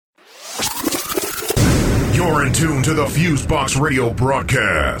You're in tune to the Fusebox Radio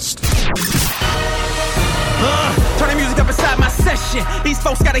broadcast. Turn the music up inside my session. These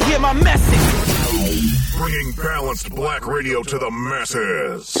folks gotta hear my message. Bringing balanced black radio to the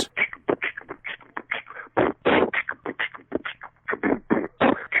masses.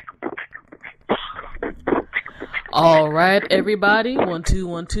 All right, everybody. 1 2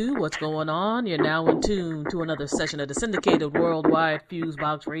 1 2. What's going on? You're now in tune to another session of the syndicated worldwide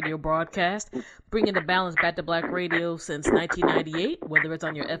Fusebox Radio broadcast, bringing the balance back to black radio since 1998. Whether it's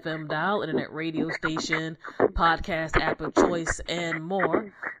on your FM dial, internet radio station, podcast app of choice, and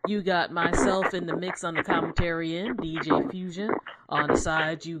more, you got myself in the mix on the commentary end, DJ Fusion. On the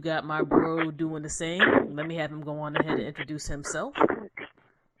side, you got my bro doing the same. Let me have him go on ahead and introduce himself.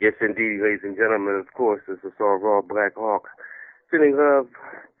 Yes, indeed, ladies and gentlemen. Of course, this is all raw Black Hawk, sending love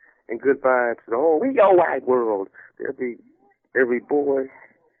and good vibes to the whole wide world. Every boy,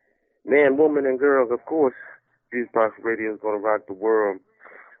 man, woman, and girl. Of course, Fusebox Radio is going to rock the world.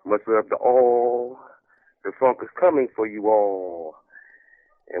 Much love to all. The funk is coming for you all,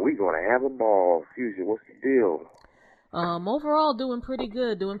 and we're going to have a ball. Fusion, what's the deal? Overall, doing pretty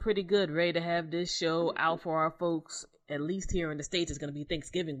good. Ready to have this show out for our folks. At least here in the States, it's going to be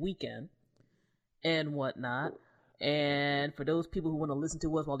Thanksgiving weekend and whatnot. And for those people who want to listen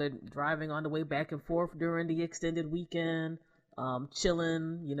to us while they're driving on the way back and forth during the extended weekend,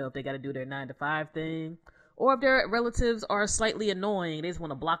 chilling, if they got to do their 9 to 5 thing, or if their relatives are slightly annoying, they just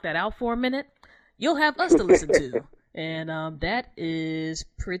want to block that out for a minute, you'll have us to listen to. And that is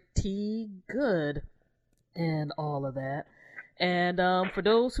pretty good and all of that. And for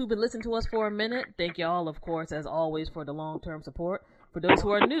those who've been listening to us for a minute, thank you all, of course, as always, for the long-term support. For those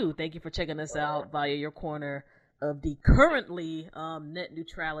who are new, thank you for checking us out via your corner of the currently net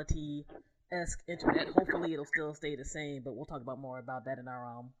neutrality-esque internet. Hopefully it'll still stay the same, but we'll talk about more about that in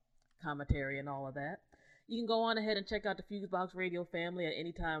our commentary and all of that. You can go on ahead and check out the Fusebox Radio family at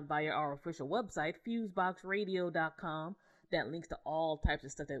any time via our official website, fuseboxradio.com. That links to all types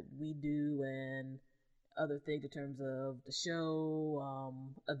of stuff that we do and other things in terms of the show,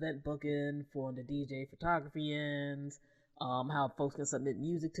 event booking for the DJ photography ends, how folks can submit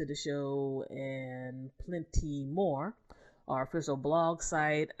music to the show, and plenty more. Our official blog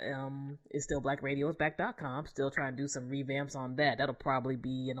site is still blackradiosback.com. Still trying to do some revamps on that. That'll probably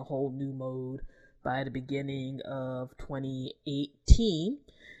be in a whole new mode by the beginning of 2018.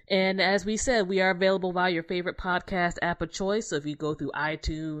 And as we said, we are available via your favorite podcast app of choice. So if you go through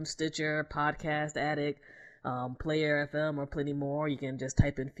iTunes, Stitcher, Podcast Addict, Player FM, or plenty more, you can just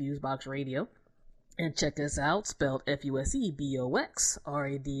type in Fusebox Radio and check us out, spelled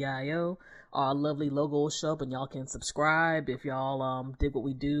FUSEBOXRADIO. Our lovely logo will show up and y'all can subscribe. If y'all dig what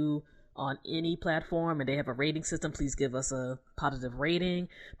we do on any platform and they have a rating system, please give us a positive rating,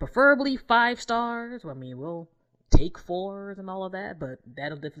 preferably 5 stars. I mean, we'll take 4s and all of that, but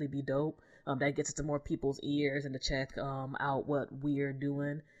that'll definitely be dope. That gets it to more people's ears and to check out what we're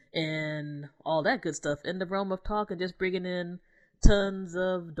doing and all that good stuff in the realm of talk and just bringing in tons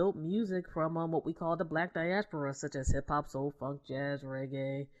of dope music from what we call the black diaspora, such as hip-hop, soul, funk, jazz,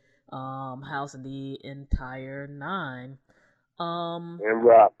 reggae, house, and the entire nine. And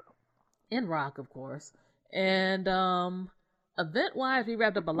rock. And rock, of course. And event-wise, we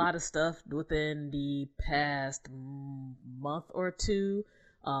wrapped up a lot of stuff within the past month or two.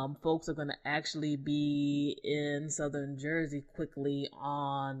 Folks are going to actually be in Southern Jersey quickly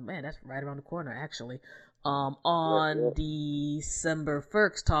on, that's right around the corner, actually, on December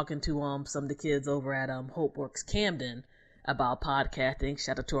 1st, talking to some of the kids over at HopeWorks Camden about podcasting.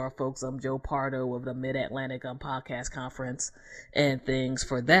 Shout out to our folks, Joe Pardo of the Mid-Atlantic Podcast Conference and things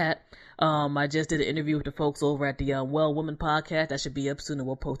for that. I just did an interview with the folks over at the Well Woman Podcast. That should be up soon, and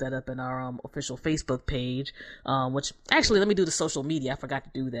we'll post that up in our official Facebook page, which, actually, let me do the social media. I forgot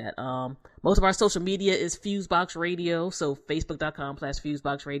to do that. Most of our social media is Fusebox Radio, so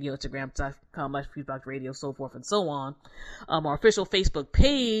Facebook.com/Fusebox Radio, Instagram.com/Fusebox Radio, so forth and so on. Our official Facebook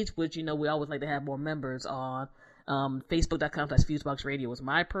page, which, we always like to have more members on, Facebook.com/Fusebox Radio is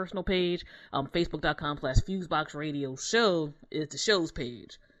my personal page. Facebook.com/Fusebox Radio Show is the show's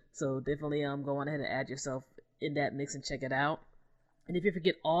page. So definitely go on ahead and add yourself in that mix and check it out. And if you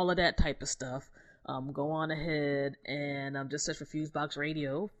forget all of that type of stuff, go on ahead and just search for Fusebox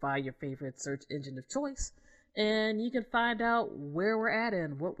Radio, find your favorite search engine of choice, and you can find out where we're at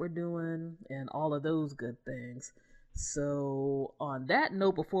and what we're doing and all of those good things. So on that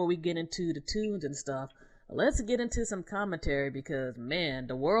note, before we get into the tunes and stuff, let's get into some commentary because, man,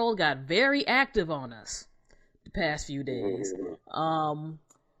 the world got very active on us the past few days.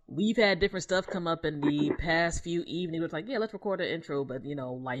 we've had different stuff come up in the past few evenings. It's like, yeah, let's record an intro, but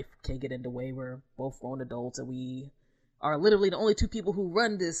life can't get in the way. We're both grown adults, and we are literally the only two people who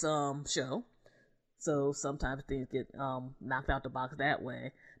run this show. So sometimes things get knocked out the box that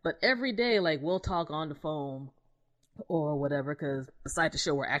way. But every day, like, we'll talk on the phone or whatever, because besides the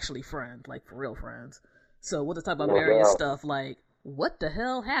show, we're actually friends, like for real friends. So we'll just talk about various stuff, like, what the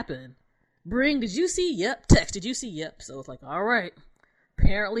hell happened? Bring, did you see? Yep. Text, did you see? Yep. So it's like, all right.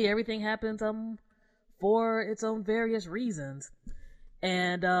 Apparently everything happens for its own various reasons.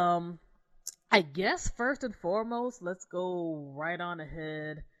 And I guess first and foremost, let's go right on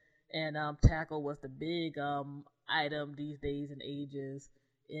ahead and tackle what's the big item these days and ages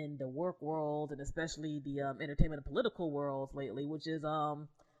in the work world, and especially the entertainment and political worlds lately, which is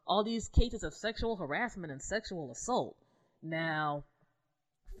all these cases of sexual harassment and sexual assault. Now,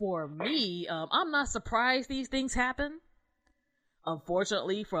 for me, I'm not surprised these things happen.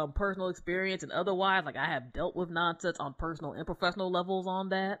 Unfortunately, from personal experience and otherwise, like, I have dealt with nonsense on personal and professional levels on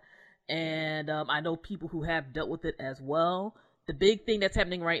that, and I know people who have dealt with it as well. The big thing that's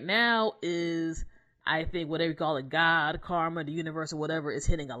happening right now is, I think, whatever you call it, God, karma, the universe, or whatever, is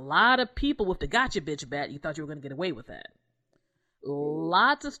hitting a lot of people with the gotcha bitch bat. You thought you were going to get away with that.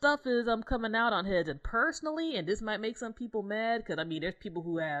 Lots of stuff is coming out on heads, and personally, and this might make some people mad, because, I mean, there's people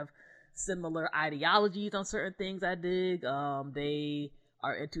who have similar ideologies on certain things I dig. They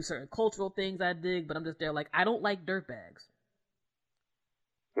are into certain cultural things I dig, but I'm just there like, I don't like dirtbags.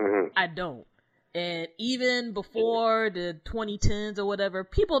 I don't. And even before the 2010s or whatever,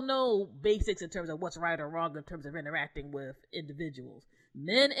 people know basics in terms of what's right or wrong in terms of interacting with individuals,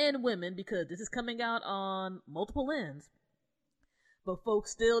 men and women, because this is coming out on multiple ends. But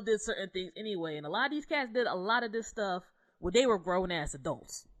folks still did certain things anyway, and a lot of these cats did a lot of this stuff when they were grown-ass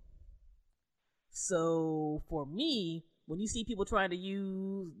adults. So for me, when you see people trying to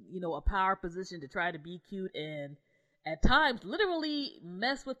use, a power position to try to be cute and at times literally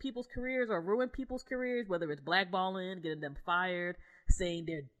mess with people's careers or ruin people's careers, whether it's blackballing, getting them fired, saying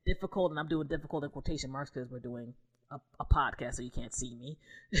they're difficult, and I'm doing difficult in quotation marks because we're doing a podcast so you can't see me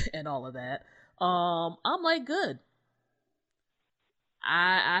and all of that. I'm like, good.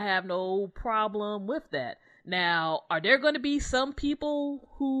 I have no problem with that. Now, are there going to be some people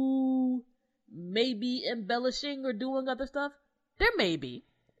who may be embellishing or doing other stuff? There may be.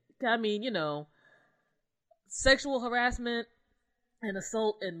 I mean, sexual harassment and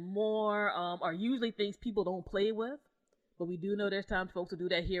assault and more are usually things people don't play with. But we do know there's times folks will do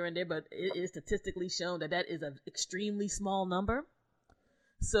that here and there, but it is statistically shown that is an extremely small number.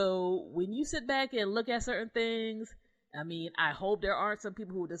 So when you sit back and look at certain things, I mean, I hope there aren't some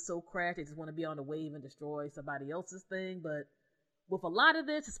people who are just so crass they just want to be on the wave and destroy somebody else's thing. But with a lot of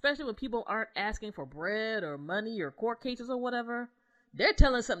this, especially when people aren't asking for bread or money or court cases or whatever, they're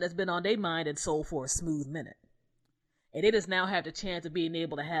telling something that's been on their mind and soul for a smooth minute. And they just now have the chance of being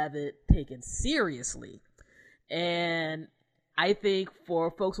able to have it taken seriously. And I think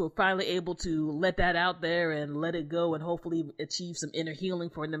for folks who are finally able to let that out there and let it go and hopefully achieve some inner healing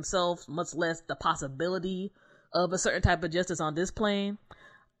for themselves, much less the possibility of a certain type of justice on this plane,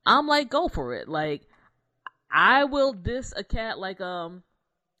 I'm like, go for it. Like, I will diss a cat like,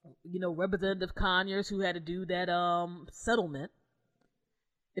 Representative Conyers, who had to do that settlement.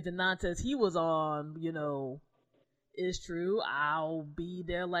 If the nonsense he was on, is true, I'll be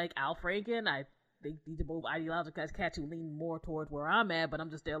there like Al Franken. I think these are both ideological cats who lean more towards where I'm at, but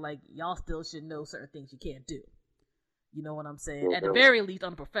I'm just there like, y'all still should know certain things you can't do. You know what I'm saying? Okay. At the very least,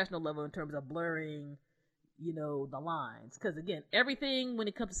 on a professional level, in terms of blurring, the lines. Because again, everything when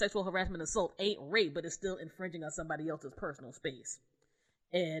it comes to sexual harassment and assault ain't rape, but it's still infringing on somebody else's personal space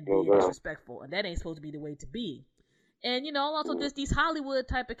and being disrespectful. And that ain't supposed to be the way to be. And, also just these Hollywood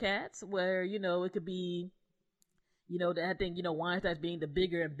type of cats where, it could be, I think, Weinstein's being the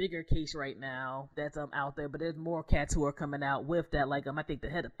bigger and bigger case right now that's out there. But there's more cats who are coming out with that. Like, I think the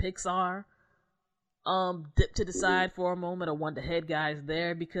head of Pixar dipped to the side for a moment, or one of the head guys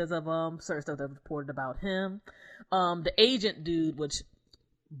there because of certain stuff that was reported about him. The agent dude, which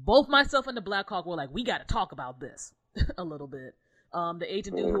both myself and the Black Hawk were like, we got to talk about this a little bit. The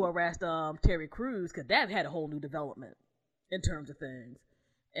agent dude who harassed Terry Crews, because that had a whole new development in terms of things.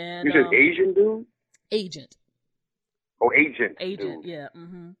 And you said Asian dude? Agent. Oh, agent. Agent, dude. Yeah.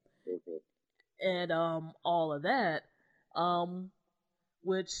 Mm-hmm. Okay. And all of that,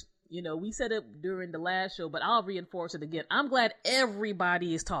 which, we said it during the last show, but I'll reinforce it again. I'm glad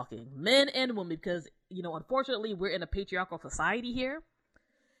everybody is talking, men and women, because, unfortunately, we're in a patriarchal society here.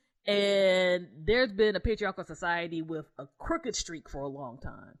 And there's been a patriarchal society with a crooked streak for a long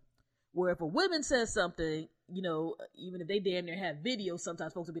time, Where if a woman says something, even if they damn near have video,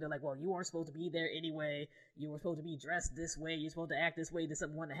 sometimes folks will be there like, well, you weren't supposed to be there anyway. You were supposed to be dressed this way. You're supposed to act this way. Did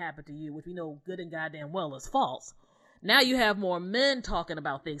something want to happen to you, which we know good and goddamn well is false. Now you have more men talking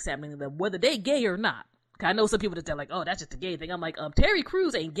about things happening to them, whether they gay or not. I know some people that are like, oh, that's just a gay thing. I'm like, Terry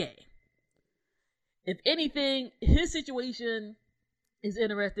Crews ain't gay. If anything, his situation is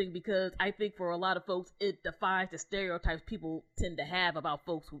interesting because I think for a lot of folks, it defies the stereotypes people tend to have about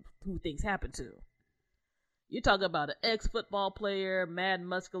folks who things happen to. You're talking about an ex-football player, mad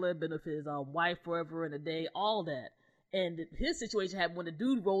muscular, been with his wife forever and a day, all that. And his situation happened when the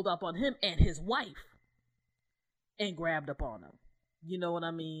dude rolled up on him and his wife and grabbed up on him. You know what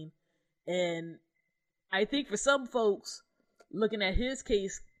I mean? And I think for some folks, looking at his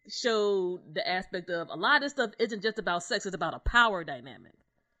case showed the aspect of a lot of this stuff isn't just about sex, it's about a power dynamic.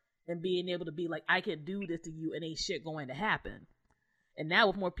 And being able to be like, I can do this to you and ain't shit going to happen. And now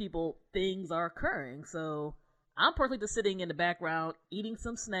with more people, things are occurring. So I'm personally just sitting in the background, eating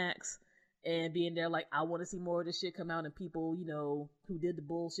some snacks, and being there like, I want to see more of this shit come out and people, who did the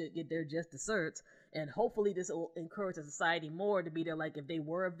bullshit get their just desserts. And hopefully this will encourage the society more to be there like if they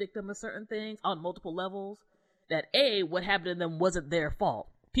were a victim of certain things on multiple levels, that what happened to them wasn't their fault.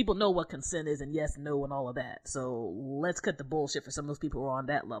 People know what consent is and yes, no, and all of that. So let's cut the bullshit for some of those people who are on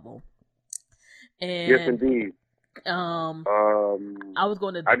that level. And yes, indeed. I was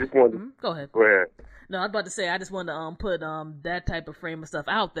going to. I just wanted. Go ahead. Go ahead. No, I was about to say I just wanted to put that type of frame of stuff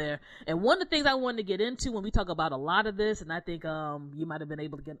out there. And one of the things I wanted to get into when we talk about a lot of this, and I think you might have been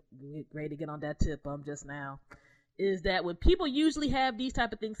able to get ready to get on that tip just now, is that when people usually have these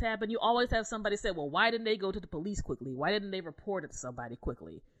type of things happen, you always have somebody say, well, why didn't they go to the police quickly? Why didn't they report it to somebody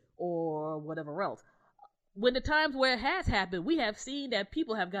quickly? Or whatever else. When the times where it has happened, we have seen that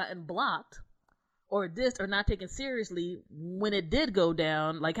people have gotten blocked or dissed or not taken seriously when it did go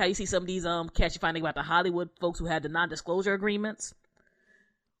down, like how you see some of these cats you finding about the Hollywood folks who had the non-disclosure agreements,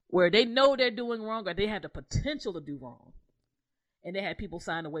 where they know they're doing wrong or they have the potential to do wrong, and they had people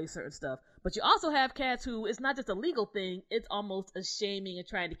sign away certain stuff. But you also have cats who it's not just a legal thing; it's almost a shaming and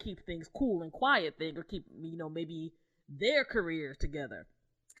trying to keep things cool and quiet thing, or keep maybe their careers together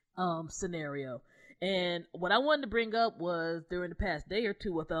scenario. And what I wanted to bring up was during the past day or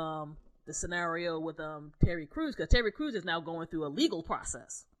two with the scenario with Terry Crews, because Terry Crews is now going through a legal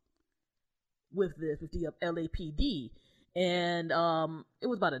process with the LAPD, and it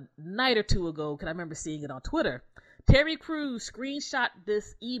was about a night or two ago, because I remember seeing it on Twitter. Terry Crews screenshot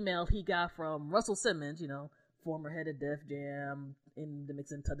this email he got from Russell Simmons, former head of Def Jam, in the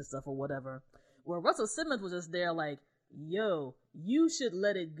mix and touch stuff or whatever, where Russell Simmons was just there like, yo, you should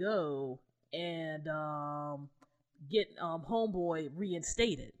let it go and get Homeboy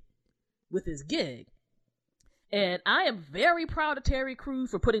reinstated with his gig. And I am very proud of Terry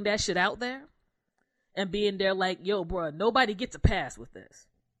Crews for putting that shit out there and being there like, yo, bro, nobody gets a pass with this.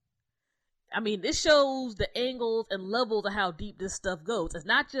 I mean, this shows the angles and levels of how deep this stuff goes. It's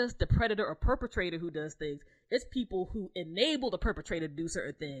not just the predator or perpetrator who does things. It's people who enable the perpetrator to do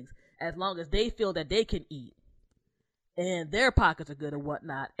certain things as long as they feel that they can eat and their pockets are good and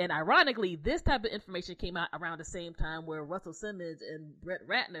whatnot. And ironically, this type of information came out around the same time where Russell Simmons and Brett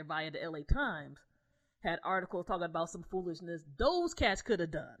Ratner via the LA Times had articles talking about some foolishness those cats could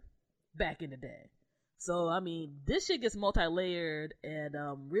have done back in the day. So, I mean, this shit gets multi-layered and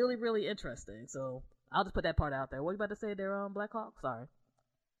really, really interesting. So, I'll just put that part out there. What are you about to say there, Black Hawk? Sorry.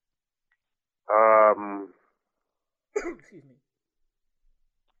 Excuse me.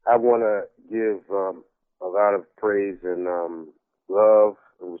 I want to give a lot of praise and love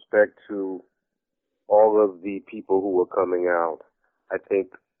and respect to all of the people who are coming out. I think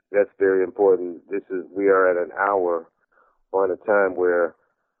that's very important. We are at an hour or at a time where,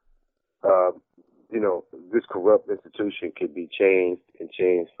 this corrupt institution could be changed and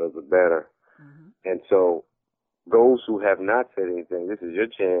changed for the better. Mm-hmm. And so those who have not said anything, this is your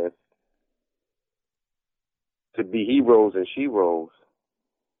chance to be heroes and sheroes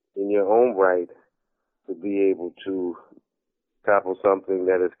in your own right, to be able to tackle something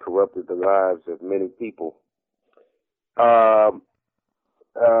that has corrupted the lives of many people.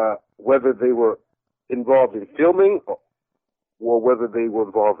 Whether they were involved in filming or whether they were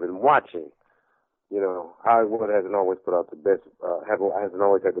involved in watching. Hollywood hasn't always put out the best, hasn't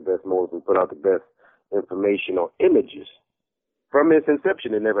always had the best motives and put out the best information or images. From its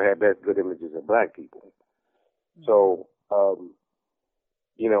inception, it never had good images of black people. Mm-hmm. So,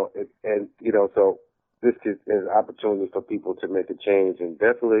 so this is an opportunity for people to make a change, and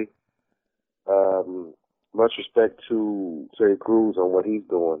definitely much respect to Terry Crews on what he's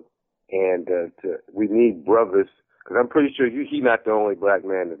doing. And we need brothers Because I'm pretty sure he's not the only black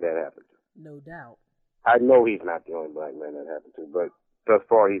man that happened to. No doubt. I know he's not the only black man that happened to, but thus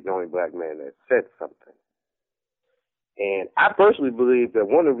far he's the only black man that said something. And I personally believe that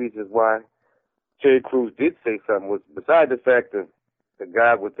one of the reasons why Terry Crews did say something was, besides the fact that the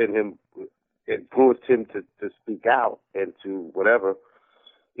God within him influenced him to speak out and to whatever,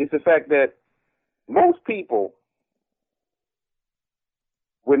 is the fact that most people,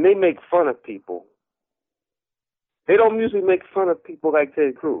 when they make fun of people, they don't usually make fun of people like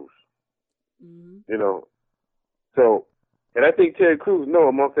Terry Crews. Mm-hmm. You know, so, and I think Terry Crews knows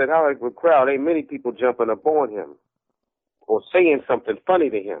amongst that Hollywood crowd, ain't many people jumping up on him or saying something funny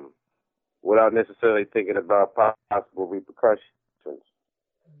to him without necessarily thinking about possible repercussions.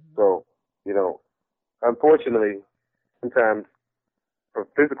 Mm-hmm. So, you know, unfortunately, sometimes for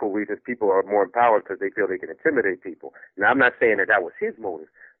physical reasons, people are more empowered because they feel they can intimidate people. Now, I'm not saying that was his motive,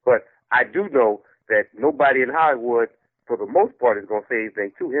 but I do know that nobody in Hollywood, for the most part, is going to say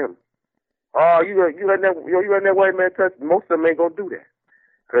anything to him. Oh, you letting that white man touch? Most of them ain't going to do that.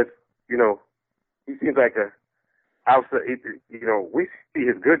 Because, you know, he seems like you know, we see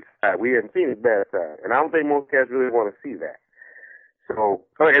his good side. We haven't seen his bad side. And I don't think most cats really want to see that. So,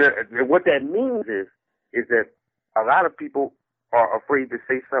 and what that means is that a lot of people are afraid to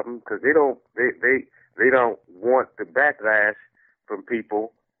say something because they don't want the backlash from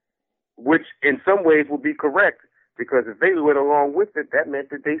people, which in some ways will be correct, because if they went along with it, that meant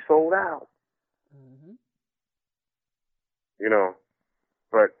that they sold out. Mm-hmm. You know,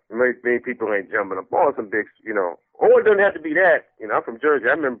 but many people ain't jumping up on some big, you know, or it doesn't have to be that. You know, I'm from Jersey.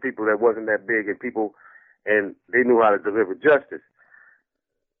 I remember people that wasn't that big and they knew how to deliver justice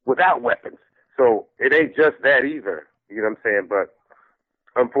without weapons. So it ain't just that either. You know what I'm saying? But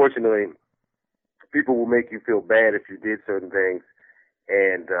unfortunately, people will make you feel bad if you did certain things.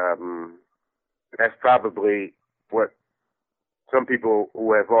 And that's probably what some people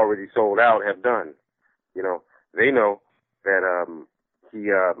who have already sold out have done. You know, they know that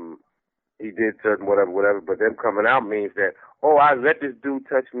he did certain whatever, but them coming out means that, oh, I let this dude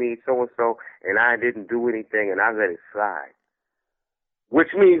touch me so-and-so, and I didn't do anything, and I let it slide. Which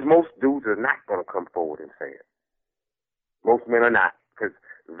means most dudes are not going to come forward and say it. Most men are not, because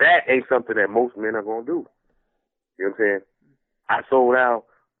that ain't something that most men are going to do. You know what I'm saying? I sold out,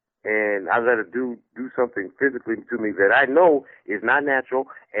 and I let a dude do something physically to me that I know is not natural,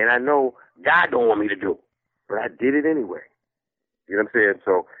 and I know God don't want me to do, but I did it anyway. You know what I'm saying?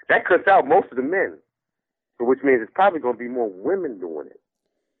 So that cuts out most of the men. So which means it's probably going to be more women doing it,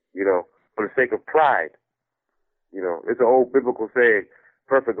 you know, for the sake of pride. You know, it's an old biblical saying,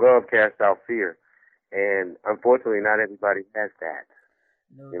 perfect love casts out fear. And unfortunately, not everybody has that.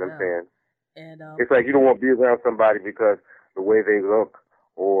 No you know doubt. what I'm saying? And it's like you don't want to be around somebody because the way they look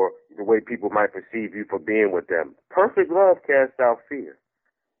or the way people might perceive you for being with them. Perfect love casts out fear.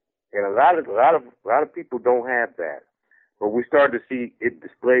 And a lot of people don't have that. But we started to see it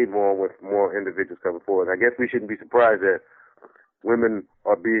displayed more with more individuals coming forward. I guess we shouldn't be surprised that women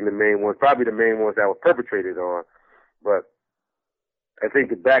are being the main ones, probably the main ones that were perpetrated on. But I think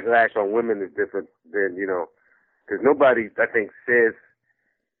the backlash on women is different than, you know, because nobody, I think, says,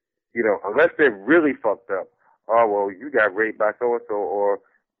 you know, unless they're really fucked up, oh, well, you got raped by so-and-so, or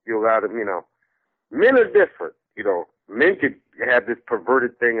you allowed them, you know. Men are different, you know. Men could have this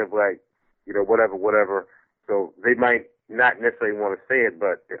perverted thing of like, you know, whatever. So they might not necessarily want to say it,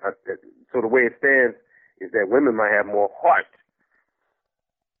 but so the way it stands is that women might have more heart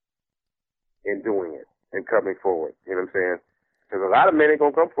in doing it and coming forward. You know what I'm saying? Because a lot of men ain't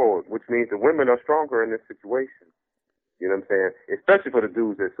going to come forward, which means the women are stronger in this situation. You know what I'm saying? Especially for the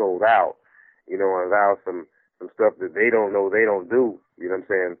dudes that sold out, you know, and allow some stuff that they don't know they don't do. You know what I'm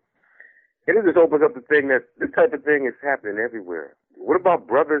saying? And it just opens up the thing that this type of thing is happening everywhere. What about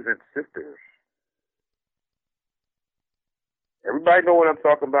brothers and sisters? Everybody know what I'm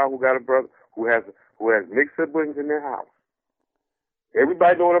talking about who got a brother, who has mixed siblings in their house.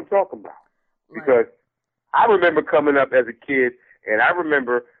 Everybody know what I'm talking about. Right. Because I remember coming up as a kid, and I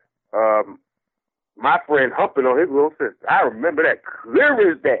remember my friend humping on his little sister. I remember that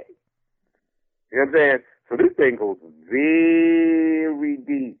clear as day. You know what I'm saying? So this thing goes very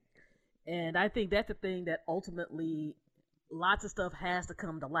deep. And I think that's the thing that ultimately lots of stuff has to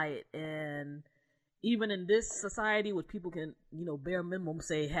come to light. And even in this society, which people can, you know, bare minimum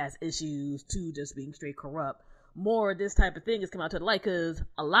say has issues to just being straight corrupt, more of this type of thing has come out to the light, because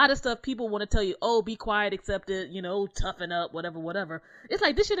a lot of stuff people want to tell you, oh, be quiet, accept it, you know, toughen up, whatever. It's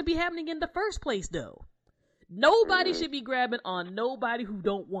like, this shouldn't be happening in the first place, though. Nobody should be grabbing on nobody who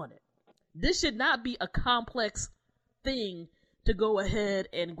don't want it. This should not be a complex thing to go ahead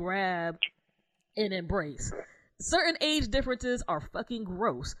and grab and embrace. certain age differences are fucking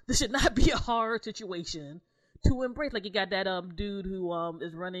gross. This should not be a hard situation to embrace. Like you got that dude who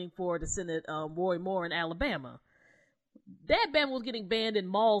is running for the Senate, Roy Moore in Alabama. That man was getting banned in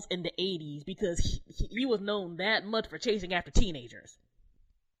malls in the 80s because he was known that much for chasing after teenagers.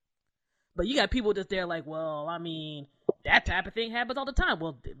 But you got people just there like, well, I mean, that type of thing happens all the time.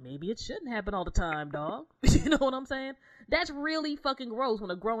 Well, maybe it shouldn't happen all the time, dog. You know what I'm saying? That's really fucking gross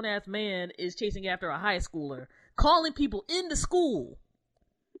when a grown-ass man is chasing after a high schooler, calling people into school,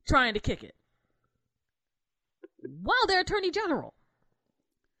 trying to kick it, while they're attorney general.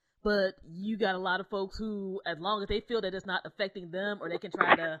 But you got a lot of folks who, as long as they feel that it's not affecting them, or they can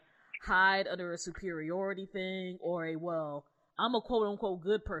try to hide under a superiority thing, or a, well, I'm a quote-unquote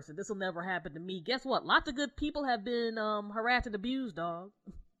good person, this will never happen to me. Guess what? Lots of good people have been harassed and abused, dog.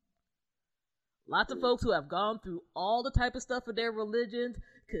 Lots of folks who have gone through all the type of stuff for their religions,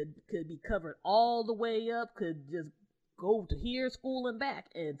 could be covered all the way up, could just go to here, school, and back,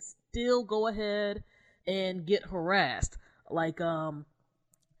 and still go ahead and get harassed. Like,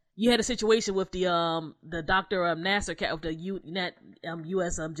 you had a situation with the Dr. Nasser cat of the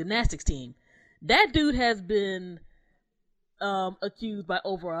U.S. Gymnastics team. That dude has been accused by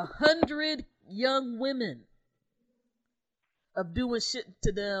over 100 young women of doing shit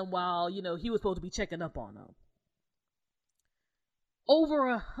to them while, you know, he was supposed to be checking up on them. Over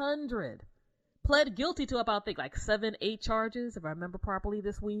 100. Pled guilty to about, I think, like 7-8 charges, if I remember properly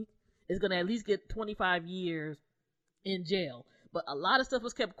this week. Is going to at least get 25 years in jail. But a lot of stuff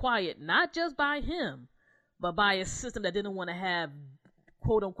was kept quiet, not just by him, but by a system that didn't want to have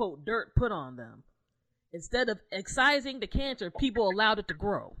quote-unquote dirt put on them. Instead of excising the cancer, people allowed it to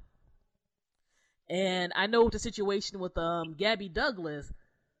grow. And I know the situation with Gabby Douglas,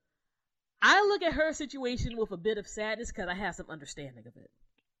 I look at her situation with a bit of sadness because I have some understanding of it.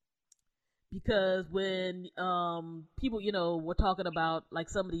 Because when people, you know, were talking about, like,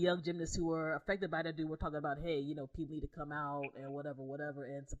 some of the young gymnasts who were affected by that dude were talking about, hey, you know, people need to come out and whatever,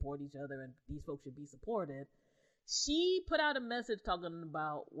 and support each other, and these folks should be supported. She put out a message talking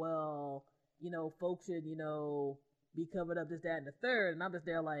about, well, you know, folks should, you know, be covered up, this, that, and the third. And I'm just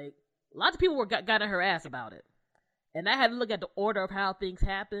there like, lots of people got on her ass about it. And I had to look at the order of how things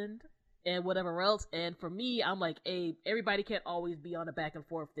happened and whatever else. And for me, I'm like, hey, everybody can't always be on a back and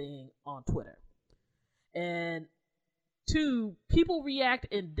forth thing on Twitter. And two, people react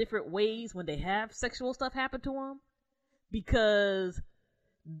in different ways when they have sexual stuff happen to them, because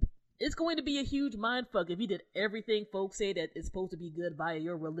it's going to be a huge mindfuck if you did everything folks say that is supposed to be good via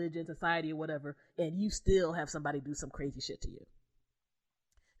your religion, society, or whatever, and you still have somebody do some crazy shit to you.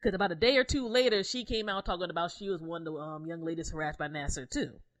 Because about a day or two later, she came out talking about she was one of the young ladies harassed by Nasser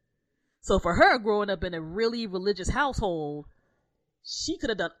too. So for her, growing up in a really religious household, she could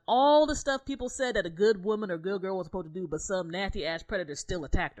have done all the stuff people said that a good woman or good girl was supposed to do, but some nasty ass predator still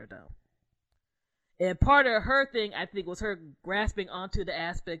attacked her though. And part of her thing, I think, was her grasping onto the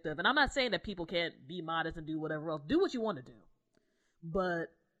aspect of, and I'm not saying that people can't be modest and do whatever else, do what you want to do, but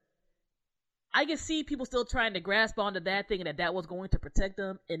I can see people still trying to grasp onto that, thinking that that was going to protect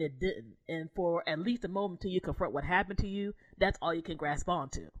them, and it didn't. And for at least a moment till you confront what happened to you, that's all you can grasp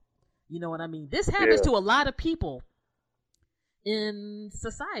onto. You know what I mean? This happens to a lot of people in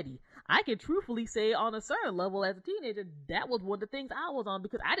society. I can truthfully say, on a certain level, as a teenager, that was one of the things I was on,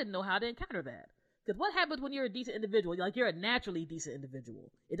 because I didn't know how to encounter that. Because what happens when you're a decent individual? Like, you're a naturally decent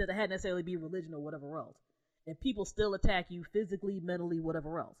individual. It doesn't have necessarily be religion or whatever else. And people still attack you physically, mentally,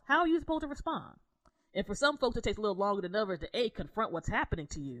 whatever else. How are you supposed to respond? And for some folks, it takes a little longer than others to A, confront what's happening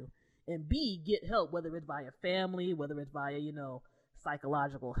to you, and B, get help, whether it's via family, whether it's via, you know,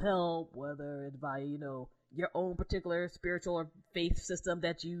 psychological help, whether it's via, you know, your own particular spiritual or faith system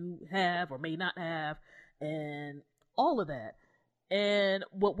that you have or may not have, and all of that. And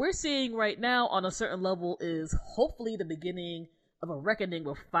what we're seeing right now on a certain level is hopefully the beginning of a reckoning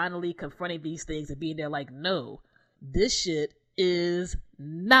with finally confronting these things and being there like, no, this shit is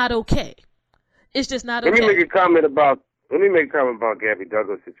not okay. It's just not okay. Let me make a comment about Gabby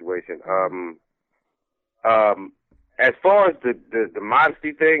Douglas' situation. As far as the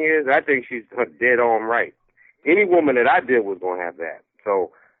modesty thing is, I think she's dead on right. Any woman that I did was going to have that.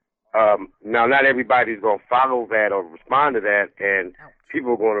 So now not everybody's going to follow that or respond to that, and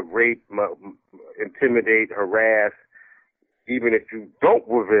people are going to rape, intimidate, harass, even if you don't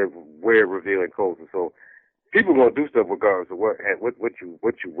wear revealing clothes. And so people are going to do stuff regardless of what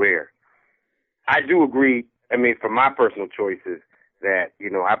you wear. I do agree. I mean, for my personal choices, that,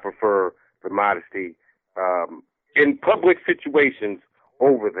 you know, I prefer the modesty in public situations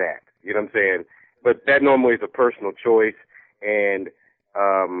over that. You know what I'm saying? But that normally is a personal choice, and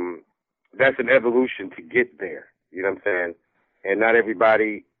that's an evolution to get there. You know what I'm saying? And not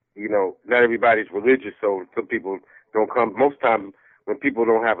everybody, not everybody's religious, so some people don't come. Most times when people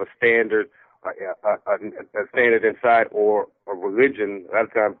don't have a standard, a standard inside or a religion, a lot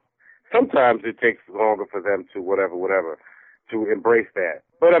of times, sometimes it takes longer for them to whatever, to embrace that.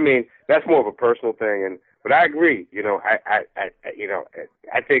 But I mean, that's more of a personal thing. But I agree.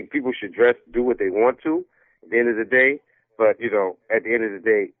 I think people should do what they want to at the end of the day. But at the end of the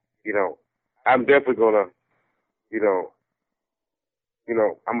day, I'm definitely gonna,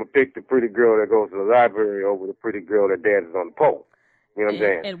 I'm gonna pick the pretty girl that goes to the library over the pretty girl that dances on the pole. You know what I'm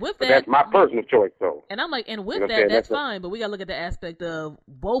saying? And with but that, that's my personal choice, though. And I'm like, and with that, that's fine. But we gotta look at the aspect of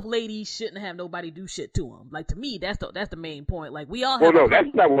both ladies shouldn't have nobody do shit to them. Like, to me, that's the main point. Like, we all have. Well, no,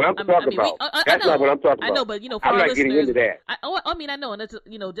 that's not what I'm talking about. That's not what I'm talking about. I know, but for I'm our not getting into that. I mean, I know, and that's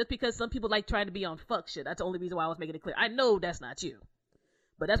just because some people like trying to be on fuck shit. That's the only reason why I was making it clear. I know that's not you,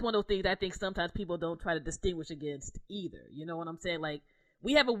 but that's one of those things I think sometimes people don't try to distinguish against either. You know what I'm saying? Like,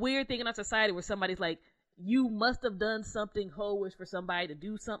 we have a weird thing in our society where somebody's like, you must have done something hoish for somebody to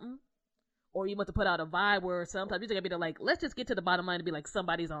do something, or you must have put out a vibe where sometimes you just gotta be like, let's just get to the bottom line and be like,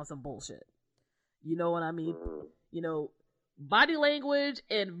 somebody's on some bullshit. You know what I mean? Body language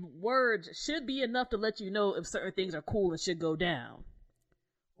and words should be enough to let you know if certain things are cool and should go down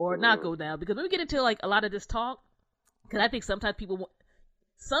or not go down. Because when we get into like a lot of this talk, because I think sometimes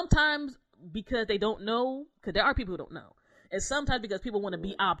because they don't know, because there are people who don't know, and sometimes because people want to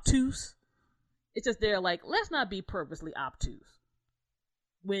be obtuse. It's just they're like, let's not be purposely obtuse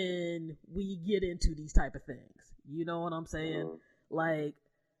when we get into these type of things. You know what I'm saying? Like,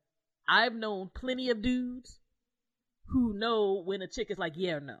 I've known plenty of dudes who know when a chick is like,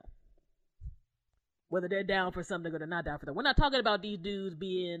 yeah or no. Whether they're down for something or they're not down for that. We're not talking about these dudes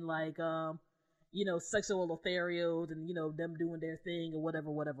being like, sexual Lotharios and, them doing their thing or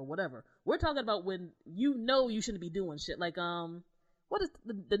whatever. We're talking about when you shouldn't be doing shit. Like, what is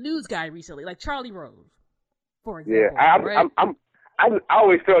the news guy recently? Like Charlie Rose, for example. Yeah, right? I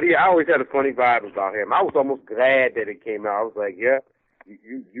always felt I always had a funny vibe about him. I was almost glad that it came out. I was like, yeah,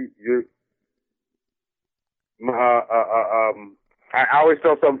 I always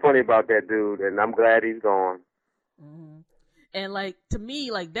felt something funny about that dude, and I'm glad he's gone. Mm-hmm. And like, to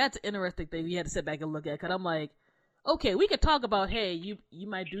me, like, that's an interesting thing we had to sit back and look at, because I'm like, okay, we could talk about, hey, you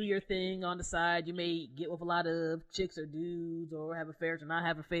might do your thing on the side. You may get with a lot of chicks or dudes or have affairs or not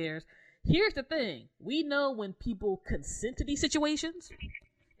have affairs. Here's the thing. We know when people consent to these situations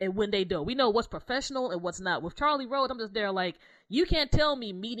and when they don't. We know what's professional and what's not. With Charlie Rose, I'm just there like, you can't tell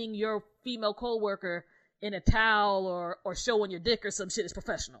me meeting your female coworker in a towel or showing your dick or some shit is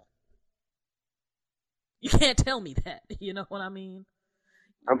professional. You can't tell me that. You know what I mean?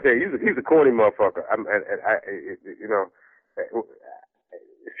 I'm saying he's a corny motherfucker.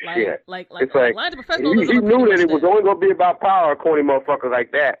 Shit. Like it's like lines of professionalism. He knew that it was only gonna be about power, a corny motherfucker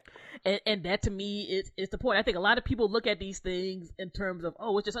like that. And that to me is the point. I think a lot of people look at these things in terms of,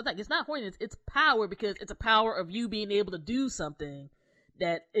 it's just like, it's not horniness, it's power, because it's a power of you being able to do something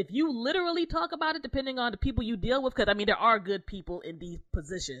that if you literally talk about it, depending on the people you deal with, because I mean there are good people in these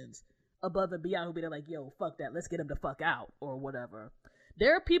positions above and beyond who be like, yo, fuck that, let's get them the fuck out or whatever.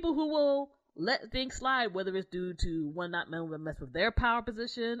 There are people who will let things slide, whether it's due to one not knowing to mess with their power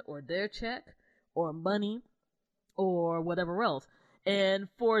position or their check or money or whatever else. And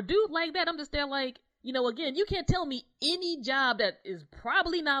for a dude like that, I'm just there like, again, you can't tell me any job that is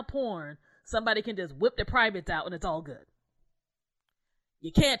probably not porn, somebody can just whip their privates out and it's all good.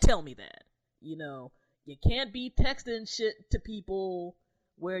 You can't tell me that. You can't be texting shit to people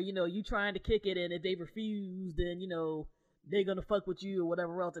where, you trying to kick it, and if they refuse, then, they're gonna fuck with you or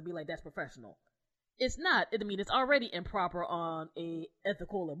whatever else and be like, that's professional. It's not. I mean, it's already improper on a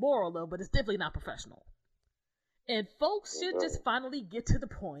ethical and moral level, but it's definitely not professional. And folks should just finally get to the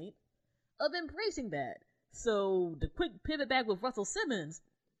point of embracing that. So the quick pivot back with Russell Simmons,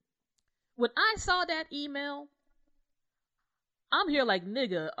 when I saw that email, I'm here like,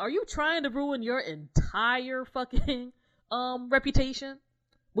 nigga, are you trying to ruin your entire fucking reputation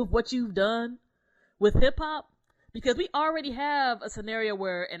with what you've done with hip hop? Because we already have a scenario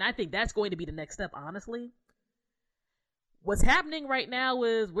where, and I think that's going to be the next step, honestly. What's happening right now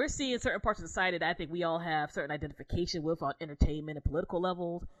is we're seeing certain parts of society that I think we all have certain identification with on entertainment and political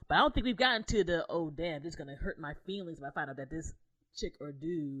levels. But I don't think we've gotten to the, oh, damn, this is going to hurt my feelings if I find out that this chick or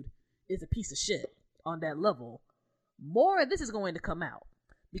dude is a piece of shit on that level. More of this is going to come out.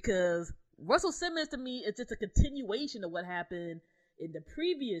 Because Russell Simmons, to me, is just a continuation of what happened in the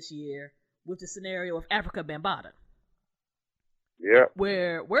previous year with the scenario of Africa Bambaataa. Yeah.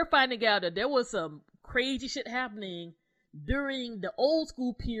 Where we're finding out that there was some crazy shit happening during the old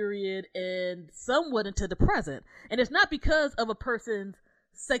school period and somewhat into the present. And it's not because of a person's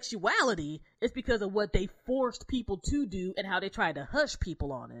sexuality, it's because of what they forced people to do and how they tried to hush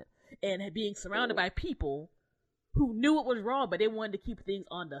people on it. And being surrounded by people who knew it was wrong, but they wanted to keep things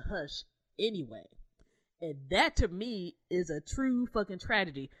on the hush anyway. And that, to me, is a true fucking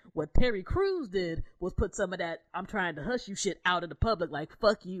tragedy. What Terry Crews did was put some of that I'm trying to hush you shit out in the public, like,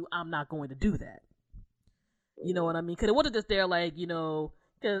 fuck you, I'm not going to do that. You know what I mean? Because it wasn't just there, like, you know,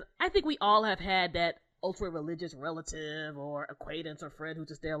 because I think we all have had that ultra-religious relative or acquaintance or friend who's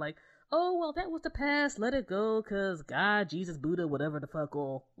just there like, oh, well, that was the past, let it go, because God, Jesus, Buddha, whatever the fuck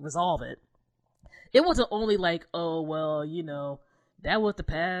will resolve it. It wasn't only like, oh, well, you know, that was the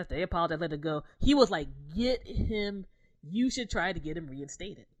past, they apologized, let it go. He was like, get him, you should try to get him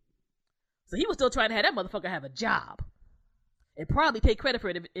reinstated. So he was still trying to have that motherfucker have a job. And probably take credit for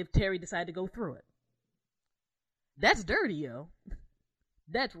it if Terry decided to go through it. That's dirty, yo.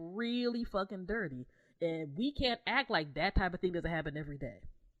 That's really fucking dirty. And we can't act like that type of thing doesn't happen every day.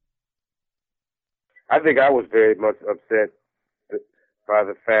 I think I was very much upset by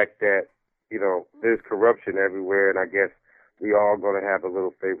the fact that, you know, there's corruption everywhere, and I guess we all going to have a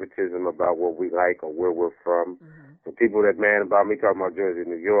little favoritism about what we like or where we're from. Mm-hmm. The people that man about me talking about Jersey,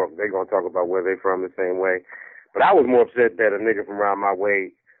 New York, they're going to talk about where they're from the same way. But I was more upset that a nigga from around my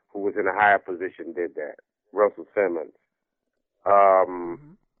way who was in a higher position did that. Russell Simmons.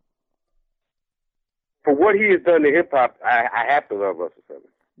 Mm-hmm. For what he has done to hip-hop, I have to love Russell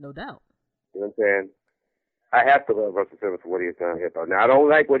Simmons. No doubt. You know what I'm saying? I have to love Russell Simmons for what he has done to hip-hop. Now, I don't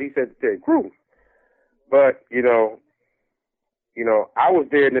like what he said to Terry Crews, but, you know, I was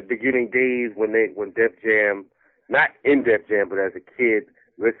there in the beginning days when Def Jam, not in Def Jam, but as a kid,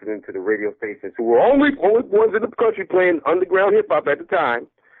 listening to the radio stations who were only ones in the country playing underground hip-hop at the time.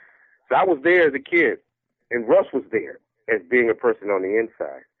 So I was there as a kid, and Russ was there as being a person on the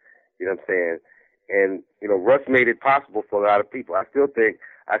inside. You know what I'm saying? And, you know, Russ made it possible for a lot of people. I still think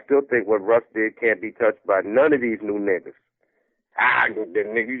what Russ did can't be touched by none of these new niggas.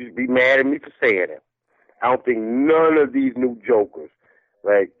 You just be mad at me for saying it. I don't think none of these new jokers,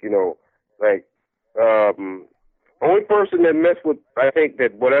 only person that messed with, I think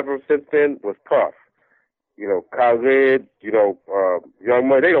that whatever since then was Puff. You know, Khaled, Young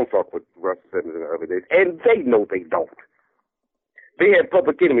Money, they don't fuck with Russell Simmons in the other days. And they know they don't. They had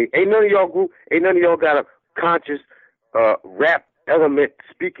Public Enemy. Ain't none of y'all got a conscious rap element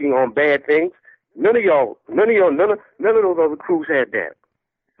speaking on bad things. None of those other crews had that.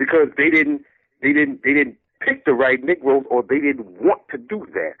 Because they didn't pick the right Negroes, or they didn't want to do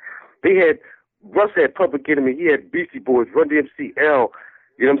that. Russ had Public Enemy, he had Beastie Boys, Run DMC, L,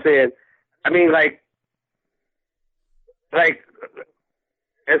 you know what I'm saying? I mean,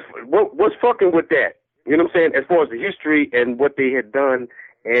 what's fucking with that? You know what I'm saying? As far as the history and what they had done,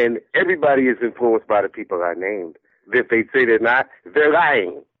 and everybody is influenced by the people I named. If they say they're not, they're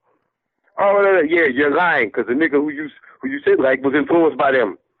lying. Oh, no, yeah, you're lying, because the nigga who you said like was influenced by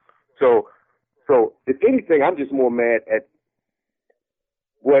them. So if anything, I'm just more mad at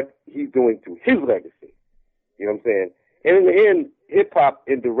what he's doing to his legacy. You know what I'm saying? And in the end, hip-hop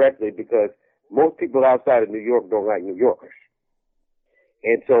indirectly, because most people outside of New York don't like New Yorkers.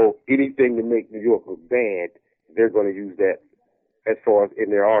 And so anything to make New York look bad, they're going to use that as far as in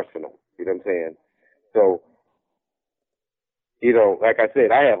their arsenal. You know what I'm saying? So, you know, like I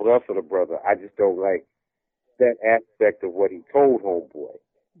said, I have love for the brother. I just don't like that aspect of what he told Homeboy.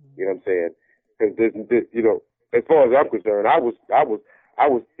 You know what I'm saying? Because you know, as far as I'm concerned, I was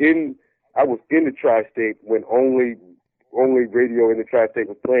in the tri-state when only radio in the tri-state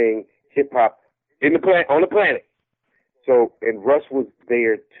was playing hip hop on the planet. So, and Russ was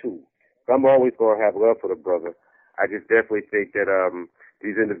there too. So I'm always going to have love for the brother. I just definitely think that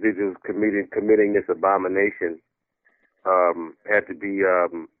these individuals committing this abomination had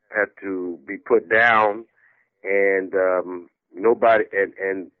to be put down, and nobody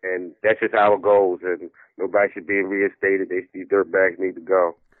and that's just how it goes. And nobody should be reinstated. These dirtbags need to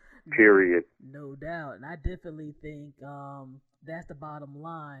go. Period. No doubt, and I definitely think that's the bottom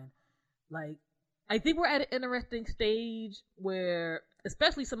line. Like, I think we're at an interesting stage where,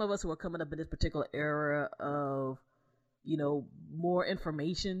 especially some of us who are coming up in this particular era of, you know, more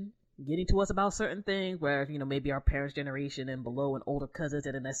information getting to us about certain things, where, you know, maybe our parents' generation and below and older cousins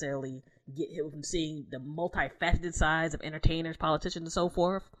didn't necessarily get hit from seeing the multifaceted sides of entertainers, politicians, and so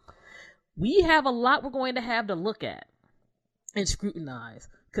forth. We have a lot we're going to have to look at and scrutinize.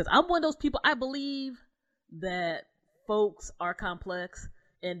 Because I'm one of those people, I believe that folks are complex,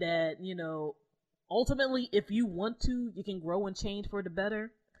 and that, you know, ultimately, if you want to, you can grow and change for the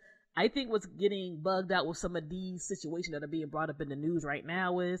better. I think what's getting bugged out with some of these situations that are being brought up in the news right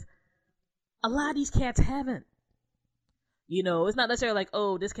now is a lot of these cats haven't. You know, it's not necessarily like,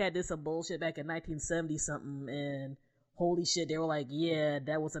 oh, this cat did some bullshit back in 1970 something, and holy shit, they were like, yeah,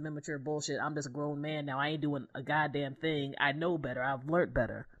 that was some immature bullshit. I'm just a grown man now. I ain't doing a goddamn thing. I know better. I've learned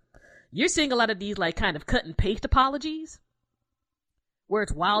better. You're seeing a lot of these like kind of cut and paste apologies, where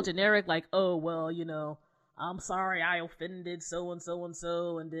it's wild generic, like, oh, well, you know, I'm sorry I offended so and so and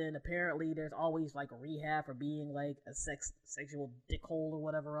so, and then apparently there's always like a rehab for being like a sexual dickhole or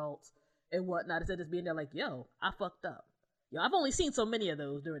whatever else and whatnot. Instead of just being there like, yo, I fucked up. Yo, I've only seen so many of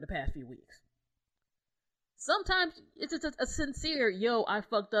those during the past few weeks. Sometimes it's just a sincere, yo, I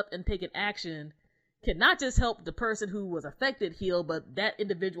fucked up and taking action can not just help the person who was affected heal, but that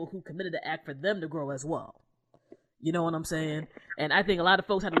individual who committed the act for them to grow as well. You know what I'm saying? And I think a lot of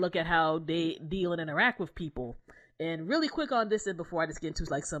folks have to look at how they deal and interact with people. And really quick on this, and before I just get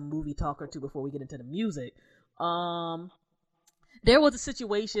into like some movie talk or two before we get into the music, there was a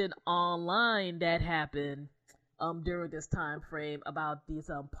situation online that happened during this time frame about this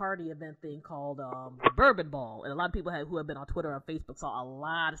party event thing called Bourbon Ball. And a lot of people who have been on Twitter and Facebook saw a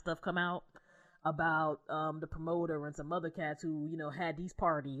lot of stuff come out about the promoter and some other cats who, you know, had these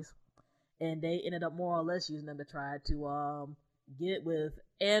parties. And they ended up more or less using them to try to get with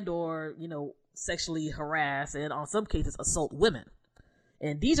and or, you know, sexually harass and on some cases assault women.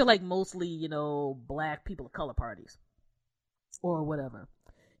 And these are like mostly, you know, black people of color parties or whatever.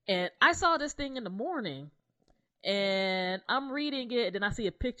 And I saw this thing in the morning and I'm reading it and then I see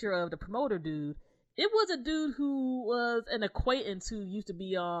a picture of the promoter dude. It was a dude who was an acquaintance who used to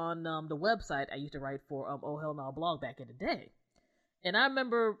be on the website I used to write for Oh Hell No blog back in the day. And I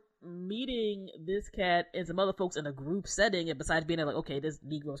remember meeting this cat and some other folks in a group setting, and besides being like, okay, this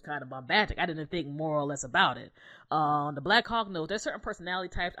Negro's kind of bombastic, I didn't think more or less about it. The Black Hawk knows there's certain personality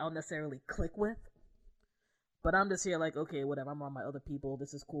types I don't necessarily click with, but I'm just here like, okay, whatever, I'm around my other people,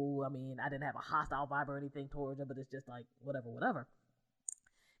 this is cool. I mean, I didn't have a hostile vibe or anything towards them, but it's just like, whatever.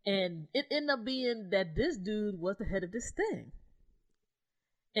 And it ended up being that this dude was the head of this thing.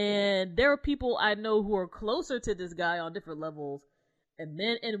 And there are people I know who are closer to this guy on different levels, and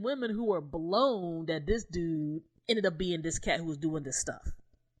men and women who were blown that this dude ended up being this cat who was doing this stuff.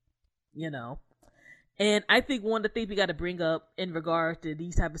 You know? And I think one of the things we got to bring up in regard to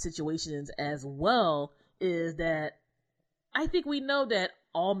these type of situations as well is that I think we know that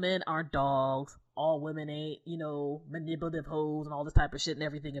all men aren't dogs, all women ain't, you know, manipulative hoes and all this type of shit and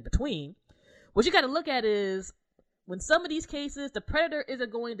everything in between. What you got to look at is when some of these cases, the predator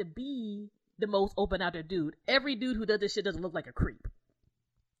isn't going to be the most open out there dude. Every dude who does this shit doesn't look like a creep.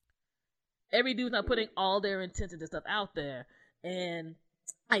 Every dude's not putting all their intentions and stuff out there. And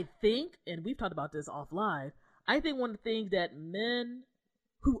I think, and we've talked about this offline, I think one of the things that men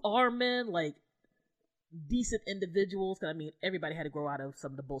who are men, like decent individuals, because I mean, everybody had to grow out of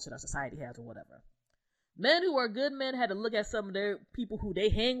some of the bullshit our society has or whatever. Men who are good men had to look at some of their people who they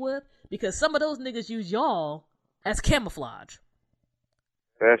hang with, because some of those niggas use y'all as camouflage.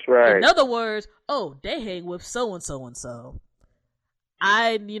 That's right. In other words, oh, they hang with so and so and so.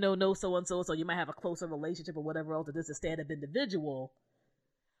 I, you know so and so, so you might have a closer relationship or whatever else. This is a stand-up individual.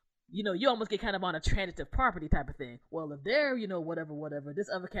 You know, you almost get kind of on a transitive property type of thing. Well, if they're, you know, whatever, this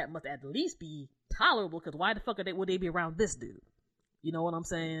other cat must at least be tolerable, because why the fuck would they be around this dude? You know what I'm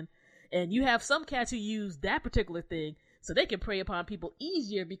saying? And you have some cats who use that particular thing so they can prey upon people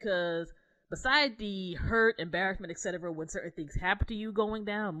easier, because besides the hurt, embarrassment, etc., when certain things happen to you going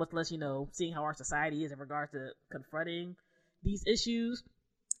down, much less, you know, seeing how our society is in regards to confronting these issues,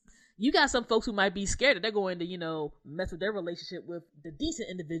 you got some folks who might be scared that they're going to, you know, mess with their relationship with the decent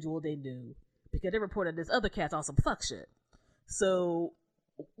individual they knew because they reported this other cat's on some fuck shit. So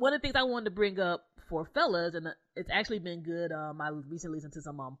one of the things I wanted to bring up for fellas, and it's actually been good, I recently listened to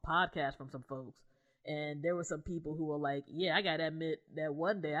some podcasts from some folks, and there were some people who were like, yeah, I gotta admit that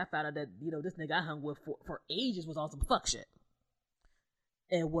one day I found out that, you know, this nigga I hung with for ages was on some fuck shit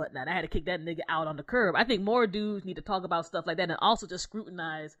and whatnot. I had to kick that nigga out on the curb. I think more dudes need to talk about stuff like that and also just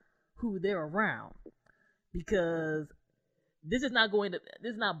scrutinize who they're around, because this is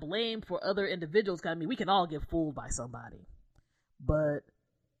not blame for other individuals. Cause I mean, we can all get fooled by somebody, but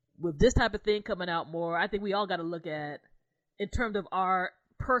with this type of thing coming out more, I think we all got to look at in terms of our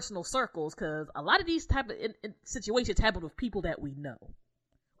personal circles, because a lot of these type of situations happen with people that we know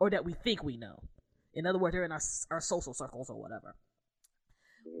or that we think we know. In other words, they're in our social circles or whatever.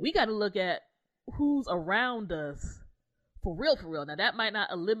 We got to look at who's around us for real. Now, that might not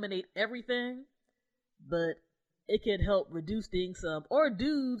eliminate everything, but it can help reduce things some. Or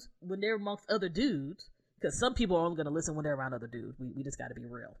dudes, when they're amongst other dudes, because some people are only going to listen when they're around other dudes. We just got to be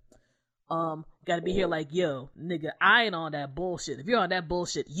real. got to be here like, yo, nigga, I ain't on that bullshit. If you're on that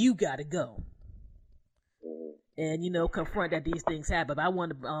bullshit, you got to go. And, you know, confront that these things happen. But I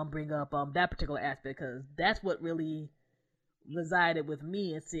wanted to bring up that particular aspect because that's what really resided with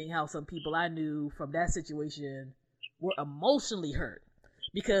me and seeing how some people I knew from that situation were emotionally hurt.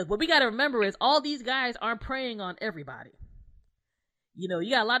 Because what we got to remember is all these guys aren't preying on everybody. You know,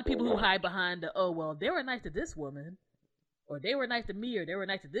 you got a lot of people who hide behind the, oh, well, they were nice to this woman, or they were nice to me, or they were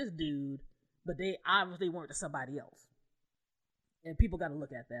nice to this dude, but they obviously weren't to somebody else. And people got to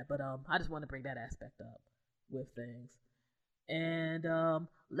look at that. But I just want to bring that aspect up with things. And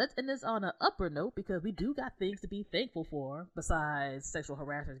let's end this on an upper note because we do got things to be thankful for besides sexual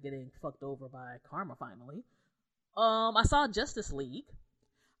harassers getting fucked over by karma finally. I saw Justice League.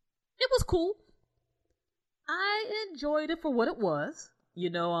 It was cool. I enjoyed it for what it was. You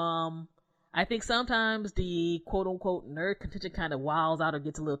know, I think sometimes the quote-unquote nerd contingent kind of wiles out or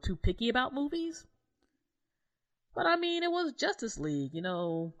gets a little too picky about movies. But I mean, it was Justice League, you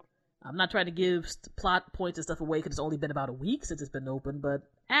know. I'm not trying to give plot points and stuff away because it's only been about a week since it's been open, but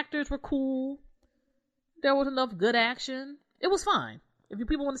actors were cool. There was enough good action. It was fine. If you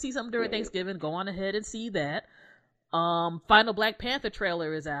people want to see something during Thanksgiving, go on ahead and see that. Final Black Panther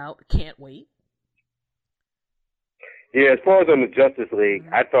trailer is out. Can't wait. Yeah, as far as on the Justice League,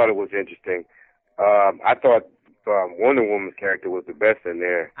 I thought it was interesting. I thought Wonder Woman's character was the best in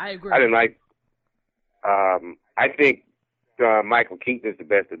there. I agree. I didn't like. I think Michael Keaton is the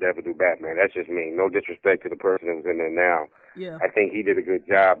best to ever do Batman. That's just me. No disrespect to the person who's in there now. Yeah. I think he did a good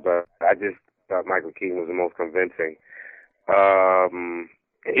job, but I just thought Michael Keaton was the most convincing. And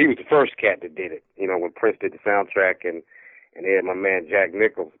he was the first cat that did it. You know, when Prince did the soundtrack, and they had my man Jack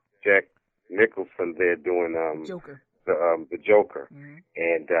Nicholson there doing Joker. The Joker,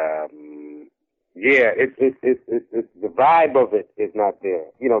 and yeah, it's the vibe of it is not there.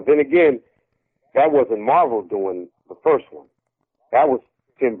 You know, then again, that wasn't Marvel doing the first one. That was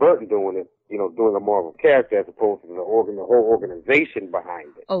Tim Burton doing it. You know, doing a Marvel character as opposed to the whole organization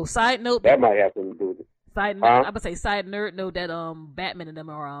behind it. Oh, side note. That might have something to do with it. Side note. I would say side nerd note that Batman and them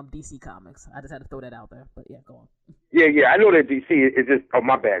are DC Comics. I just had to throw that out there. But yeah, go on. Yeah, I know that DC is just. Oh,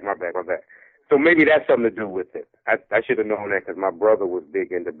 my bad. So maybe that's something to do with it. I should have known that because my brother was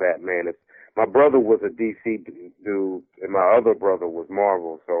big into Batman. My brother was a DC dude, and my other brother was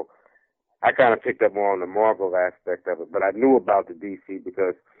Marvel. So I kind of picked up more on the Marvel aspect of it. But I knew about the DC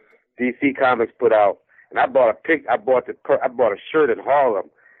because DC Comics put out, and I bought a shirt in Harlem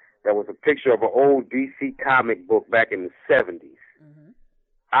that was a picture of an old DC comic book back in the 70s.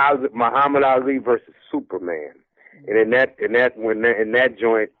 Muhammad Ali versus Superman. And in that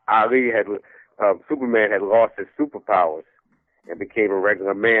joint, Superman had lost his superpowers and became a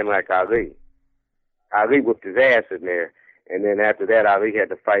regular man like Ali. Ali whipped his ass in there, and then after that, Ali had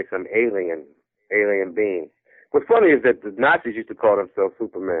to fight some alien being. What's funny is that the Nazis used to call themselves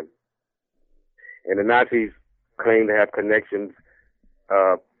Supermen, and the Nazis claim to have connections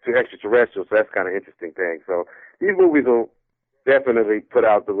to extraterrestrials, so that's kind of interesting thing. So these movies will definitely put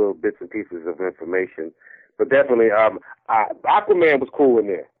out the little bits and pieces of information, but definitely Aquaman was cool in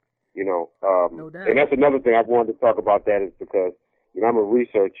there. You know, no doubt. And that's another thing I wanted to talk about. That is because I'm a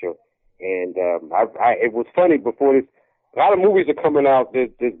researcher, and it was funny before this. A lot of movies are coming out.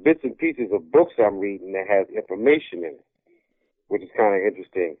 There's bits and pieces of books I'm reading that has information in it, which is kind of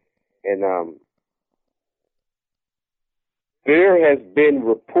interesting. And there has been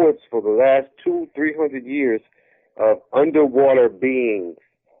reports for the last 200-300 years of underwater beings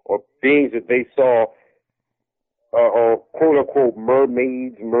or beings that they saw. Or quote-unquote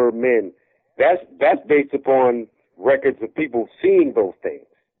mermaids, mermen. That's based upon records of people seeing those things.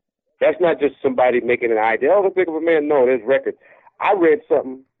 That's not just somebody making an idea. Oh, let's think of a man. No, there's records. I read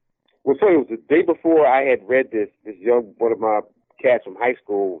something. Well, so it was the day before I had read this one of my cats from high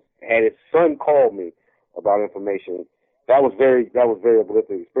school had his son call me about information. That was very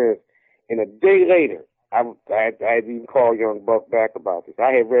uplifting experience. And a day later, I had even called young Buck back about this.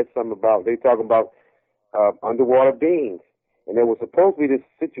 I had read something about, they talking about underwater beings. And there was supposed to be this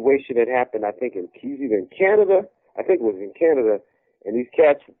situation that happened, I think, either in Canada. I think it was in Canada. And these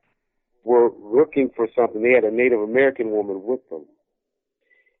cats were looking for something. They had a Native American woman with them.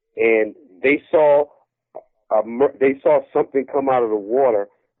 And they saw something come out of the water,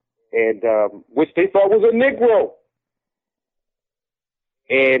 and which they thought was a Negro.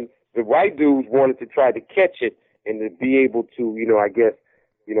 And the white dudes wanted to try to catch it and to be able to,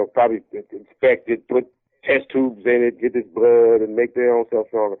 probably inspect it, put test tubes in it, get this blood, and make their own self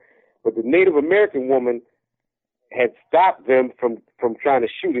stronger. But the Native American woman had stopped them from trying to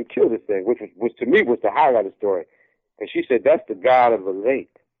shoot and kill this thing, which to me was the highlight of the story. And she said, that's the god of the lake.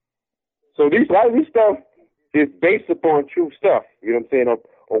 So a lot of these stuff is based upon true stuff, you know what I'm saying,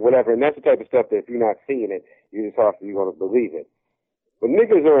 or whatever. And that's the type of stuff that if you're not seeing it, you're going to believe it. But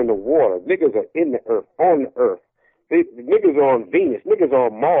niggas are in the water. Niggas are in the earth, on the earth. Niggas are on Venus. Niggas are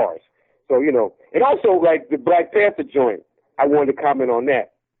on Mars. So, you know, and also like the Black Panther joint, I wanted to comment on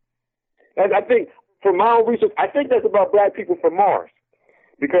that. And I think, from my own research, I think that's about black people from Mars.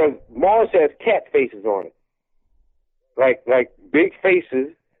 Because Mars has cat faces on it. Like big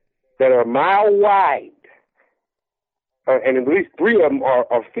faces that are a mile wide. And at least 3 of them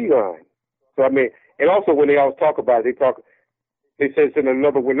are feline. So, I mean, and also when they always talk about it, they say it's in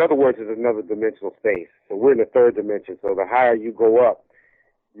other words, it's another dimensional space. So we're in the 3rd dimension. So the higher you go up,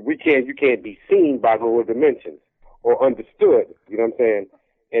 you can't be seen by lower dimensions or understood. You know what I'm saying?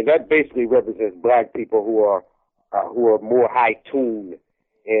 And that basically represents black people who are more high tuned,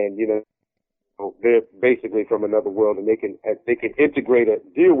 and you know they're basically from another world, and they can integrate and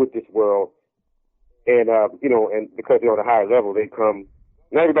deal with this world, and you know, and because they're on a higher level, they come.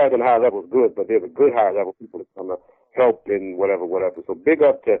 Not everybody on the higher level is good, but they're the good higher level people that come to help and whatever. So big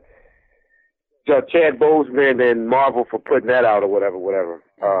up to Chad Boseman and Marvel for putting that out or whatever.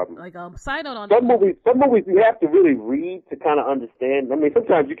 Side note on some movies you have to really read to kind of understand. I mean,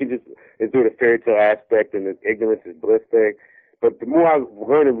 sometimes you can just do the fairy tale aspect and the ignorance is bliss thing. But the more I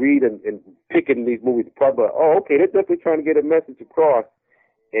learn to read and picking these movies apart, okay, they're definitely trying to get a message across.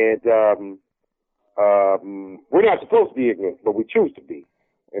 And we're not supposed to be ignorant, but we choose to be.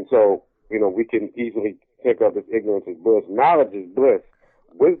 And so, you know, we can easily pick up this ignorance is bliss. Knowledge is bliss.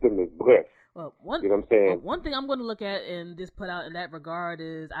 Wisdom is bliss. Well, you know what I'm saying? One thing I'm going to look at and just put out in that regard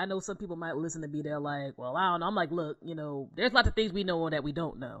is, I know some people might listen to me, they're like, well, I don't know. I'm like, look, you know, there's lots of things we know that we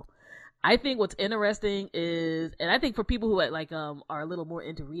don't know. I think what's interesting is, and I think for people who are a little more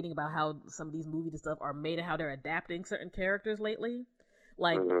into reading about how some of these movies and stuff are made and how they're adapting certain characters lately,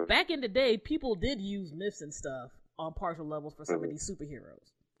 like back in the day, people did use myths and stuff on partial levels for some of these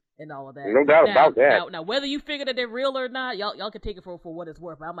superheroes and all of that. No doubt about that. Now, whether you figure that they're real or not, y'all can take it for what it's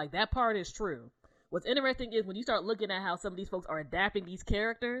worth. But I'm like, that part is true. What's interesting is when you start looking at how some of these folks are adapting these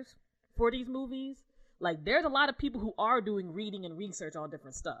characters for these movies, like there's a lot of people who are doing reading and research on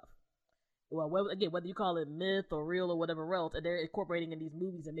different stuff. Well, whether you call it myth or real or whatever else, and they're incorporating in these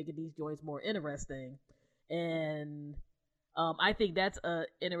movies and making these joints more interesting. And I think that's an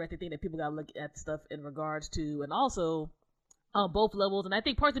interesting thing that people got to look at stuff in regards to, and also on both levels. And I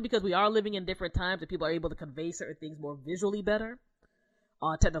think partly because we are living in different times and people are able to convey certain things more visually better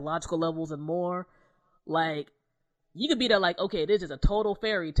on technological levels and more. Like, you could be there like, okay, this is a total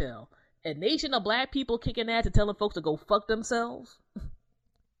fairy tale. A nation of black people kicking ass and telling folks to go fuck themselves.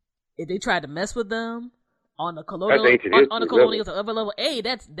 If they tried to mess with them on the colonial or other level,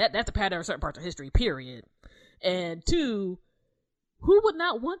 that's a pattern in certain parts of history, period. And 2, who would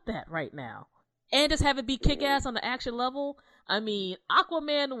not want that right now? And just have it be kick-ass on the action level. I mean,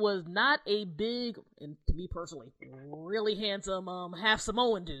 Aquaman was not a big, and to me personally, really handsome half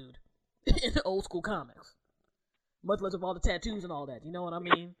Samoan dude in the old school comics. Much less of all the tattoos and all that, you know what I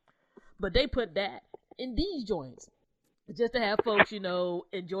mean? But they put that in these joints. Just to have folks, you know,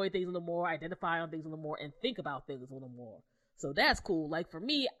 enjoy things a little more, identify on things a little more, and think about things a little more. So that's cool. Like, for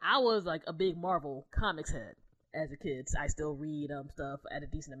me, I was, like, a big Marvel comics head as a kid. I still read stuff at a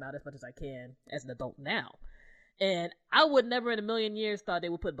decent amount, as much as I can, as an adult now. And I would never in a million years thought they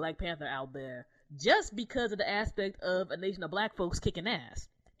would put Black Panther out there just because of the aspect of a nation of black folks kicking ass.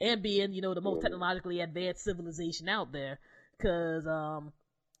 And being, you know, the most technologically advanced civilization out there. Because,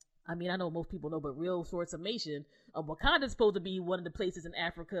 I mean, I know most people know, but real short summation, Wakanda is supposed to be one of the places in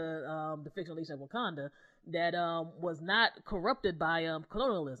Africa, the fictional nation of Wakanda, that was not corrupted by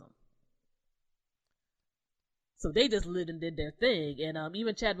colonialism. So they just lived and did their thing. And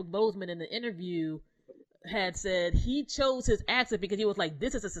even Chadwick Boseman in the interview had said he chose his accent because he was like,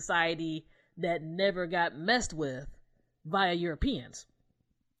 this is a society that never got messed with via Europeans.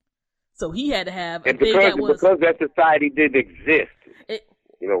 So he had to have a thing that was... Because that society didn't exist.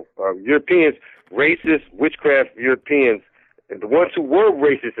 You know, Europeans, racist, witchcraft Europeans, and the ones who were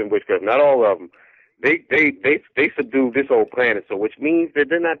racist and witchcraft, not all of them, they subdued this whole planet. So, which means that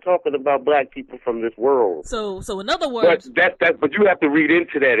they're not talking about black people from this world. So in other words, but you have to read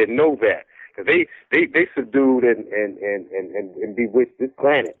into that and know that, because they subdued and bewitched this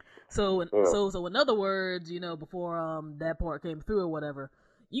planet. So in other words, you know, before that part came through or whatever,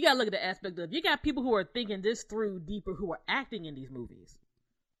 you gotta look at the aspect of, you got people who are thinking this through deeper, who are acting in these movies,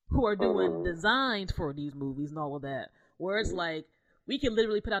 who are doing designs for these movies and all of that, where it's like, we can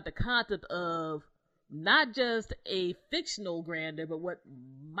literally put out the concept of not just a fictional grandeur, but what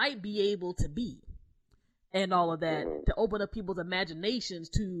might be able to be, and all of that, to open up people's imaginations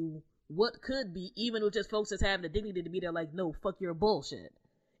to what could be, even with just folks that's having the dignity to be there like, no, fuck your bullshit.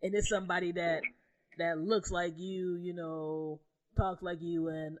 And it's somebody that looks like you, you know, talks like you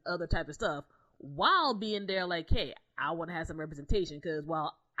and other type of stuff, while being there like, hey, I want to have some representation, because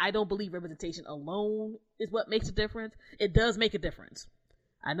while I don't believe representation alone is what makes a difference, it does make a difference.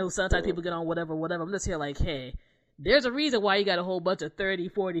 I know sometimes people get on whatever. I'm just here like, hey, there's a reason why you got a whole bunch of 30,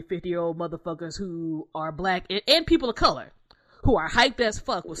 40, 50-year-old motherfuckers who are black and people of color who are hyped as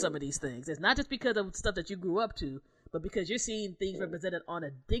fuck with some of these things. It's not just because of stuff that you grew up to, but because you're seeing things represented on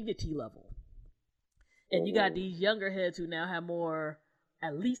a dignity level. And you got these younger heads who now have more,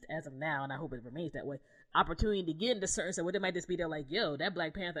 at least as of now, and I hope it remains that way, opportunity to get into certain stuff where they might just be there like, yo, that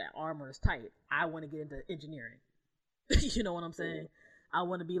Black Panther armor is tight. I want to get into engineering. You know what I'm saying? I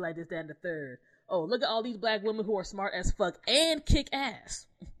want to be like this, that, and the third. Oh, look at all these black women who are smart as fuck and kick ass.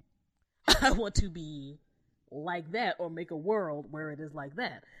 I want to be like that, or make a world where it is like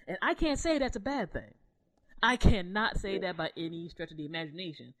that. And I can't say that's a bad thing. I cannot say that by any stretch of the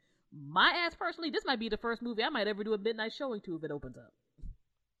imagination. My ass personally, this might be the first movie I might ever do a midnight showing to if it opens up.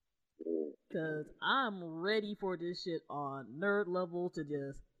 Because I'm ready for this shit on nerd level to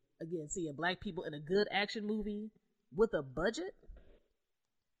just, again, seeing black people in a good action movie with a budget.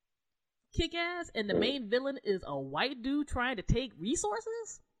 Kick ass, and the main villain is a white dude trying to take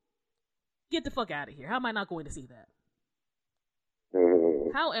resources? Get the fuck out of here. How am I not going to see that?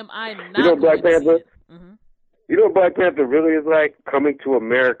 How am I not going Black to Panther? see it? Mm-hmm. You know what Black Panther really is like? Coming to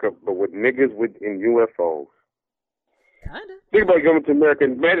America, but with niggas in UFOs. Kinda. Think about coming to America.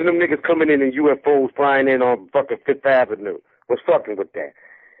 Imagine them niggas coming in UFOs flying in on fucking Fifth Avenue. What's fucking with that?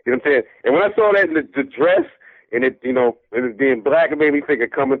 You know what I'm saying? And when I saw that in the dress, and it, you know, it was being black, it made me think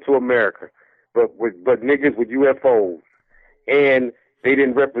of Coming to America. But niggas with UFOs. And they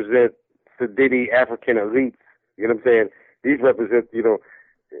didn't represent sedity African elites. You know what I'm saying? These represent, you know,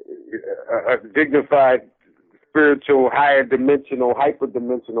 a dignified, spiritual, higher dimensional,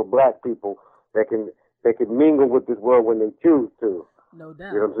 hyperdimensional black people that can mingle with this world when they choose to. No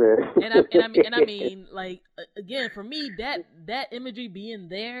doubt. You know what I'm saying? And I mean, like, again, for me, that imagery being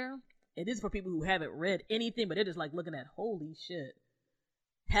there, it is for people who haven't read anything, but they're just like looking at, holy shit,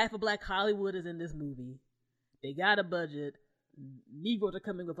 half of Black Hollywood is in this movie. They got a budget. Negroes are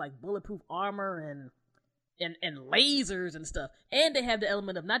coming with like bulletproof armor and lasers and stuff. And they have the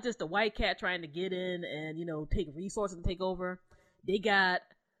element of not just the white cat trying to get in and, you know, take resources and take over. They got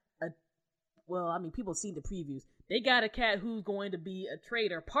people have seen the previews. They got a cat who's going to be a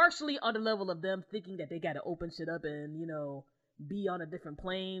traitor, partially on the level of them thinking that they got to open shit up and, you know, be on a different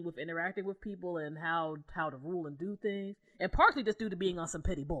plane with interacting with people and how to rule and do things. And partially just due to being on some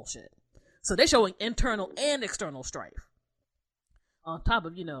petty bullshit. So they're showing internal and external strife. On top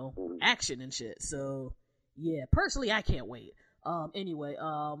of, you know, action and shit. So, yeah, personally, I can't wait. Anyway,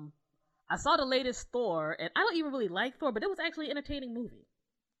 I saw the latest Thor, and I don't even really like Thor, but it was actually an entertaining movie.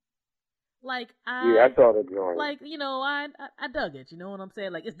 Like, I saw that drawing. Like, you know, I dug it, you know what I'm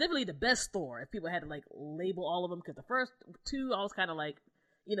saying? Like, it's definitely the best Thor, if people had to, like, label all of them, because the first two, I was kind of like,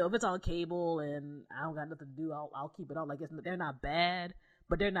 you know, if it's on cable and I don't got nothing to do, I'll keep it on. Like, they're not bad,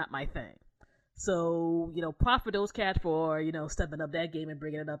 but they're not my thing. So, you know, props for those cats for, you know, stepping up that game and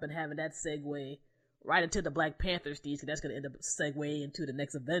bringing it up and having that segue right into the Black Panther stage, because that's going to end up segue into the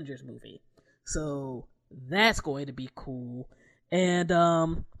next Avengers movie. So, that's going to be cool.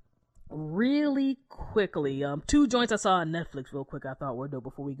 And, really quickly, two joints I saw on Netflix real quick I thought were dope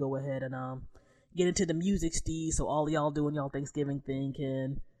before we go ahead and, get into the music, Steve, so all y'all doing y'all Thanksgiving thing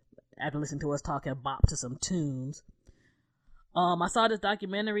can, after listening to us talk, and bop to some tunes. I saw this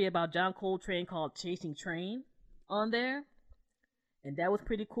documentary about John Coltrane called Chasing Trane on there, and that was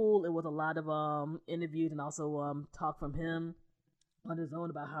pretty cool. It was a lot of interviews and also talk from him on his own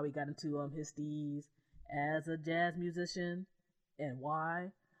about how he got into his steez as a jazz musician and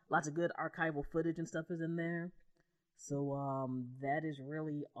why. Lots of good archival footage and stuff is in there, so that is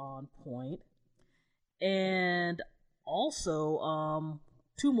really on point. And also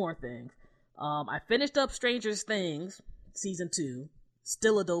two more things. I finished up Stranger Things Season 2,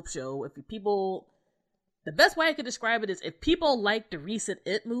 still a dope show. If people, the best way I could describe it is if people like the recent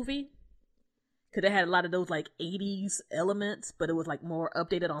It movie, because it had a lot of those like 80s elements, but it was like more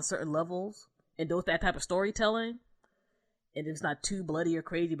updated on certain levels, and that type of storytelling, and it's not too bloody or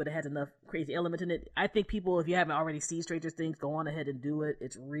crazy, but it has enough crazy elements in it. I think people, if you haven't already seen Stranger Things, go on ahead and do it.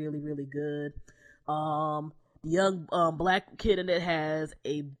 It's really, really good. The young black kid in it has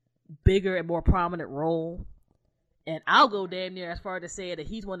a bigger and more prominent role. And I'll go damn near as far to say that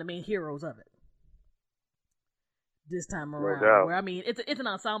he's one of the main heroes of it. This time around. No where, I mean, it's an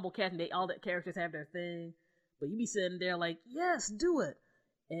ensemble cast and all the characters have their thing. But you be sitting there like, yes, do it.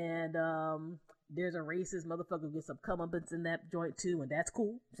 And there's a racist motherfucker who gets some comeuppance in that joint too, and that's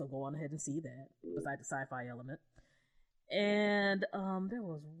cool. So go on ahead and see that, besides the sci-fi element. And there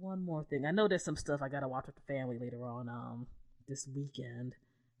was one more thing. I know there's some stuff I gotta watch with the family later on this weekend,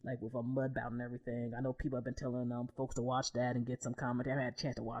 like with a Mudbound and everything. I know people have been telling folks to watch that and get some commentary. I haven't had a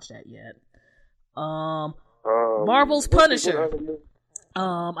chance to watch that yet. Marvel's Punisher.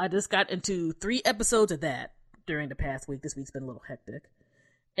 I just got into 3 episodes of that during the past week. This week's been a little hectic.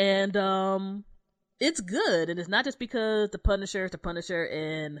 And it's good. And it's not just because the Punisher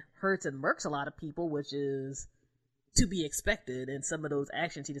and hurts and murks a lot of people, which is to be expected. And some of those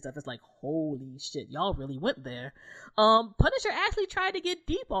action scene stuff is like, holy shit, y'all really went there. Punisher actually tried to get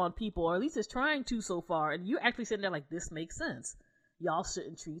deep on people, or at least is trying to so far. And you're actually sitting there like, this makes sense. Y'all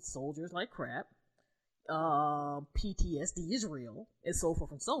shouldn't treat soldiers like crap. PTSD is real, and so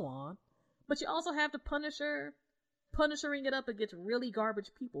forth and so on. But you also have the punishering it up against really garbage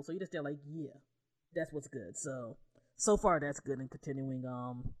people. So you're just there like, yeah, that's what's good. So far that's good. And continuing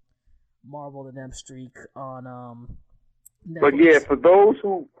Marvel and them streak on Netflix. But yeah, for those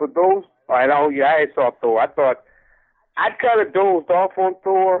I saw Thor. I thought I kind of dozed off on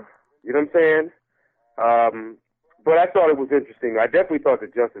Thor. You know what I'm saying? But I thought it was interesting. I definitely thought the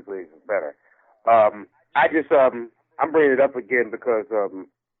Justice League was better. I'm bringing it up again because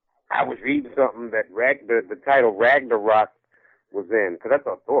I was reading something that the title Ragnarok was in, because I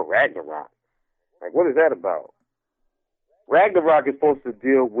thought, Thor Ragnarok, like, what is that about? Ragnarok is supposed to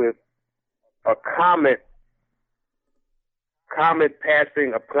deal with a comet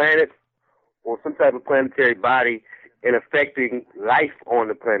passing a planet or some type of planetary body and affecting life on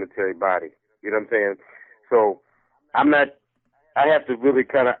the planetary body. You know what I'm saying? So I have to really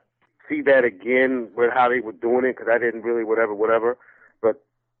kind of see that again with how they were doing it, because I didn't really whatever. But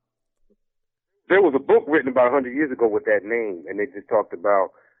there was a book written about 100 years ago with that name, and they just talked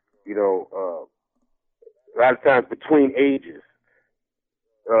about, you know, a lot of times between ages,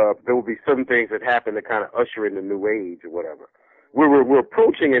 there will be certain things that happen to kind of usher in the new age or whatever. We're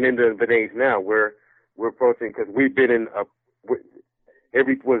approaching an end of an age now. We're approaching, because we've been in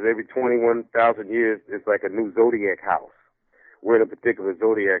every 21,000 years, it's like a new zodiac house. We're in a particular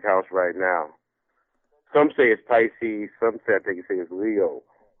zodiac house right now. Some say it's Pisces, some say, I think you say it's Leo.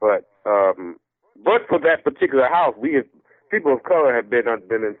 But for that particular house, people of color have been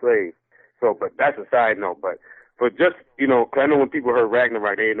enslaved. So, but that's a side note. But for just, you know, 'cause I know when people heard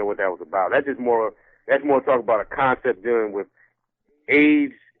Ragnarok, they didn't know what that was about. That's more talk about a concept dealing with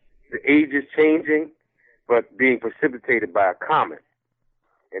age, the age is changing, but being precipitated by a comet.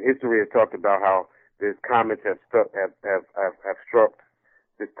 And history has talked about how these comets have struck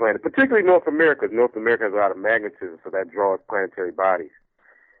this planet, particularly North America. North America has a lot of magnetism, so that draws planetary bodies.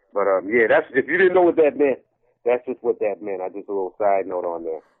 But yeah, that's, if you didn't know what that meant, that's just what that meant. I just a little side note on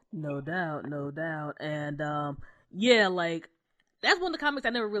there. No doubt. And yeah, like, that's one of the comics I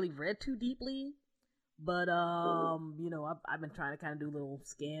never really read too deeply. But you know, I've been trying to kind of do little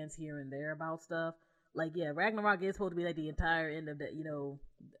scans here and there about stuff. Like, yeah, Ragnarok is supposed to be like the entire end of the, you know,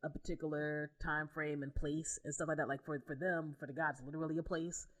 a particular time frame and place and stuff like that. Like for them, for the gods, literally a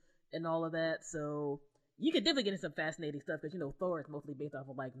place and all of that. So you could definitely get into some fascinating stuff, because, you know, Thor is mostly based off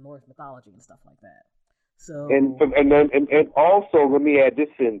of like Norse mythology and stuff like that. So and also, let me add this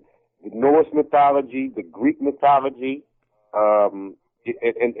in: the Norse mythology, the Greek mythology, and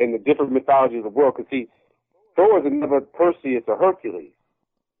the different mythologies of the world. Because see, Thor is another Perseus or Hercules.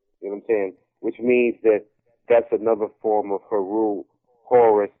 You know what I'm saying? Which means that that's another form of Heru,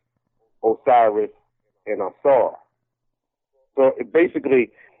 Horus, Osiris, and Asar. So it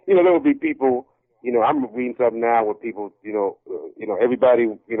basically, you know, there will be people, you know, I'm reading something now where people, you know,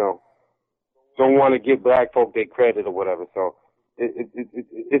 everybody, you know, don't want to give black folk their credit or whatever. So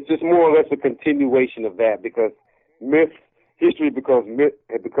it's just more or less a continuation of that, because history becomes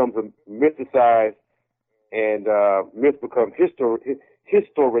mythicized, and myth becomes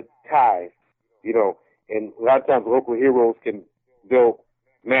historicized. You know, and a lot of times local heroes they'll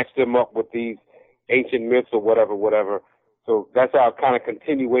match them up with these ancient myths or whatever. So that's our kind of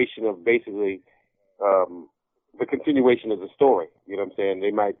continuation of basically the continuation of the story. You know what I'm saying?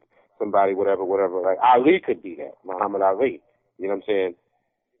 They might, somebody, whatever. Like Ali could be that, Muhammad Ali. You know what I'm saying?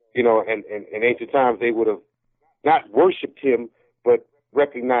 You know, and in ancient times they would have not worshipped him, but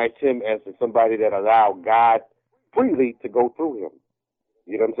recognized him as somebody that allowed God freely to go through him.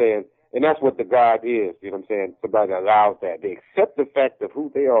 You know what I'm saying? And that's what the God is, you know what I'm saying? Somebody that allows that. They accept the fact of who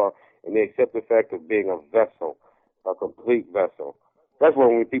they are, and they accept the fact of being a vessel, a complete vessel. That's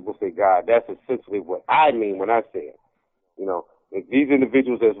when people say God, that's essentially what I mean when I say it. You know, if these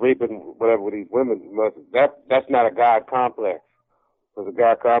individuals that's raping whatever with these women, that's not a God complex. Because the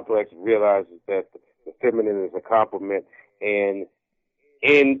God complex realizes that the feminine is a compliment, and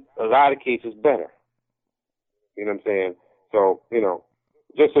in a lot of cases, better. You know what I'm saying? So,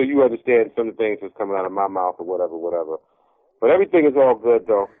 just so you understand some of the things that's coming out of my mouth or whatever. But everything is all good,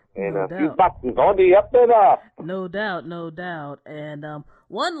 though. And No these doubt. boxes on the up and up. No doubt. And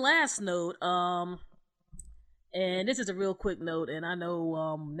one last note, and this is a real quick note, and I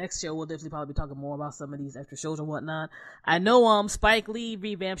know next show we'll definitely probably be talking more about some of these extra shows and whatnot. I know Spike Lee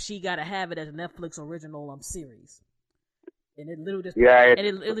revamped She Gotta Have It as a Netflix original series. And it literally just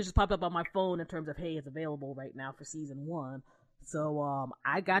it just popped up on my phone in terms of, hey, it's available right now for season 1. So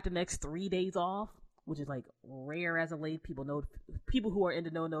I got the next 3 days off, which is like rare as of late. People who are in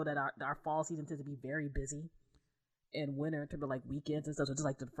the know that our fall season tends to be very busy in winter in terms of like weekends and stuff. So it's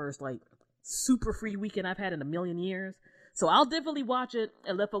like the first like super free weekend I've had in a million years. So I'll definitely watch it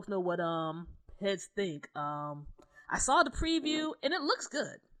and let folks know what heads think. I saw the preview and it looks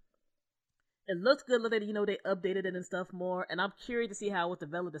good. It looks good. Look at they updated it and stuff more, and I'm curious to see how it was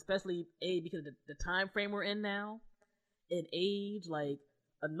developed, especially because of the time frame we're in now, in age. Like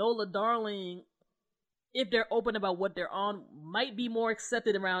Enola Darling, if they're open about what they're on, might be more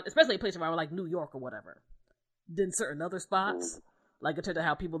accepted around, especially a place around like New York or whatever, than certain other spots. Like in terms of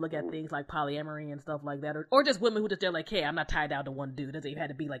how people look at things like polyamory and stuff like that, or just women who just they're like, hey, I'm not tied down to one dude. It doesn't even have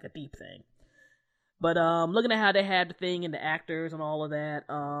to be like a deep thing. But looking at how they had the thing and the actors and all of that,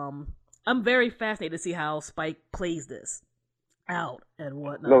 I'm very fascinated to see how Spike plays this out and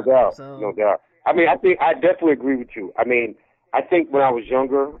whatnot. No doubt. So, No doubt. I mean, I definitely agree with you. I mean, I think when I was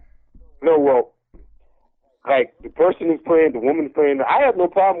younger, like the person who's playing, the woman who's playing, I have no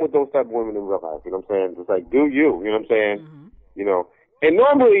problem with those type of women in real life. You know what I'm saying? It's like, do you? You know what I'm saying? mm-hmm. And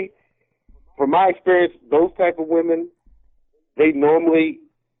normally, from my experience, those type of women, they normally,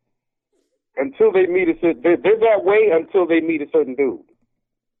 until they meet they're that way until they meet a certain dude.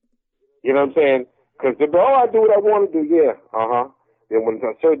 You know what I'm saying? Because they're, I do what I want to do, yeah, Then when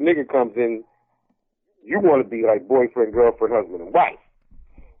a certain nigga comes in, you want to be like boyfriend, girlfriend, husband, and wife.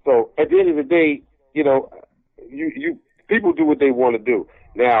 So at the end of the day, you people do what they want to do.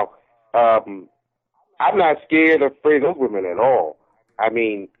 Now, I'm not scared or afraid of those women at all. I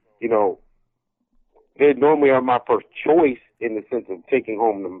mean, they normally are my first choice in the sense of taking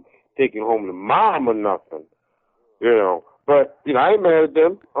home the mom or nothing, But, I ain't mad at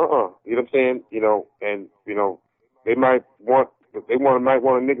them. You know what I'm saying? And, they might want a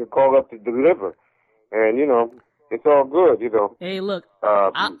nigga call up to deliver. And, it's all good, Hey, look,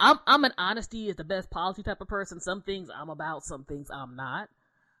 I'm an honesty is the best policy type of person. Some things I'm about, some things I'm not.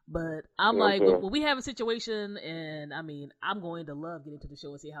 But I'm like, when we have a situation, and I mean, I'm going to love getting to the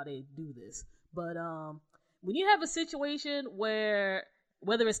show and see how they do this. But when you have a situation where,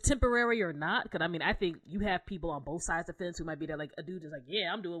 whether it's temporary or not, because I mean, I think you have people on both sides of the fence who might be there, like a dude is like,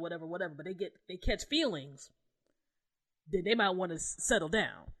 yeah, I'm doing whatever, but they catch feelings, then they might want to settle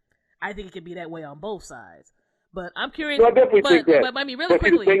down. I think it can be that way on both sides. But I'm curious. No, I definitely think that. But I mean, really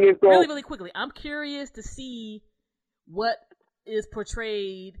quickly, I'm curious to see what is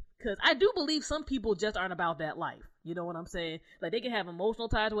portrayed, because I do believe some people just aren't about that life. You know what I'm saying? Like, they can have emotional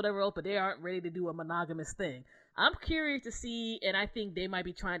ties or whatever else, but they aren't ready to do a monogamous thing. I'm curious to see, and I think they might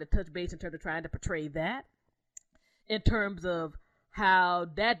be trying to touch base in terms of trying to portray that, in terms of how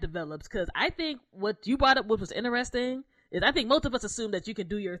that develops. Because I think what you brought up, what was interesting, is I think most of us assume that you can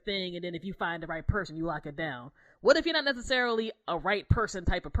do your thing, and then if you find the right person, you lock it down. What if you're not necessarily a right person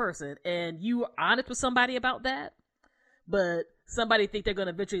type of person, and you are honest with somebody about that, but somebody think they're going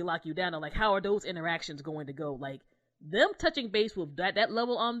to eventually lock you down? Or like, how are those interactions going to go? Like, them touching base with that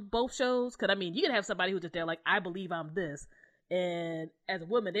level on both shows, because I mean, you can have somebody who's just there like, I believe I'm this, and as a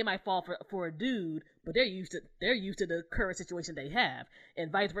woman, they might fall for a dude, but they're used to the current situation they have,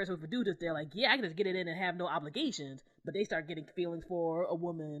 and vice versa with a dude that's there like, yeah, I can just get it in and have no obligations, but they start getting feelings for a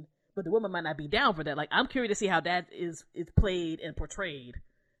woman, but the woman might not be down for that. Like, I'm curious to see how that is played and portrayed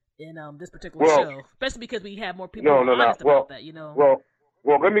in this particular show, especially because we have more people honest about that.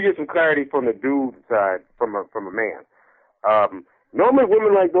 Well, let me get some clarity from the dude side, from a man. Normally,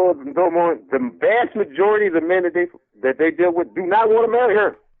 women like those don't want, the vast majority of the men that they deal with do not want to marry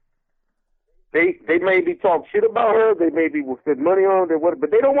her. They maybe talk shit about her, they maybe will spend money on her,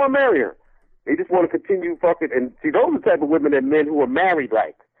 but they don't want to marry her. They just want to continue fucking. And see, those are the type of women that men who are married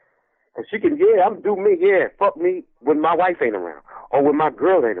like. And she can, do me, fuck me when my wife ain't around or when my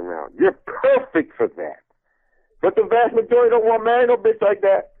girl ain't around. You're perfect for that. But the vast majority don't want to marry no bitch like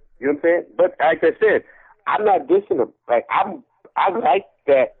that. You know what I'm saying? But like I said, I'm not dissing them. Like, I like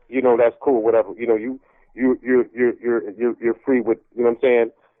that. That's cool. Whatever. You're free with. You know what I'm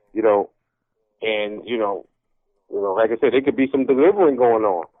saying? And You know, like I said, there could be some delivering going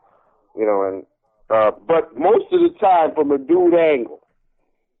on. You know, and but most of the time, from a dude angle,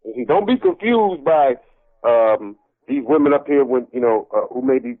 don't be confused by these women up here when who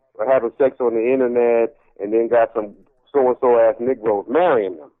may be having sex on the internet and then got some so-and-so ass Negroes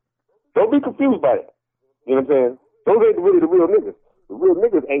marrying them. Don't be confused by that. You know what I'm saying? Those ain't really the real niggas. The real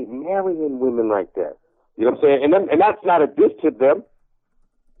niggas ain't marrying women like that. You know what I'm saying? And that's not a diss to them.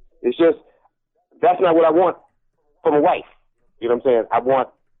 It's just, that's not what I want from a wife. You know what I'm saying? I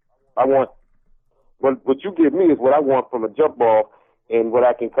want, what you give me is what I want from a jump ball and what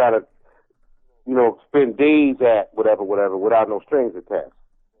I can kind of, spend days at, whatever, without no strings attached.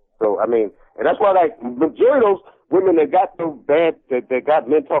 So, I mean, and that's why, like, majority of those women that got those bad, that got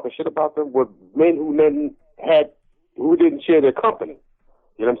men talking shit about them were men who didn't share their company.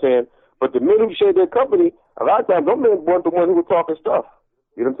 You know what I'm saying? But the men who shared their company, a lot of times, those men weren't the ones who were talking stuff.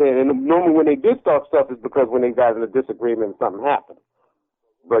 You know what I'm saying? And normally when they did talk stuff, it's because when they got in a disagreement and something happened.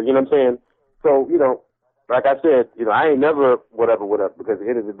 But, you know what I'm saying? So, like I said, I ain't never whatever, because at the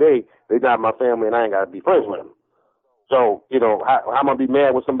end of the day, they not my family and I ain't got to be friends with them. So, how am I going to be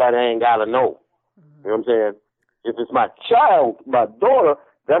mad with somebody I ain't got to know? You know what I'm saying? If it's my child, my daughter,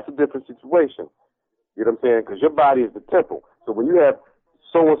 that's a different situation. You know what I'm saying? Because your body is the temple. So when you have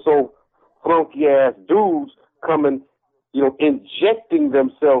so-and-so flunky-ass dudes coming, injecting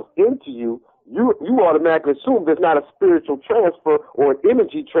themselves into you, you automatically assume there's not a spiritual transfer or an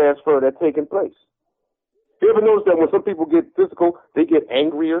energy transfer that's taking place. You ever notice that when some people get physical, they get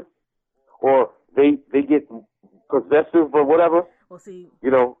angrier or they get possessive or whatever? Well, see,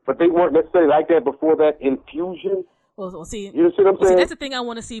 but they weren't necessarily like that before that infusion. Well, see, you see what I'm saying? See, that's the thing I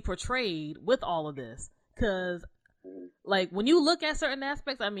want to see portrayed with all of this, because, like, when you look at certain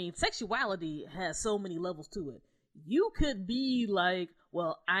aspects, I mean, sexuality has so many levels to it. You could be like,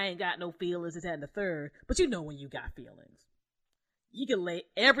 well, I ain't got no feelings, it's and the third, but when you got feelings. You can lay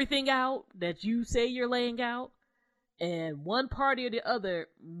everything out that you say you're laying out, and one party or the other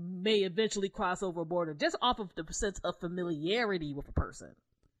may eventually cross over a border just off of the sense of familiarity with a person.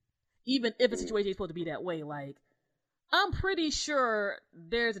 Even if a situation is supposed to be that way, like, I'm pretty sure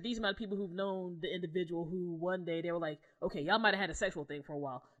there's a decent amount of people who've known the individual who one day they were like, okay, y'all might have had a sexual thing for a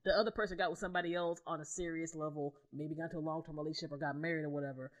while. The other person got with somebody else on a serious level, maybe got into a long-term relationship or got married or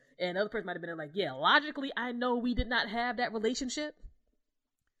whatever. And the other person might have been like, yeah, logically, I know we did not have that relationship.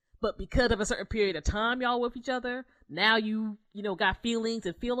 But because of a certain period of time y'all with each other, now you got feelings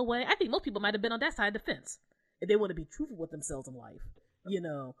and feel away. I think most people might have been on that side of the fence if they want to be truthful with themselves in life,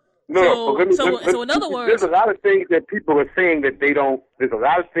 No, so in other words, there's a lot of things that people are saying that they don't. There's a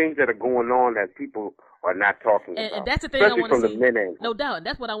lot of things that are going on that people are not talking about. And that's the thing especially I want to see. From the men angle. No doubt, and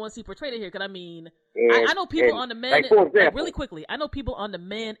that's what I want to see portrayed here. Because I mean, and, I know people on the men, like, for example, really quickly, I know people on the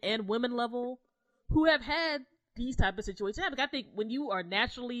men and women level who have had these type of situations. I think when you are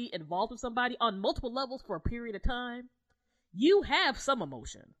naturally involved with somebody on multiple levels for a period of time, you have some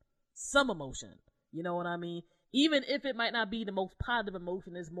emotion. You know what I mean? Even if it might not be the most positive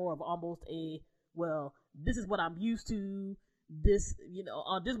emotion, it's more of almost this is what I'm used to. This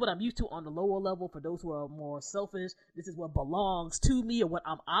is what I'm used to on the lower level for those who are more selfish. This is what belongs to me or what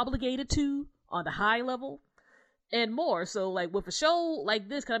I'm obligated to on the high level and more. So, like, with a show like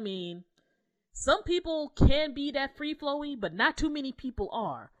this, I mean, some people can be that free-flowing, but not too many people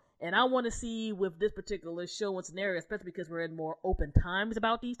are. And I want to see with this particular show and scenario, especially because we're in more open times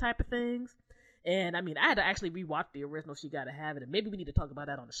about these type of things. And I mean, I had to actually rewatch the original She Gotta Have It, and maybe we need to talk about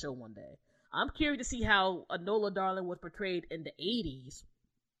that on the show one day. I'm curious to see how Enola Darling was portrayed in the 80s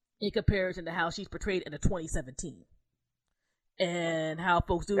in comparison to how she's portrayed in the 2017. And how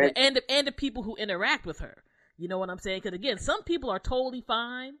folks do it, and the people who interact with her. You know what I'm saying? Because again, some people are totally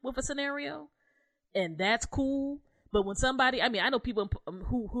fine with a scenario, and that's cool. But when somebody, I mean, I know people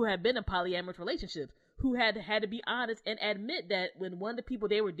who have been in polyamorous relationships who had to be honest and admit that when one of the people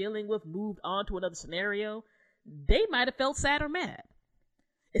they were dealing with moved on to another scenario, they might have felt sad or mad.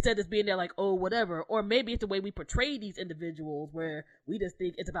 Instead of just being there like, oh, whatever. Or maybe it's the way we portray these individuals where we just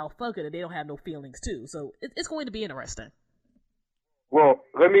think it's about fucking and they don't have no feelings too. So it's going to be interesting. Well,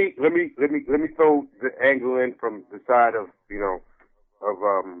 let me throw the angle in from the side of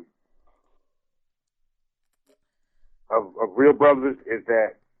real brothers is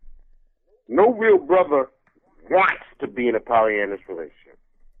that no real brother wants to be in a polyamorous relationship.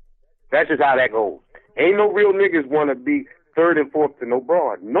 That's just how that goes. Ain't no real niggas want to be third and fourth to no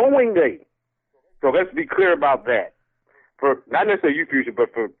broad, knowingly. So let's be clear about that. For not necessarily you, Future,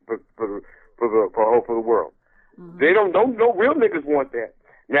 but for the world. Mm-hmm. They don't no real niggas want that.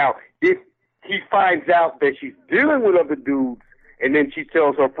 Now, if he finds out that she's dealing with other dudes, and then she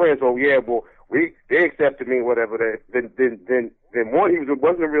tells her friends, "Oh yeah, well, they accepted me, whatever. Then one, he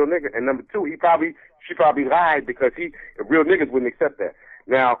wasn't a real nigga, and number two, she probably lied because real niggas wouldn't accept that.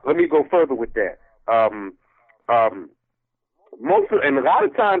 Now, let me go further with that. And a lot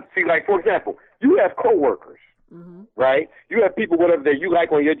of times, see, like for example, you have coworkers, right? You have people, whatever that you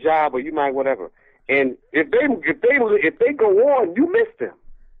like on your job, or you might whatever. And if they go on, you miss them.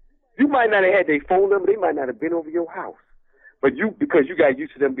 You might not have had their phone number. They might not have been over your house. But because you got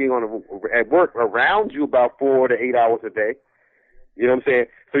used to them being at work around you about 4 to 8 hours a day. You know what I'm saying?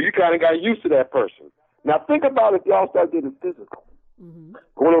 So you kind of got used to that person. Now think about if y'all start getting physical.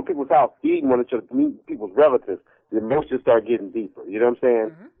 Going over people's house, eating one another, meeting people's relatives, the emotions start getting deeper. You know what I'm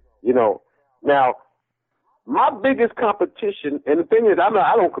saying? You know, now, my biggest competition, and the thing is, I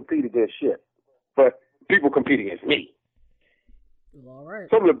don't compete against shit, but people compete against me. All right.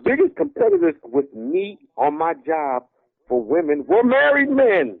 Some of the biggest competitors with me on my job for women were married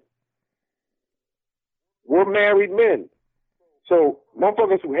men. So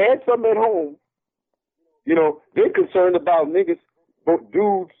motherfuckers who had something at home, you know, they're concerned about niggas, both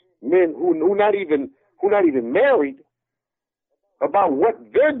dudes, men who not even married, about what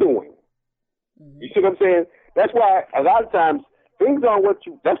they're doing. You see what I'm saying? That's why a lot of times things aren't what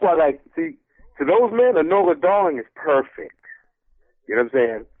you. That's why, like, see, to those men, a Nova Darling is perfect. You know what I'm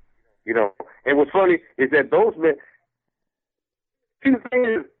saying? You know, and what's funny is that those men. See, the thing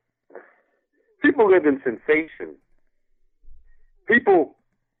is, people live in sensation. People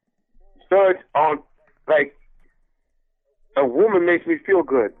start on, like, a woman makes me feel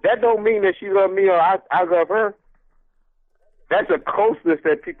good. That don't mean that she loves me or I love her. That's a closeness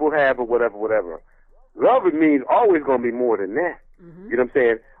that people have or whatever. Love means always going to be more than that. You know what I'm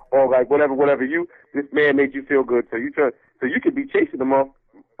saying? Or like whatever, this man made you feel good, so you could be chasing him off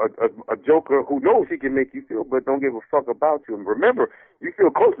a joker who knows he can make you feel good, don't give a fuck about you. And remember, you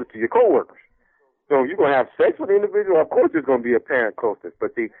feel closer to your coworkers. So you're going to have sex with an individual, of course there's going to be apparent closeness.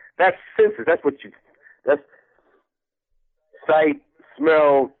 But see, that's senses. That's sight,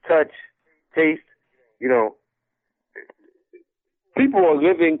 smell, touch, taste. You know, people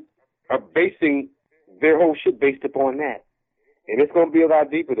are basing their whole shit based upon that. And it's going to be a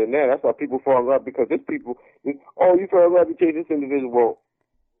lot deeper than that. That's why people fall in love, because you fell in love, you chase this individual. Well,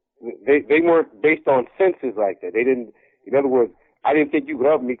 they weren't based on senses like that. They didn't, in other words, I didn't think you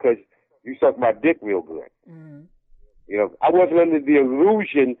loved me because you sucked my dick real good. You know, I wasn't under the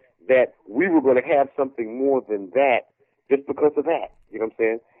illusion that we were going to have something more than that just because of that. You know what I'm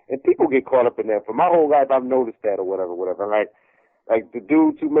saying? And people get caught up in that. For my whole life, I've noticed that or whatever. Like the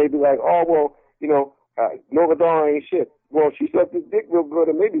dudes who may be like, oh, well, you know, Nova Dawn ain't shit. Well, she sucked his dick real good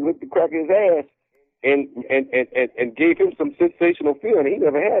and maybe licked the crack of his ass and gave him some sensational feeling he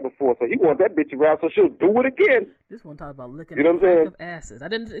never had before. So he wants that bitch around, so she'll do it again. This one talks about licking the crack of asses. I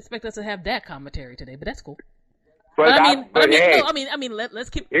didn't expect us to have that commentary today, but that's cool. But let's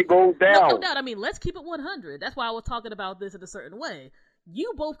keep it goes down. No doubt. I mean, let's keep it 100. That's why I was talking about this in a certain way.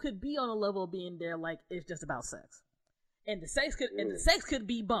 You both could be on a level of being there, like it's just about sex, and the sex could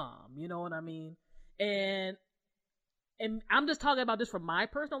be bomb. You know what I mean? And I'm just talking about this from my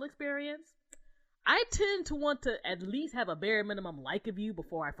personal experience. I tend to want to at least have a bare minimum like of you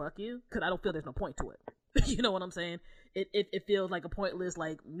before I fuck you, because I don't feel there's no point to it. You know what I'm saying? It feels like a pointless,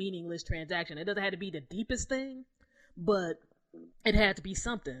 like meaningless transaction. It doesn't have to be the deepest thing, but it had to be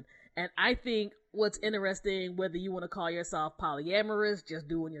something. And I think what's interesting, whether you want to call yourself polyamorous, just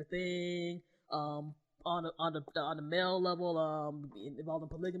doing your thing, on the male level, involved in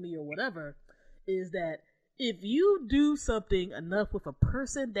polygamy or whatever, is that if you do something enough with a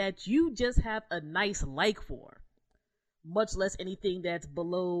person that you just have a nice like for, much less anything that's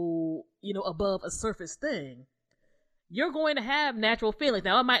below, above a surface thing, you're going to have natural feelings.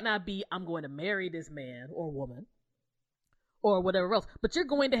 Now, it might not be, I'm going to marry this man or woman or whatever else, but you're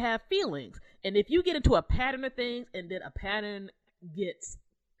going to have feelings. And if you get into a pattern of things and then a pattern gets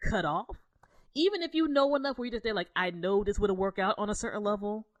cut off, even if you know enough where you're just there, like, I know this would work out on a certain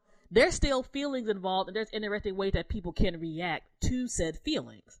level, there's still feelings involved, and there's interesting ways that people can react to said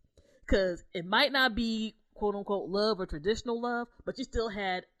feelings. Because it might not be quote-unquote love or traditional love, but you still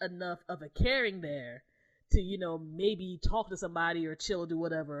had enough of a caring there to, maybe talk to somebody or chill, do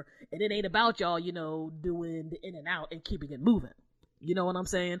whatever, and it ain't about y'all, doing the in and out and keeping it moving. You know what I'm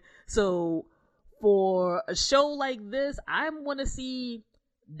saying? So for a show like this, I want to see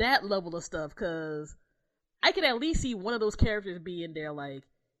that level of stuff, because I could at least see one of those characters being there like,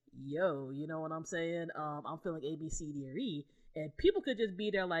 yo, you know what I'm saying? I'm feeling A, B, C, D, or E. And people could just be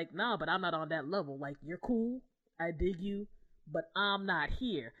there like, nah, but I'm not on that level. Like, you're cool, I dig you, but I'm not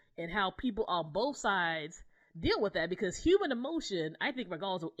here. And how people on both sides deal with that, because human emotion, I think,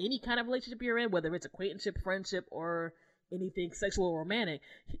 regardless of any kind of relationship you're in, whether it's acquaintanceship, friendship, or anything sexual or romantic,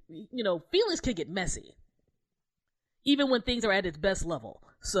 feelings can get messy, even when things are at its best level.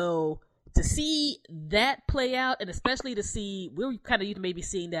 So to see that play out, and especially to see, we're kind of used to maybe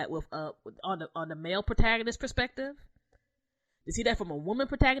seeing that with on the male protagonist perspective. To see that from a woman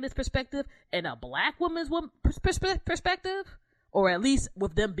protagonist perspective and a black woman's perspective, or at least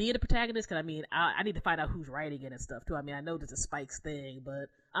with them being the protagonist, because I need to find out who's writing it and stuff too. I know this is Spike's thing, but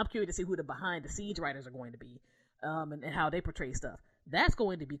I'm curious to see who the behind the scenes writers are going to be, and how they portray stuff. That's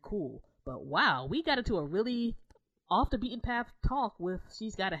going to be cool. But wow, we got into a really off the beaten path talk with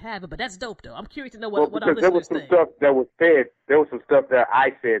She's Gotta Have It, but that's dope though. I'm curious to know what our listeners think. There was some stuff that was said. There was some stuff that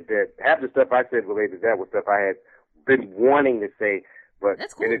I said that half the stuff I said related to that was stuff I had been wanting to say, but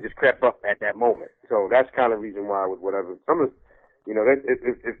that's cool. And it just crept up at that moment. So that's kind of the reason why I was whatever. Some of, if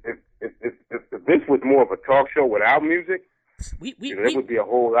this was more of a talk show without music, there would be a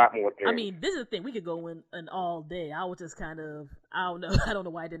whole lot more things. This is the thing. We could go in all day. I was just kind of, I don't know. I don't know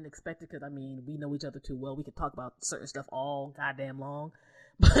why I didn't expect it, because we know each other too well. We could talk about certain stuff all goddamn long.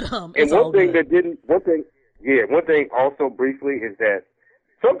 But it's one thing also briefly is that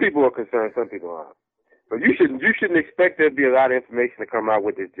some people are concerned, some people aren't. But you shouldn't expect there to be a lot of information to come out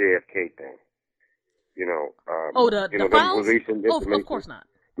with this JFK thing. The files? Of course not.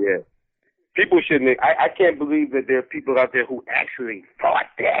 Yeah. People shouldn't. I can't believe that there are people out there who actually thought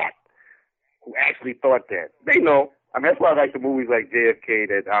that. They know. That's why I like the movies like JFK,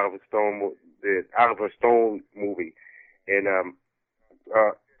 that Oliver Stone movie, and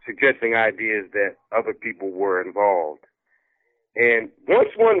suggesting ideas that other people were involved. And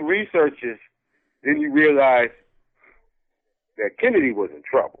once one researches, then you realize that Kennedy was in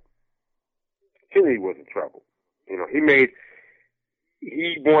trouble. He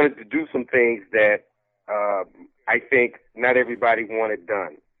wanted to do some things that I think not everybody wanted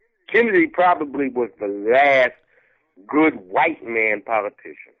done. Kennedy probably was the last good white man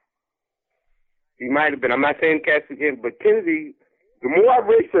politician. He might have been. I'm not saying cast again, but Kennedy, the more I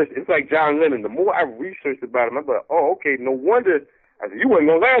researched, it's like John Lennon. The more I researched about him, I'm like, oh, okay, no wonder. I said, you wasn't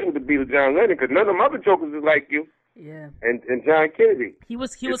going to last with the beat of John Lennon, because none of them other jokers is like you. Yeah. And John Kennedy. He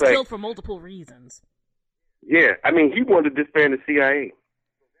was killed for multiple reasons. Yeah, he wanted to disband the CIA.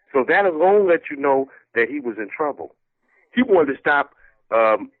 So that alone lets you know that he was in trouble. He wanted to stop,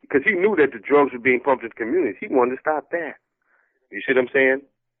 because he knew that the drugs were being pumped into communities. He wanted to stop that. You see what I'm saying?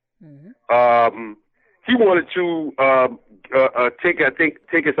 Mm-hmm. He wanted to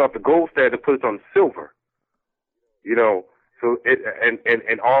take us off the gold standard and put us on silver. So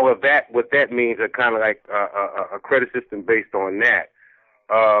and all of that, what that means are kind of like a credit system based on that.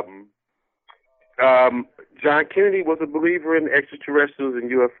 John Kennedy was a believer in extraterrestrials and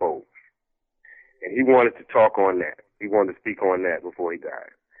UFOs, and he wanted to talk on that. He wanted to speak on that before he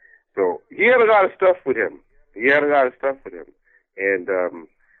died. So he had a lot of stuff with him. And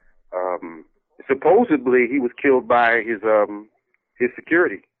supposedly he was killed by his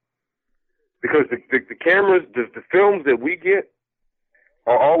security, because the cameras, the films that we get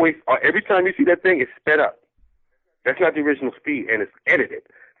are always, every time you see that thing, it's sped up. That's not the original speed, and it's edited.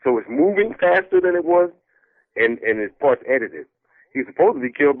 So it's moving faster than it was, and his parts edited. He's supposed to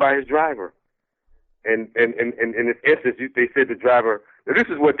be killed by his driver. And in this instance, they said the driver, now this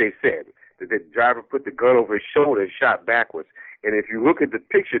is what they said, that the driver put the gun over his shoulder and shot backwards. And if you look at the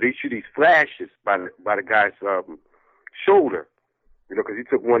picture, they shoot these flashes by the guy's shoulder, because he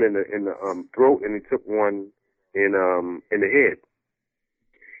took one in the throat and he took one in the head.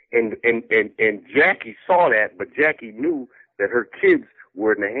 And Jackie saw that, but Jackie knew that her kids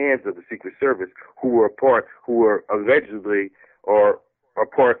were in the hands of the Secret Service, who were allegedly or a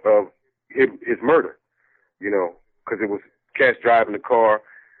part of his murder, because it was cats driving the car.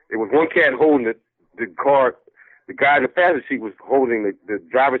 It was one cat holding the car. The guy in the passenger seat was holding the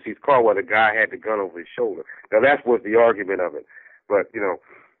driver's seat's car while the guy had the gun over his shoulder. Now, that was the argument of it. But,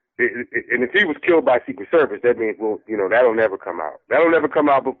 and if he was killed by Secret Service, that means, that'll never come out. That'll never come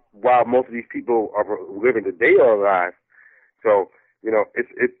out while most of these people are living today are alive. So, it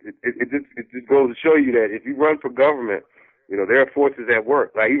just goes to show you that if you run for government, there are forces at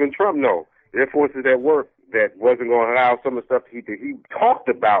work. Like even Trump knows there are forces at work that wasn't going to allow some of the stuff he talked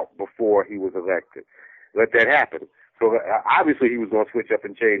about before he was elected. Let that happen. So obviously he was going to switch up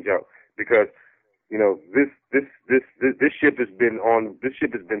and change up, because this ship has been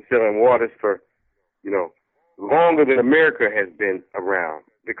sailing waters for longer than America has been around,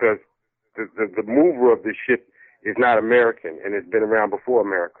 because the mover of this ship is not American, and it's been around before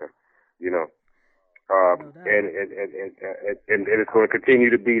America. And it's going to continue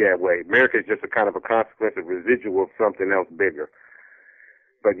to be that way. America is just a kind of a consequence, a residual of something else bigger.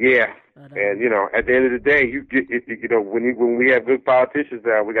 But yeah, and at the end of the day, when we have good politicians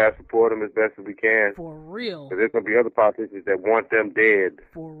out, we gotta support them as best as we can. For real. Because there's gonna be other politicians that want them dead.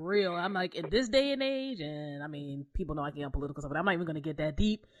 For real. I'm like, in this day and age, and I mean, people know I get on political stuff, but I'm not even gonna get that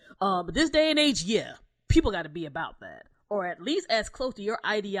deep. But this day and age, yeah, people got to be about that, or at least as close to your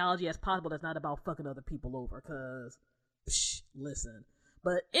ideology as possible. That's not about fucking other people over. Cause, listen.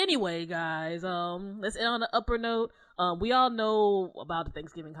 But anyway, guys, let's end on an upper note. We all know about the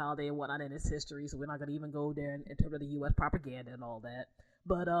Thanksgiving holiday and whatnot in its history, so we're not going to even go there in terms of the U.S. propaganda and all that.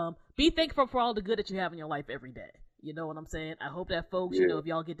 But be thankful for all the good that you have in your life every day. You know what I'm saying? I hope that folks, if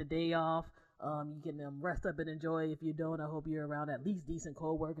y'all get the day off, you can rest up and enjoy. If you don't, I hope you're around at least decent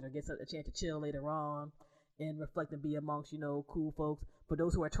co-workers or get a chance to chill later on and reflect and be amongst, cool folks. For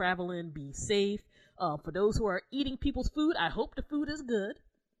those who are traveling, be safe. For those who are eating people's food, I hope the food is good.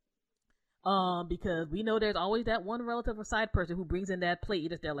 Because we know there's always that one relative or side person who brings in that plate. You're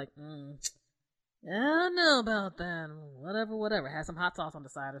just there like, I don't know about that. Whatever. Have some hot sauce on the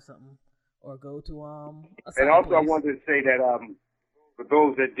side or something. Or go to a side And also place. I wanted to say that for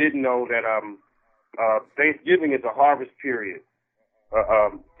those that didn't know that Thanksgiving is a harvest period.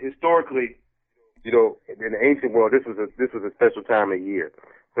 Historically, in the ancient world, this was a special time of year.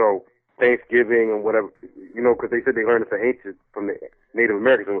 So Thanksgiving and whatever, because they said they learned it from the Native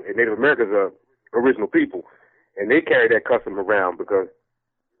Americans. And Native Americans are original people, and they carry that custom around because,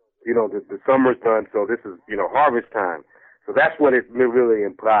 the summer's done, so this is, harvest time. So that's what it really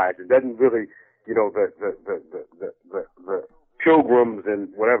implies. It doesn't really, the pilgrims and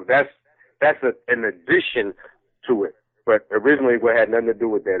whatever. That's an addition to it. But originally, it had nothing to do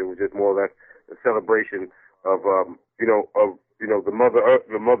with that. It was just more or less a celebration of, the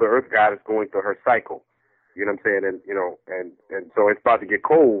Mother Earth goddess going through her cycle. You know what I'm saying? And so it's about to get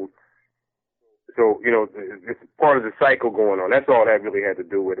cold. So, it's part of the cycle going on. That's all that really had to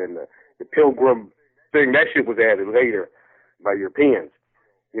do with it. And the pilgrim thing, that shit was added later by Europeans,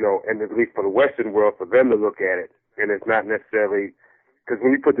 and at least for the Western world, for them to look at it. And it's not necessarily, because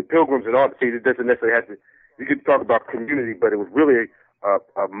when you put the pilgrims and all, it doesn't necessarily have to, you could talk about community, but it was really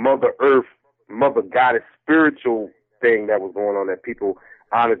a Mother Earth, Mother Goddess spiritual thing that was going on, that people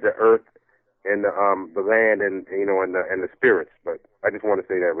honored the earth and the land and the spirits. But I just want to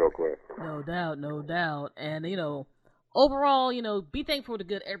say that real quick. No doubt. And overall, be thankful for the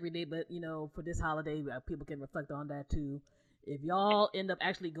good every day. But for this holiday, people can reflect on that too. If y'all end up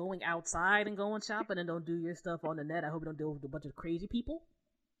actually going outside and going shopping and don't do your stuff on the net, I hope you don't deal with a bunch of crazy people.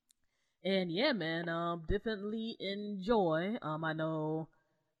 And yeah, man, definitely enjoy. I know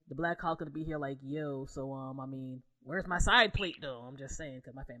the Black Hawk gonna be here like, yo, so where's my side plate though? I'm just saying,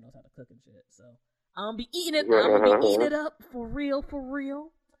 because my family knows how to cook and shit. So I'm gonna be eating it. I'm gonna be eating it up for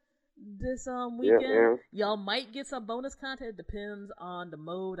real. This weekend, y'all might get some bonus content. It depends on the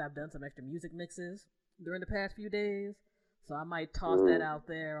mode. I've done some extra music mixes during the past few days, so I might toss that out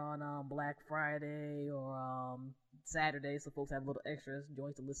there on Black Friday or Saturday, so folks have little extras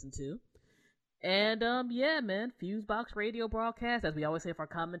joints to listen to. And yeah, man, Fusebox Radio broadcast. As we always say for our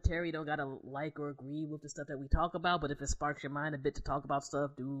commentary, you don't gotta like or agree with the stuff that we talk about, but if it sparks your mind a bit to talk about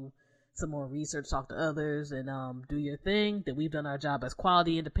stuff, do some more research, talk to others, and do your thing. Then we've done our job as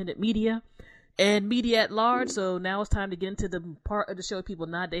quality independent media and media at large. So now it's time to get into the part of the show people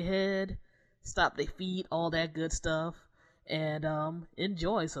nod their head, stop their feet, all that good stuff, and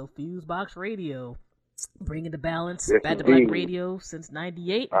enjoy. So Fusebox Radio, bringing the balance back to Black Radio since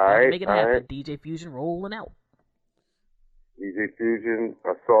 '98. Make it happen. DJ Fusion rolling out. DJ Fusion,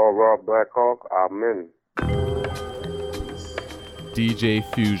 Assault Raw Black Hawk, amen. DJ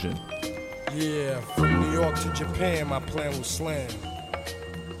Fusion. Yeah, from New York to Japan, my plan was slam.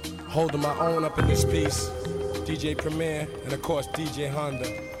 Holding my own up in this piece. DJ Premier, and of course DJ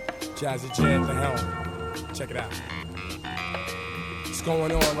Honda. Jazzy J at the helm. Check it out. What's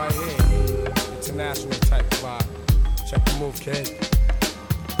going on right here? International type vibe. Check the move, kid.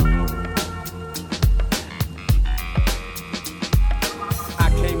 I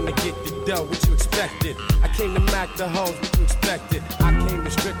came to get the dough, what you expected? I came to mac the hoes, what you expected? I came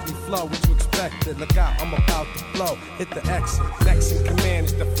to strictly flow, what you expected? Look out, I'm about to blow. Hit the exit. Next in command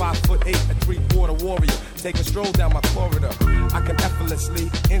is the 5'8", a 3/4 warrior. Take a stroll down my corridor. I can effortlessly,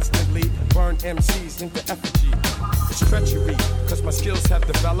 instantly burn MCs into effigy. It's treachery, cause my skills have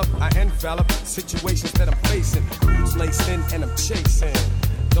developed. I envelop situations that I'm facing. Roots laced in and I'm chasing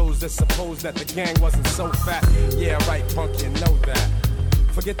those that suppose that the gang wasn't so fat. Yeah, right, punk, you know that.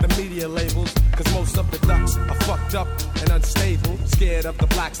 Forget the media labels, cause most of the ducks are fucked up and unstable. Scared of the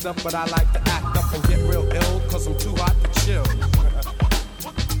black stuff, but I like to act up and get real ill, cause I'm too hot to chill.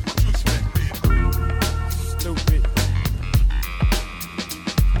 Stupid.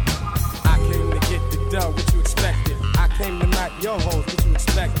 I came to get the dough, what you expected? I came to knock your hoes, what you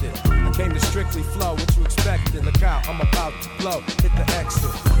expected? I came to strictly flow, what you expected? Look out, I'm about to blow, hit the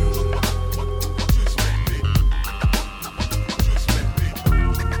exit.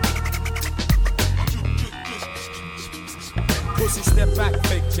 Pussy, step back,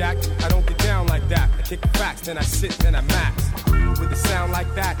 fake jack. I don't get down like that. I kick facts, then I sit, then I max. With a sound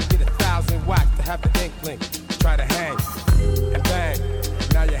like that, you get 1,000 whacks to have the inkling. Try to hang and bang.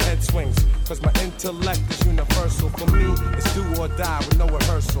 Now your head swings. Cause my intellect is universal. For me, it's do or die with no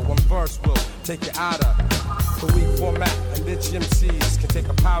rehearsal. One verse will take you out of the weak format. And bitch MCs can take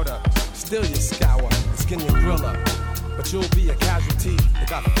a powder. Still you scour, skin your grill up. But you'll be a casualty that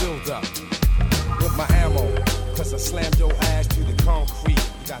got filled up with my ammo. Cause I slammed your ass to the concrete.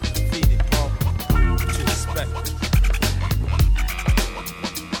 You got defeated, punk. What you expect?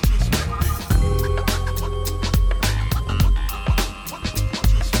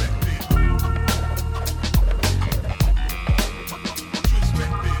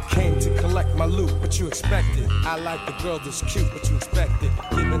 Came to collect my loot, what you expected? I like the girl that's cute, what you expected?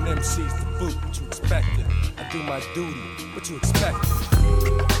 Giving MCs the boot, what you expected? I do my duty, what you expected?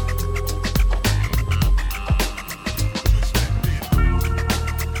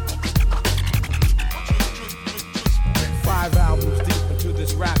 5 albums deep into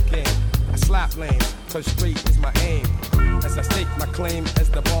this rap game. I slap lanes, cause straight is my aim. As I stake my claim as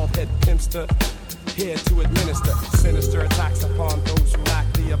the bald head pimpster, here to administer sinister attacks upon those who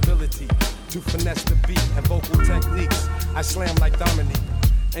lack the ability to finesse the beat and vocal techniques. I slam like Dominique,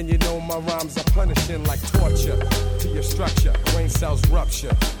 and you know my rhymes are punishing like torture to your structure. Brain cells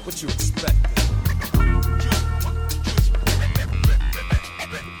rupture. What you expect?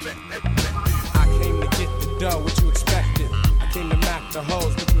 Dough, what you expected? I came to knock the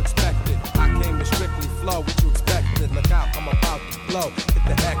hoes, what you expected? I came to strictly flow, what you expected? Look out, I'm about to blow, hit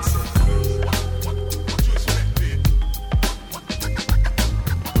the exit.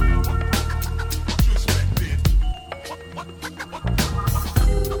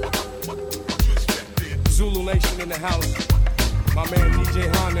 Zulu Nation in the house. My man DJ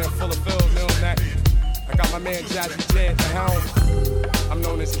Honda and Full of Phil, know that. I got my man Jazzy J at the helm. I'm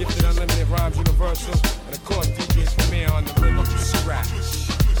known as Gifted Unlimited Rhymes Universal, and of course DJ Premier on the rhythm scratch.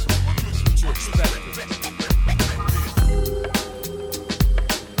 What you expected?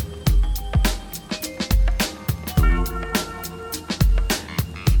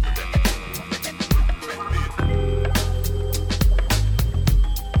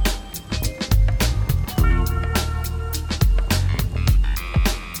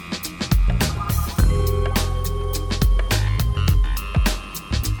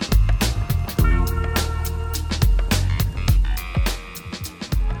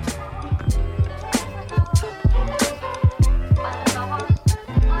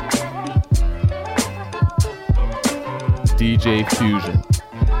 DJ Fusion.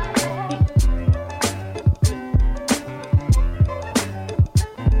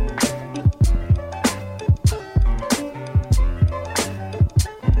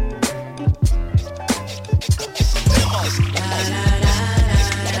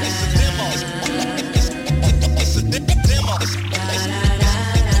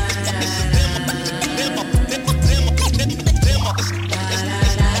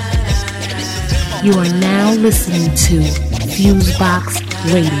 You are now listening to Fusebox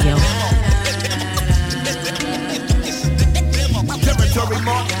Radio. Territory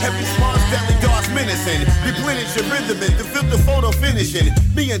mark, heavy smarts, deadly darts menacing. Replenish your rhythm and the filter photo finishing.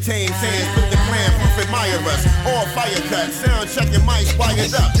 Me and Tame Sands with the clan, proof admire us. All fire cuts, sound checking mics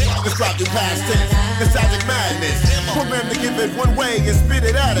wired up. Let's drop through past tense, nostalgic madness. Program to give it one way and spit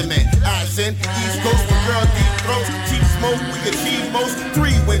it adamant. Action, East Coast for girl deep throats. Cheap smoke, we achieve most.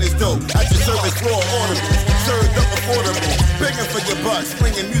 3 winners dope. At your service, raw audibles. Served up affordable. Begging for your bucks,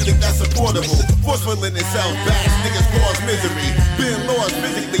 slinging music that's affordable. Forceful in itself, bash niggas cause misery. Been lost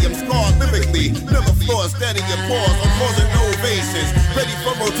physically, I'm scarred lyrically. Never flaw, steady your pause, I'm causing no ovations. Ready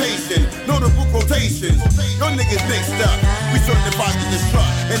for rotation, notable quotations. Your niggas mixed up. We certified to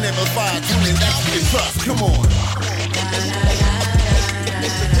destruct and never fire tuning that you can trust. Come on.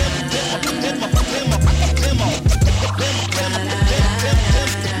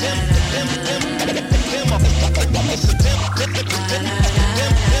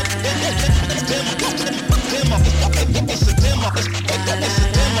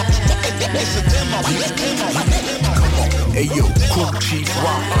 Ayo, cool chief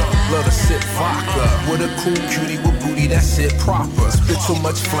rocker, love to sip vodka. With a cool cutie with booty that sit proper. Spit so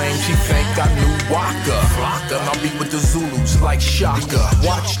much flame, she think I knew Waka. Flocka, I'll be with the Zulus like Shaka.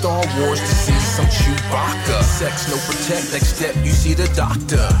 Watch Star Wars to see some Chewbacca. Sex, no protect, next step, you see the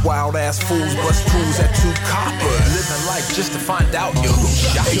doctor. Wild ass fools bust tools at 2 coppers. Living life just to find out yo who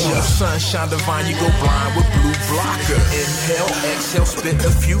shot ya. Sunshine divine, you go blind with blue blocker. Inhale, exhale, spit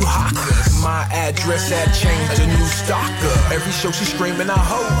a few hockers. My address had changed, a new stalker. Every show she screaming, I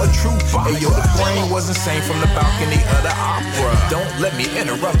hoe a true vodka. Ayo, the brain wasn't sane from the balcony of the opera. Don't let me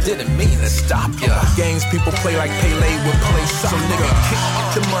interrupt, didn't mean to stop ya. Games people play like Pele would play soccer. So nigga, kick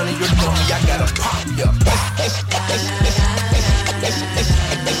the money, you know me, I gotta pop ya.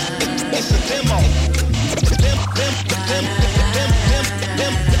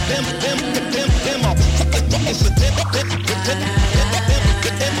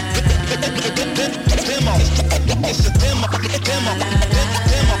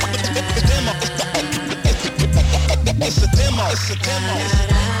 It's a demo.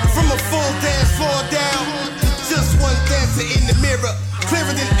 From a full dance floor down to just one dancer in the mirror.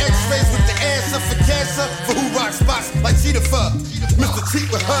 Clearer than x-rays with the answer for cancer. For who rock spots like Cheetah Fuck. Mr. Cheat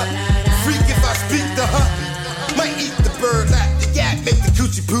with her. Freak if I speak to her. Might eat the bird, lap the yak, make the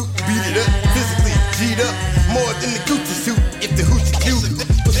coochie poop. Beat it up, physically G'd up. More than the Gucci suit, if the hoochie cute.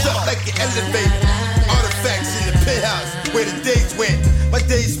 Push up like the elevator. Artifacts in the penthouse, where the days went. My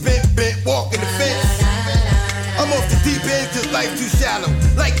days spent bent walking the fence. I'm off the deep end cause life too shallow.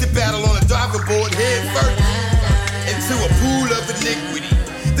 Like to battle on a diving board head first into a pool of iniquity.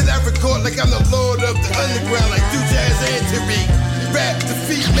 Then I record like I'm the lord of the underground, like do jazz and Tariq. Rap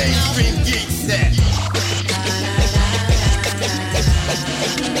defeat mainstream geek stat.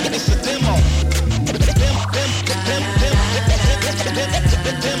 It's a demo.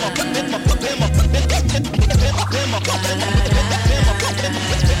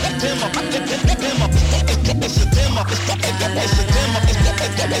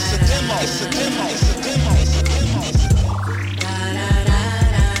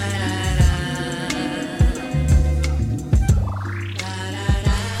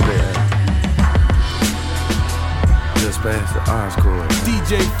 Just past the Oscorp.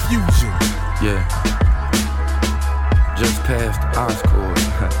 DJ Fusion. Yeah. Just past the Oscorp.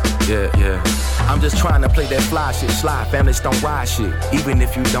 yeah. I'm just trying to play that fly shit. Slide families don't ride shit. Even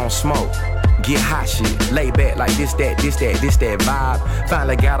if you don't smoke. Get hot shit, lay back like this, that vibe.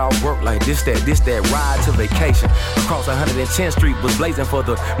 Finally got off work like this, that ride to vacation. Across 110th Street was blazing for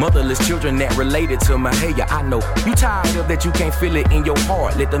the motherless children that related to Mahalia. I know you tired of that, you can't feel it in your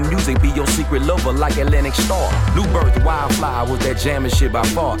heart. Let the music be your secret lover like Atlantic Star. New Birth, Wildflower was that jamming shit by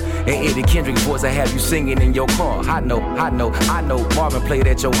far. And Eddie Kendrick's voice I have you singing in your car. I know, Marvin played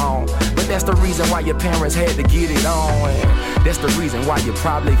at your home. But that's the reason why your parents had to get it on. And that's the reason why you're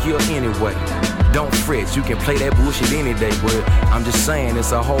probably here anyway. Don't fret, you can play that bullshit any day, but I'm just saying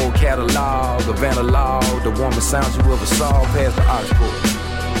it's a whole catalog of analog, the warmest sounds you ever saw past the Oxport.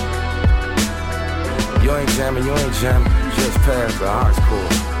 You ain't jamming, just past the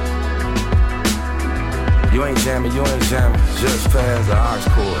Oxport. You ain't jamming, just past the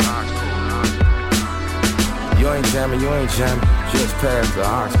Oxport. You ain't jamming, just past the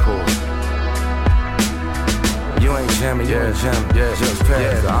Oxport. You ain't jamming, just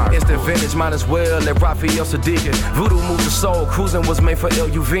past the Oxport. It's the vintage, might as well let Raphael Sadiq it. Voodoo moved the soul, cruising was made for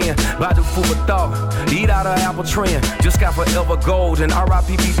LUVN. Badu Fuba thought, eat out of apple trend. Just got Forever Gold and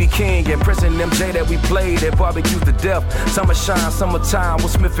R.I.P. B.B. King. And Prince and MJ that we played at barbecue to death. Summer shine, summertime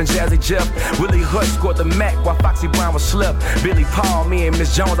with Smith and Jazzy Jeff. Willie Hutch scored the Mac while Foxy Brown was slept. Billy Paul, me and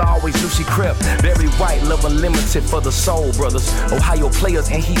Miss Jones, I always knew she crept. Barry White, Love Unlimited for the Soul Brothers. Ohio Players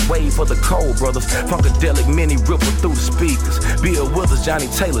and Heat Wave for the Cold Brothers. Funkadelic Mini ripple through the speakers. Bill Withers, Johnny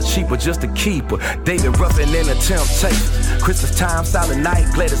Taylor, cheaper just to keep her. David Ruffin and the Temptations. Christmas time, Silent Night,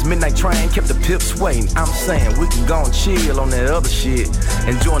 Gladys Midnight Train kept the pips waiting. I'm saying we can go and chill on that other shit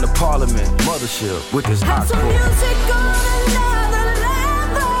and join the Parliament mothership with this hot core.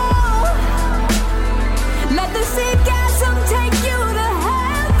 Let the seagasm take you to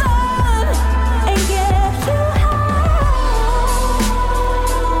heaven and get you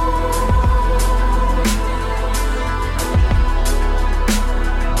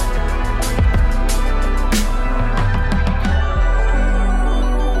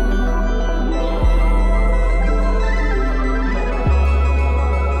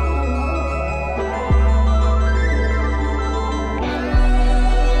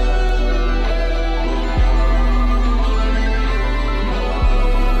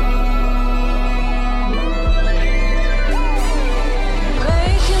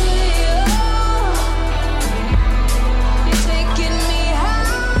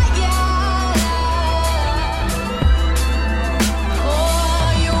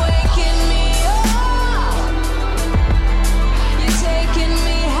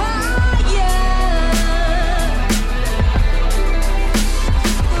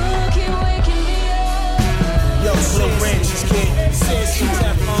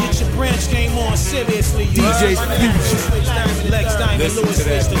DJ Fusion. Lex Diamond, Listen Louis to that,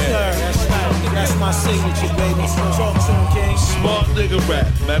 Fitz the man. third. That's right. That's my signature, baby. Talk to him, King. Smart nigga rap.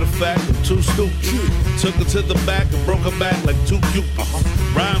 Matter of fact, I'm too stupid. Took her to the back and broke her back like two cupids.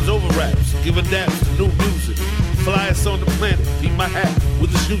 Rhymes over raps. Give a daps to new music. Flyest on the planet. Beat my hat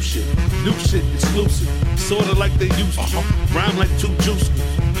with the shoe shit. New shit exclusive. Sorta like they used to. Rhyme like two juices.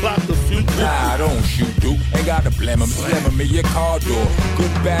 Clock a few. Nah, don't shoot, dude. Ain't got to blame him. Slam him in your car door.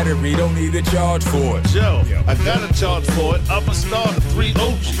 Good battery, don't need a charge for it. Joe, I got a charge for it. I'm a star, the 3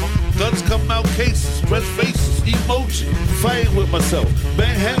 OG. Guns come out cases, red faces, emoji. Fighting with myself.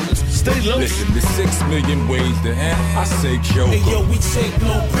 Bang hammers, stay low. Listen, there's 6 million ways to end. I say Joker. Hey yo, we take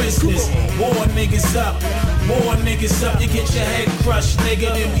no prisoners. War niggas up. More niggas up. You get your head crushed,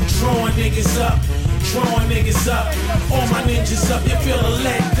 nigga. Then we drawing niggas up. Drawing niggas up. All my ninjas up. You feel a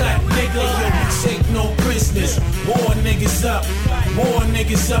leg cut, nigga. Yo, we take no prisoners. War niggas up. More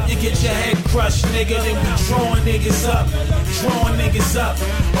niggas up. You get your head crushed, nigga. Then we drawing niggas up. Drawing niggas up.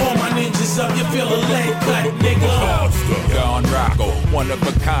 All my ninjas up. You feel a leg cut, nigga. Don Rocco, one of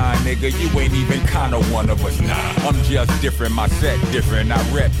a kind, nigga. You ain't even kinda one of us, nah. I'm just different, my set different, I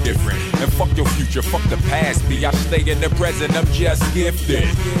rep different. And fuck your future, fuck the past, me. I stay in the present, I'm just gifted.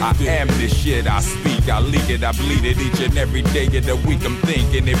 I am this shit, I speak, I leak it, I bleed it each and every day of the week. I'm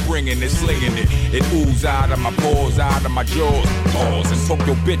thinking it, bringing it, slinging it. It oozes out of my pores, out of my jaws. Pause and poke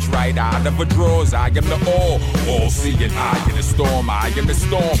your bitch right out of her drawers. I am the all-seeing eye in the storm, eye in the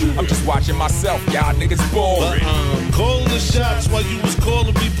storm. I'm just watching myself, y'all niggas boring. Calling the shots while you was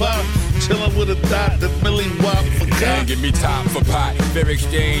calling me pop. Chillin' with a thought that Millie Wop forgot. Give me top for pot. Fair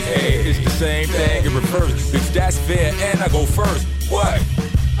exchange, hey, it's the same thing in reverse. Bitch, that's fair, and I go first. What?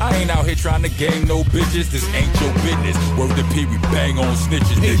 I ain't out here trying to gang no bitches. This ain't your business. Word to P, we bang on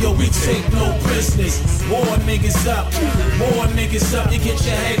snitches. Hey Nigga, yo, we take no prisoners. More niggas up. More niggas up. You get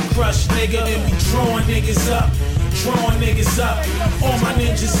your head crushed, nigga. Then we drawing niggas up. Drawing niggas up. All my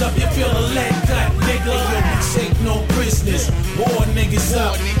ninjas up. You feel a leg cut, nigga. Yo, we take no prisoners. More niggas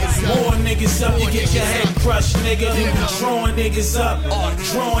up. More niggas up. You get your head crushed, nigga. Then we drawing niggas up.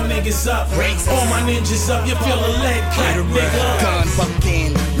 Drawing niggas up. All my ninjas up. You feel a leg cut, nigga. Gun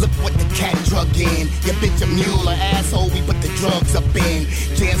bucking. Look what the cat drug in. Your bitch a mule, a asshole, we put the drugs up in.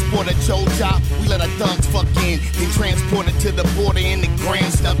 Transport a Joe chop, we let our thugs fuck in. Then transport it to the border and the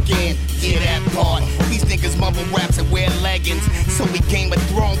grand stuck in. Yeah, that part. These niggas mumble raps and wear leggings. So we Game of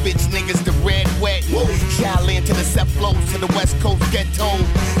Thrones bitch niggas, the red wet. Shaolin to the Seth flows to the West Coast ghetto.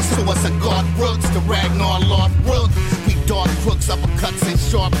 So us a God Brooks, the Ragnar Lord Rook. We dark crooks, uppercuts and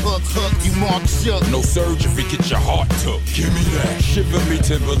sharp hooks. You mark shook. No surgery, get your heart took. Give me that. Shiver me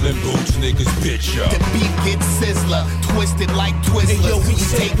Timberland boots, niggas bitch up. The beat gets sizzler, twisted like Twizzlers. Hey yo, we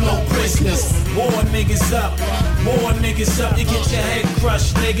take no prisoners. More niggas up. More niggas up. You get your head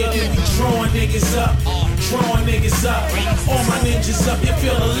crushed, nigga. Then we drawing niggas up. Drawing niggas up. All my ninjas up. You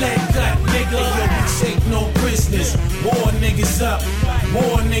feel a leg cut, nigga. Yo, we take no prisoners. More niggas up.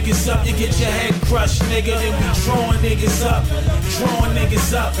 More niggas up. You get your head crushed, nigga. Then we drawing niggas up. Drawing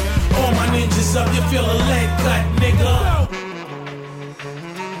niggas up. All my ninjas up. You feel a leg cut, nigga.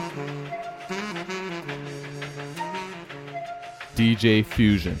 DJ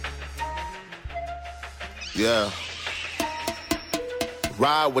Fusion. Yeah.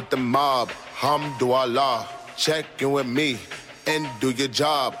 Ride with the mob, Hamdulillah. Check in with me and do your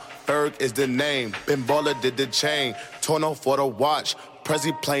job. Ferg is the name, Ben Baller did the chain. Tono for the watch,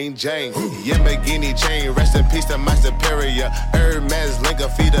 Prezi plain Jane. Yamagini chain, rest in peace to my superior. Hermes Linka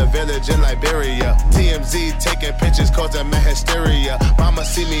feed a village in Liberia. TMZ taking pictures causing my hysteria. Mama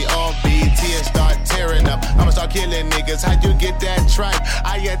see me on BT and start tearing up. I'ma start killing niggas, how you get that tripe?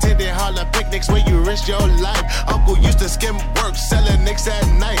 I attended Harlem picnics where you risk your life. Uncle used to skim work, selling nicks at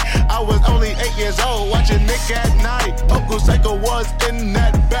night. I was only 8 years old, watching Nick at night. Uncle Psycho was in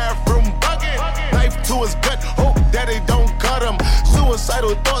that bathroom bucket. Knife to his gut, hope daddy don't cut him.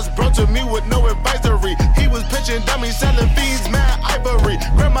 Suicidal thoughts brought to me with no advisory. He was pitching dummies, selling fiends, mad ivory.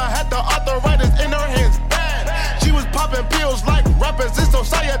 Grandma had the arthritis in her hands, bad. She was popping pills like rappers in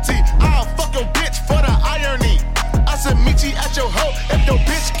society. I'll fuck your bitch for the irony. I said meet you at your hoe if your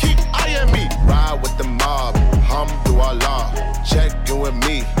bitch keep eyeing me. Ride with the mob, Hamdulillah. Check in with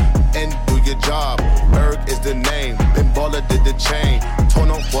me and do your job. Berg is the name, Ben Baller did the chain.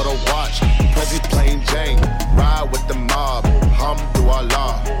 Tono for the watch, Prezi plain Jane. Ride with the mob,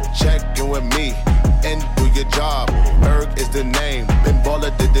 Hamdulillah. Check in with me and do your job. Berg is the name, Ben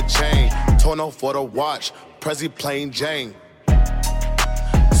Baller did the chain. Tono for the watch, Prezi plain Jane.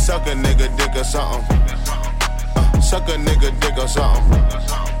 Suck a nigga dick or something. Suck a nigga dick or something.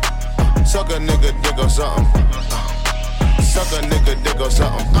 Suck a nigga dick or something. Suck a nigga dick or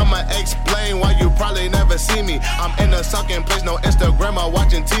something. I'ma explain why you probably never see me. I'm in a sucking place, no Instagram or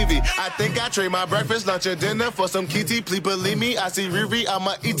watching TV. I think I trade my breakfast, lunch, and dinner for some kitty. Please believe me, I see Riri,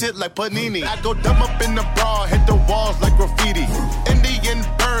 I'ma eat it like panini. I go dumb up in the bra, hit the walls like graffiti. Indian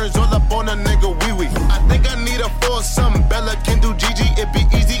birds all up on a nigga wee-wee. I think I need a foursome. Bella can do Gigi, it be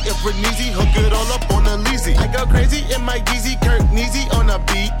easy if we're easy. Hook it all up on a leasy. I go crazy in my Yeezy, Kirk Neezy on a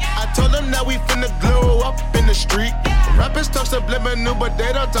beat. I told them now we finna glow up in the street. Rappers talk subliminal, but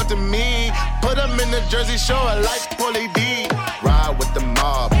they don't talk to me. Put them in the Jersey Shore like Pauly D. Ride with the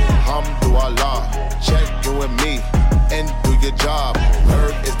mob, Alhamdulillah. Check you and me, and do your job.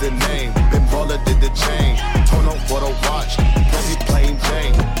 Herb is the name, Ben Baller did the chain. Turn up for the watch, pussy plain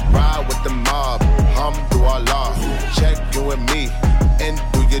Jane. Ride with the mob, Alhamdulillah. Check you and me, and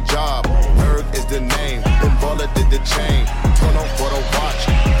do your job. Herb is the name, Ben Baller did the chain. Turn up for the watch,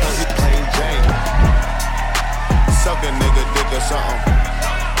 pussy plain Jane. Suck a nigga dick or something.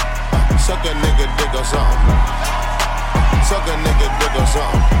 Suck a nigga dick or something. Suck a nigga dick or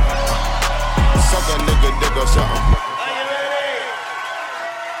something. Suck a nigga dick or something. Are you ready?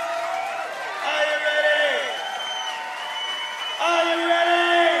 Are you ready? Are you ready?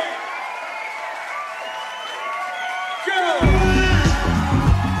 Go!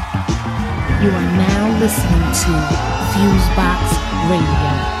 You are now listening to Fusebox Radio.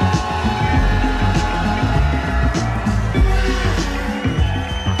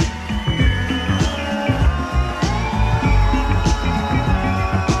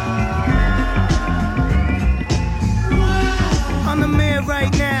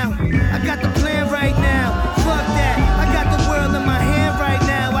 Right now, I got the plan right now. Fuck that, I got the world in my hand right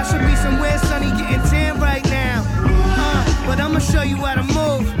now. I should be somewhere sunny getting tan right now. But I'ma show you how to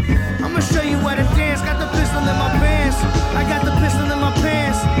move. I'ma show you how to dance. Got the pistol in my pants. I got the pistol in my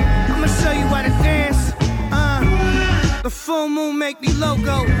pants. I'ma show you how to dance. The full moon make me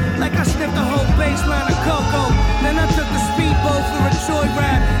loco, like I sniffed the whole baseline of cocoa. Then I took the speedboat for a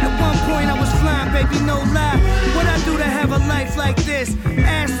joyride. At one point I was flying, baby, no lie. What I do to have a life like this?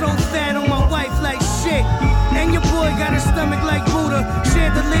 Ass so fat on my wife like shit. And your boy got a stomach like Buddha.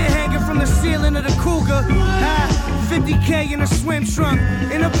 Shared the lid hanging from the ceiling of the Cougar. 50K in a swim trunk,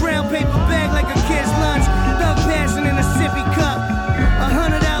 in a brown paper bag like a kid's lunch. Thug passion in a sippy cup.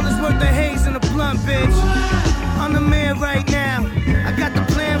 $100 worth of haze in a blunt, bitch. I'm the man right now. I got the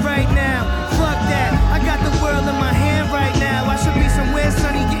plan right now. Fuck that. I got the world in my hand right now. I should be somewhere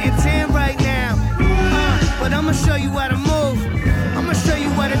sunny getting tan right now. But I'ma show you how to move. I'ma show you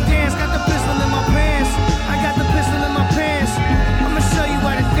how to dance. Got the pistol in my pants. I got the pistol in my pants. I'ma show you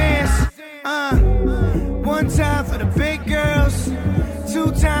how to dance. One time for the big girls. Two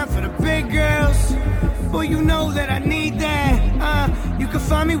time for the big girls. Boy, you know that I need that. You can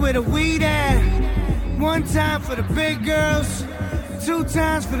find me where the weed at. One time for the big girls, two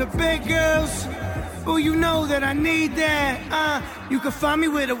times for the big girls. Oh, you know that I need that. You can find me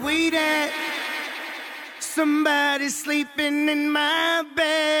where the weed at. Somebody's sleeping in my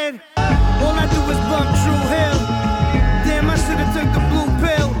bed. All I do is bump True Hill. Damn, I should've took the blue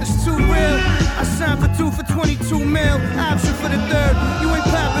pill. It's too real. I signed for 2 for 22 mil. Option for the third. You ain't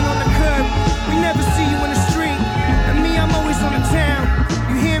popping on the curb. We never see you in the street. And me, I'm always on the town.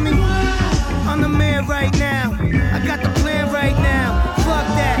 You hear me? I'm the man right now. I got the plan right now. Fuck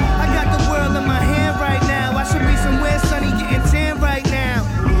that. I got the world in my hand right now. I should be somewhere sunny getting tan right now.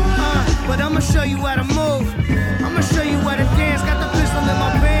 But I'ma show you how to move. I'ma show you how to dance. Got the pistol in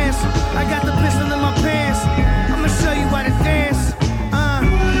my pants. I got the pistol in my pants. I'ma show you how to dance.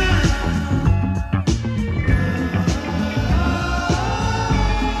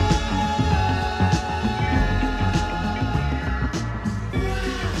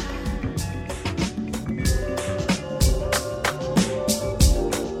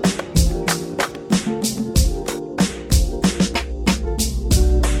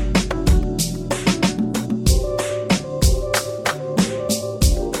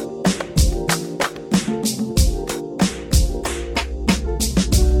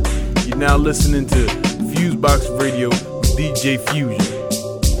 Now listening to Fusebox Radio with DJ Fusion.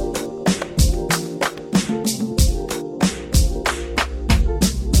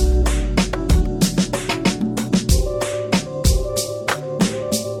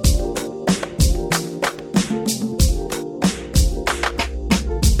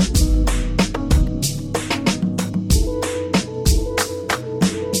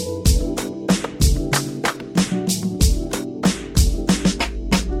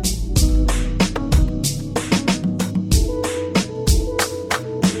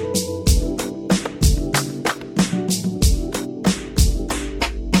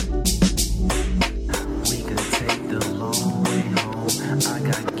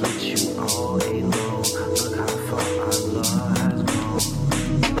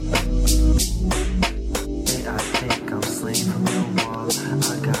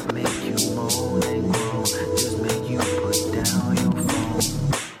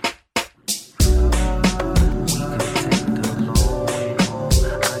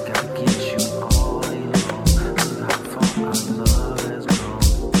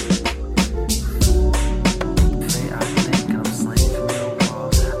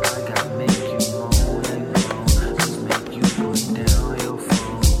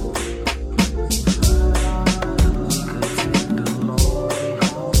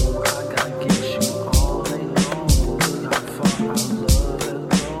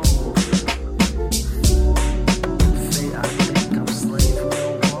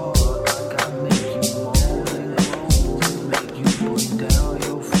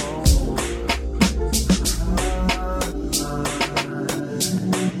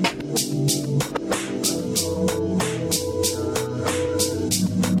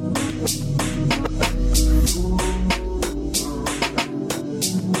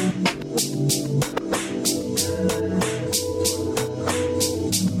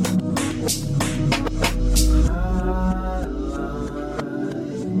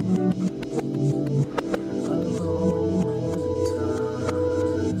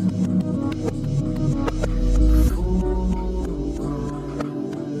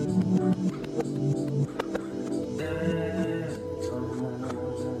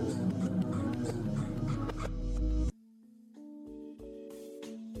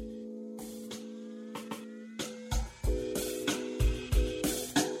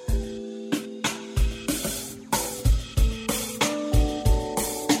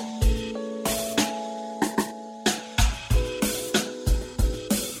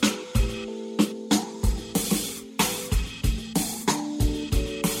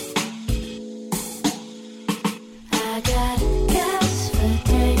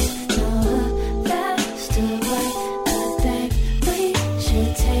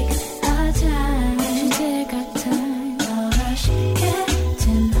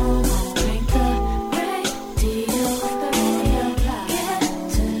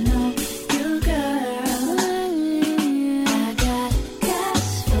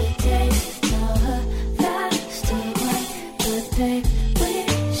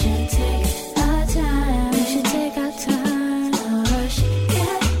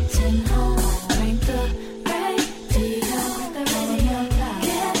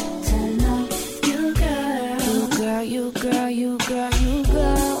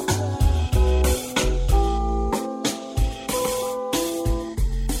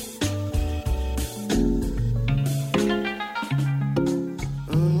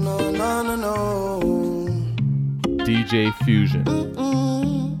 DJ Fusion.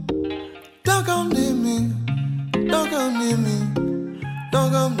 Don't come near me, don't come near me, don't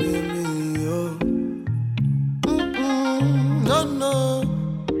come near me, oh. No, no.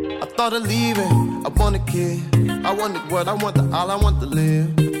 I thought of leaving, I want a kid. I want the world, I want the all, I want to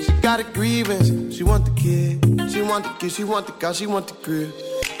live. She got a grievance, she want the kid. She want the kid, she want the car, she want the crib.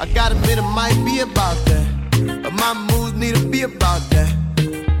 I gotta admit it might be about that, but my moves need to be about that.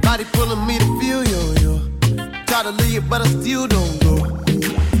 Body pulling me to feel yo. Try to leave, but I still don't go.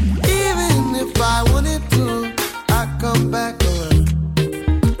 Even if I wanted to, I come back around.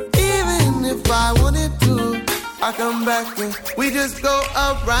 Even if I wanted to, I come back and we just go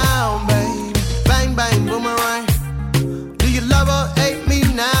around, baby. Bang, bang, boomerang. Do you love or hate me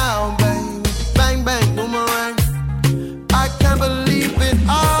now, baby? Bang, bang, boomerang. I can't believe it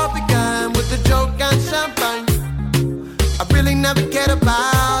all began with a joke and champagne. I really never cared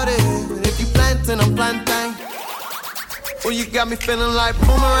about it. If you planting, I'm planting. Well, you got me feeling like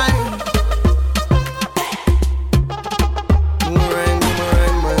boomerang. Boomerang,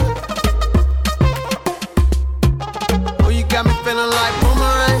 boomerang, man. Well, you got me feeling like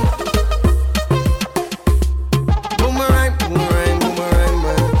boomerang. Boomerang, boomerang, boomerang,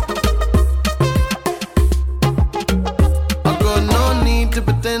 man. I got no need to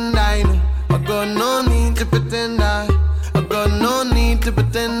pretend I know. I got no need to pretend I got no need to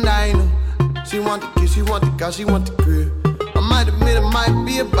pretend I know. She want the kiss, she want the car, she want the crib. I might admit it might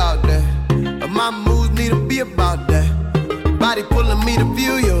be about that, but my moves need to be about that. Body pulling me to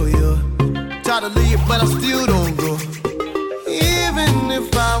feel yo. Try to leave, but I still don't go. Even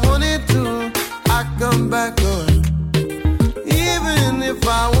if I wanted to, I come back on. Even if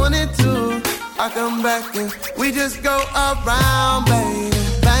I wanted to, I come back and we just go around, baby.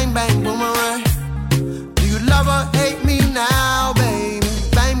 Bang, bang, boomerang. Do you love or hate me now, baby?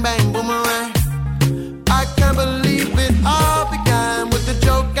 Bang, bang, boomerang. I can't believe it all began with a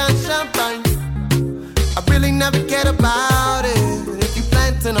joke and champagne. I really never cared about it. If you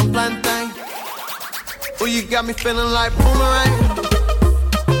planting, I'm planting. Oh, you got me feeling like boomerang.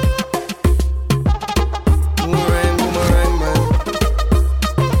 Boomerang, boomerang, man.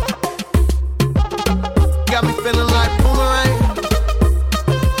 Got me feeling like boomerang.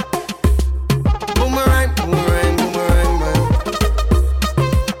 Boomerang, boomerang, boomerang, man.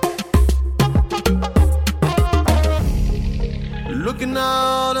 Looking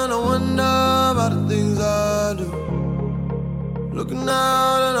out and I wonder about the things I do. Looking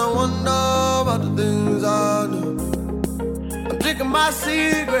out and I wonder about the things I do. I'm drinking my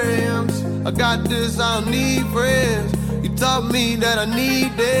secrets. I got this, I don't need friends. You taught me that I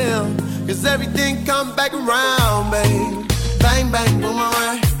need them. Cause everything come back around, babe. Bang, bang,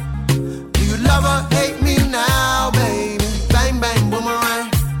 boomerang. Do you love or hate me now, baby? Bang, bang,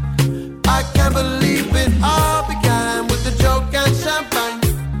 boomerang. I can't believe it all began with a joke and champagne.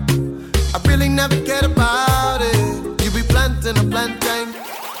 I really never cared about it. You be planting a plantain.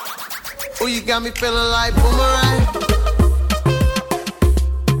 Oh, you got me feeling like boomerang.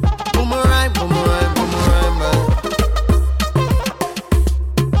 Boomerang, boomerang, boomerang, man.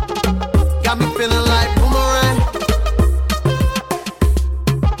 Got me feeling like boomerang.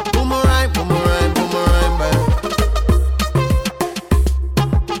 Boomerang, boomerang, boomerang, man.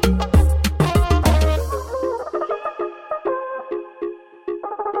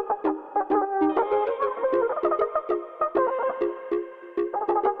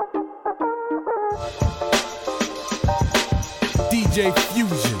 DJ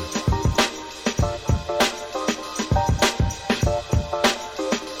Fusion.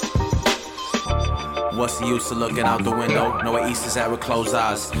 What's the use of looking out the window? Know where east is at with closed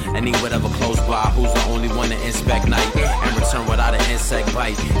eyes. And eat whatever close by. Who's the only one to inspect night? And return without an insect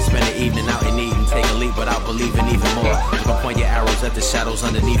bite. Spend the evening out in Eden. Take a leap without believing even more. You can point your arrows at the shadows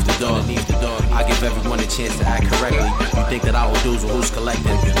underneath the door. I give everyone a chance to act correctly. You think that I will do, so who's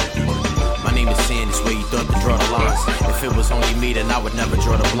collecting? My name is Sand, it's where you thought to draw the lines. If it was only me, then I would never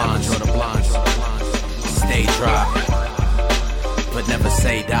draw the blinds. Stay dry, but never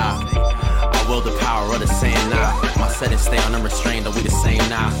say die. I will the power of the same now. My settings stay unrestrained, are we the same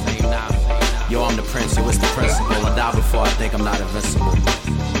now? Yo, I'm the prince, yo, it's the principle. I die before I think I'm not invincible.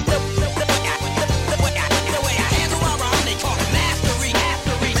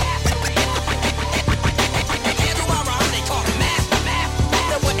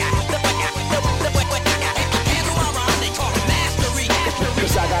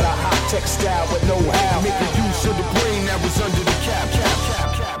 Textile with know-how, making use of the brain that was under the cap.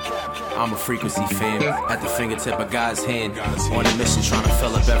 I'm a frequency fan, at the fingertip of God's hand. On a mission trying to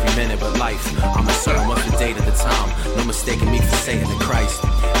fill up every minute but life. I'm uncertain what's the date of the time. No mistaking me for Satan and Christ.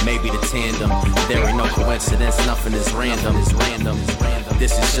 Maybe the tandem, there ain't no coincidence, nothing is random.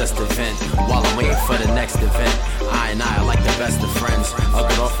 This is just an event, while I'm waiting for the next event. I are like the best of friends. A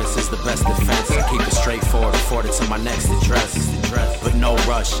good offense is the best defense. I keep it straightforward, afforded to my next address. But no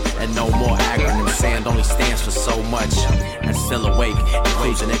rush, and no more acronym. Sand only stands for so much. And still awake,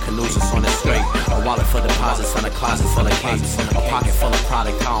 cruising in canoes on the straight. A wallet for deposits and a closet full of capes. A pocket full of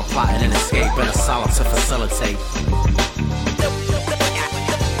product, how I'm plotting an escape. And a solid to facilitate.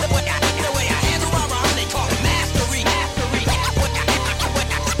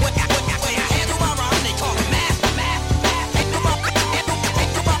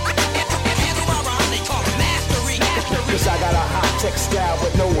 Textile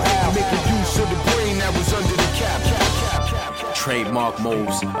with know-how, making use of the brain that was under the cap. Trademark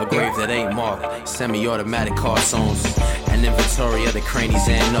moves, a grave that ain't marked. Semi-automatic cartoons, an inventory of the crannies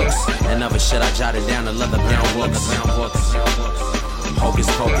and nooks. And other shit I jotted down in leather bound books. Hocus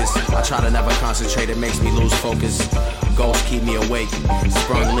pocus, I try to never concentrate, it makes me lose focus. Ghosts keep me awake,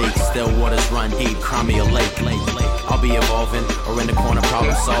 sprung leaks, still waters run deep, cry me a lake. I'll be evolving, or in the corner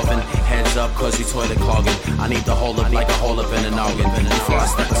problem solving. Heads up, cause you toilet clogging. I need to hold up like a hole up in an organ. Before I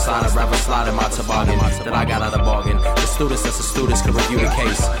step aside, I'd rather slide in my toboggan. That I got out of bargain. The students that's a students can review the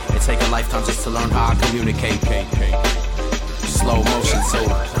case. It take a lifetime just to learn how I communicate. Slow motion too,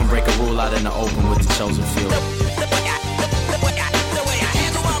 can break a rule out in the open with the chosen few.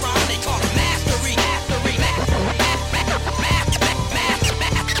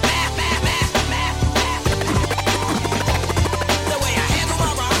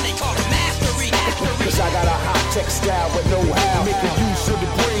 Textile with know-how, making use of the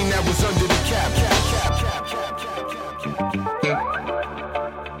brain that was under the cap.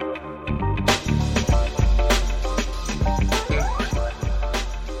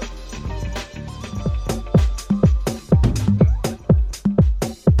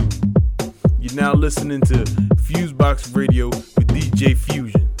 You're now listening to Fusebox Radio with DJ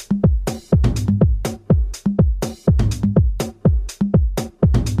Fusion.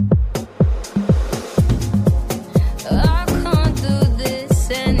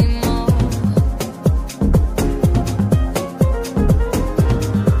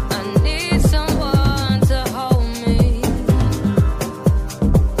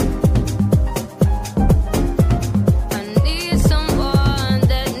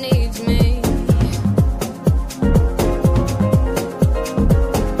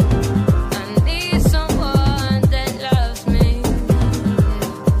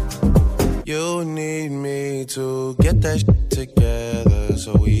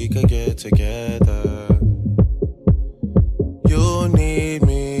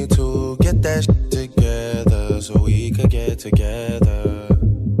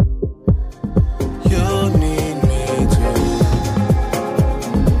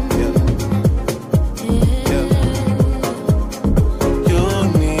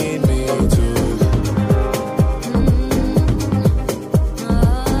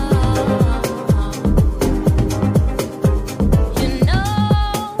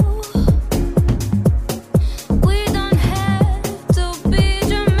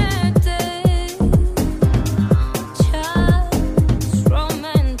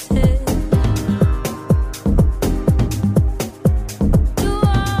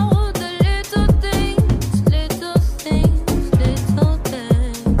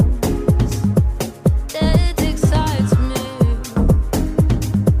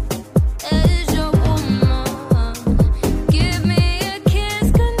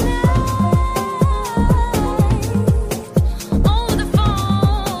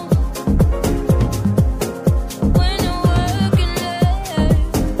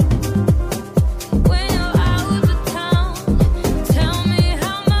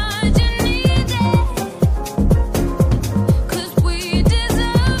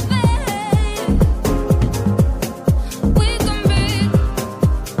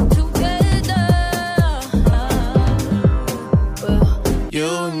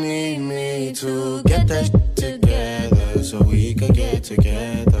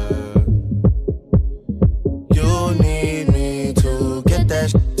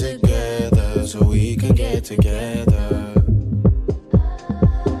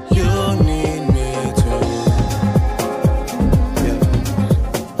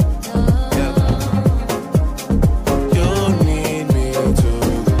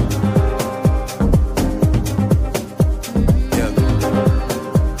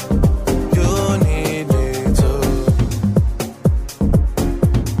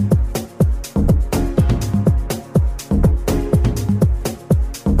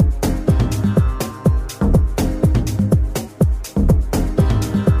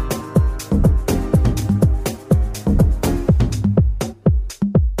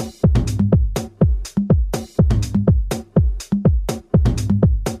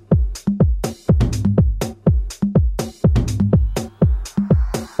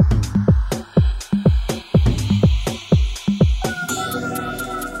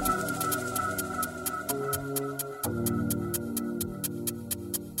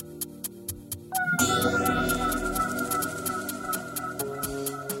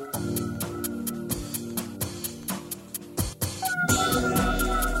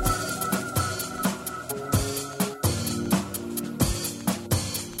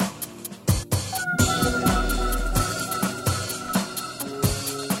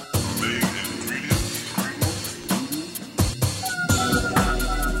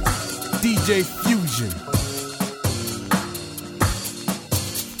 DJ Fusion.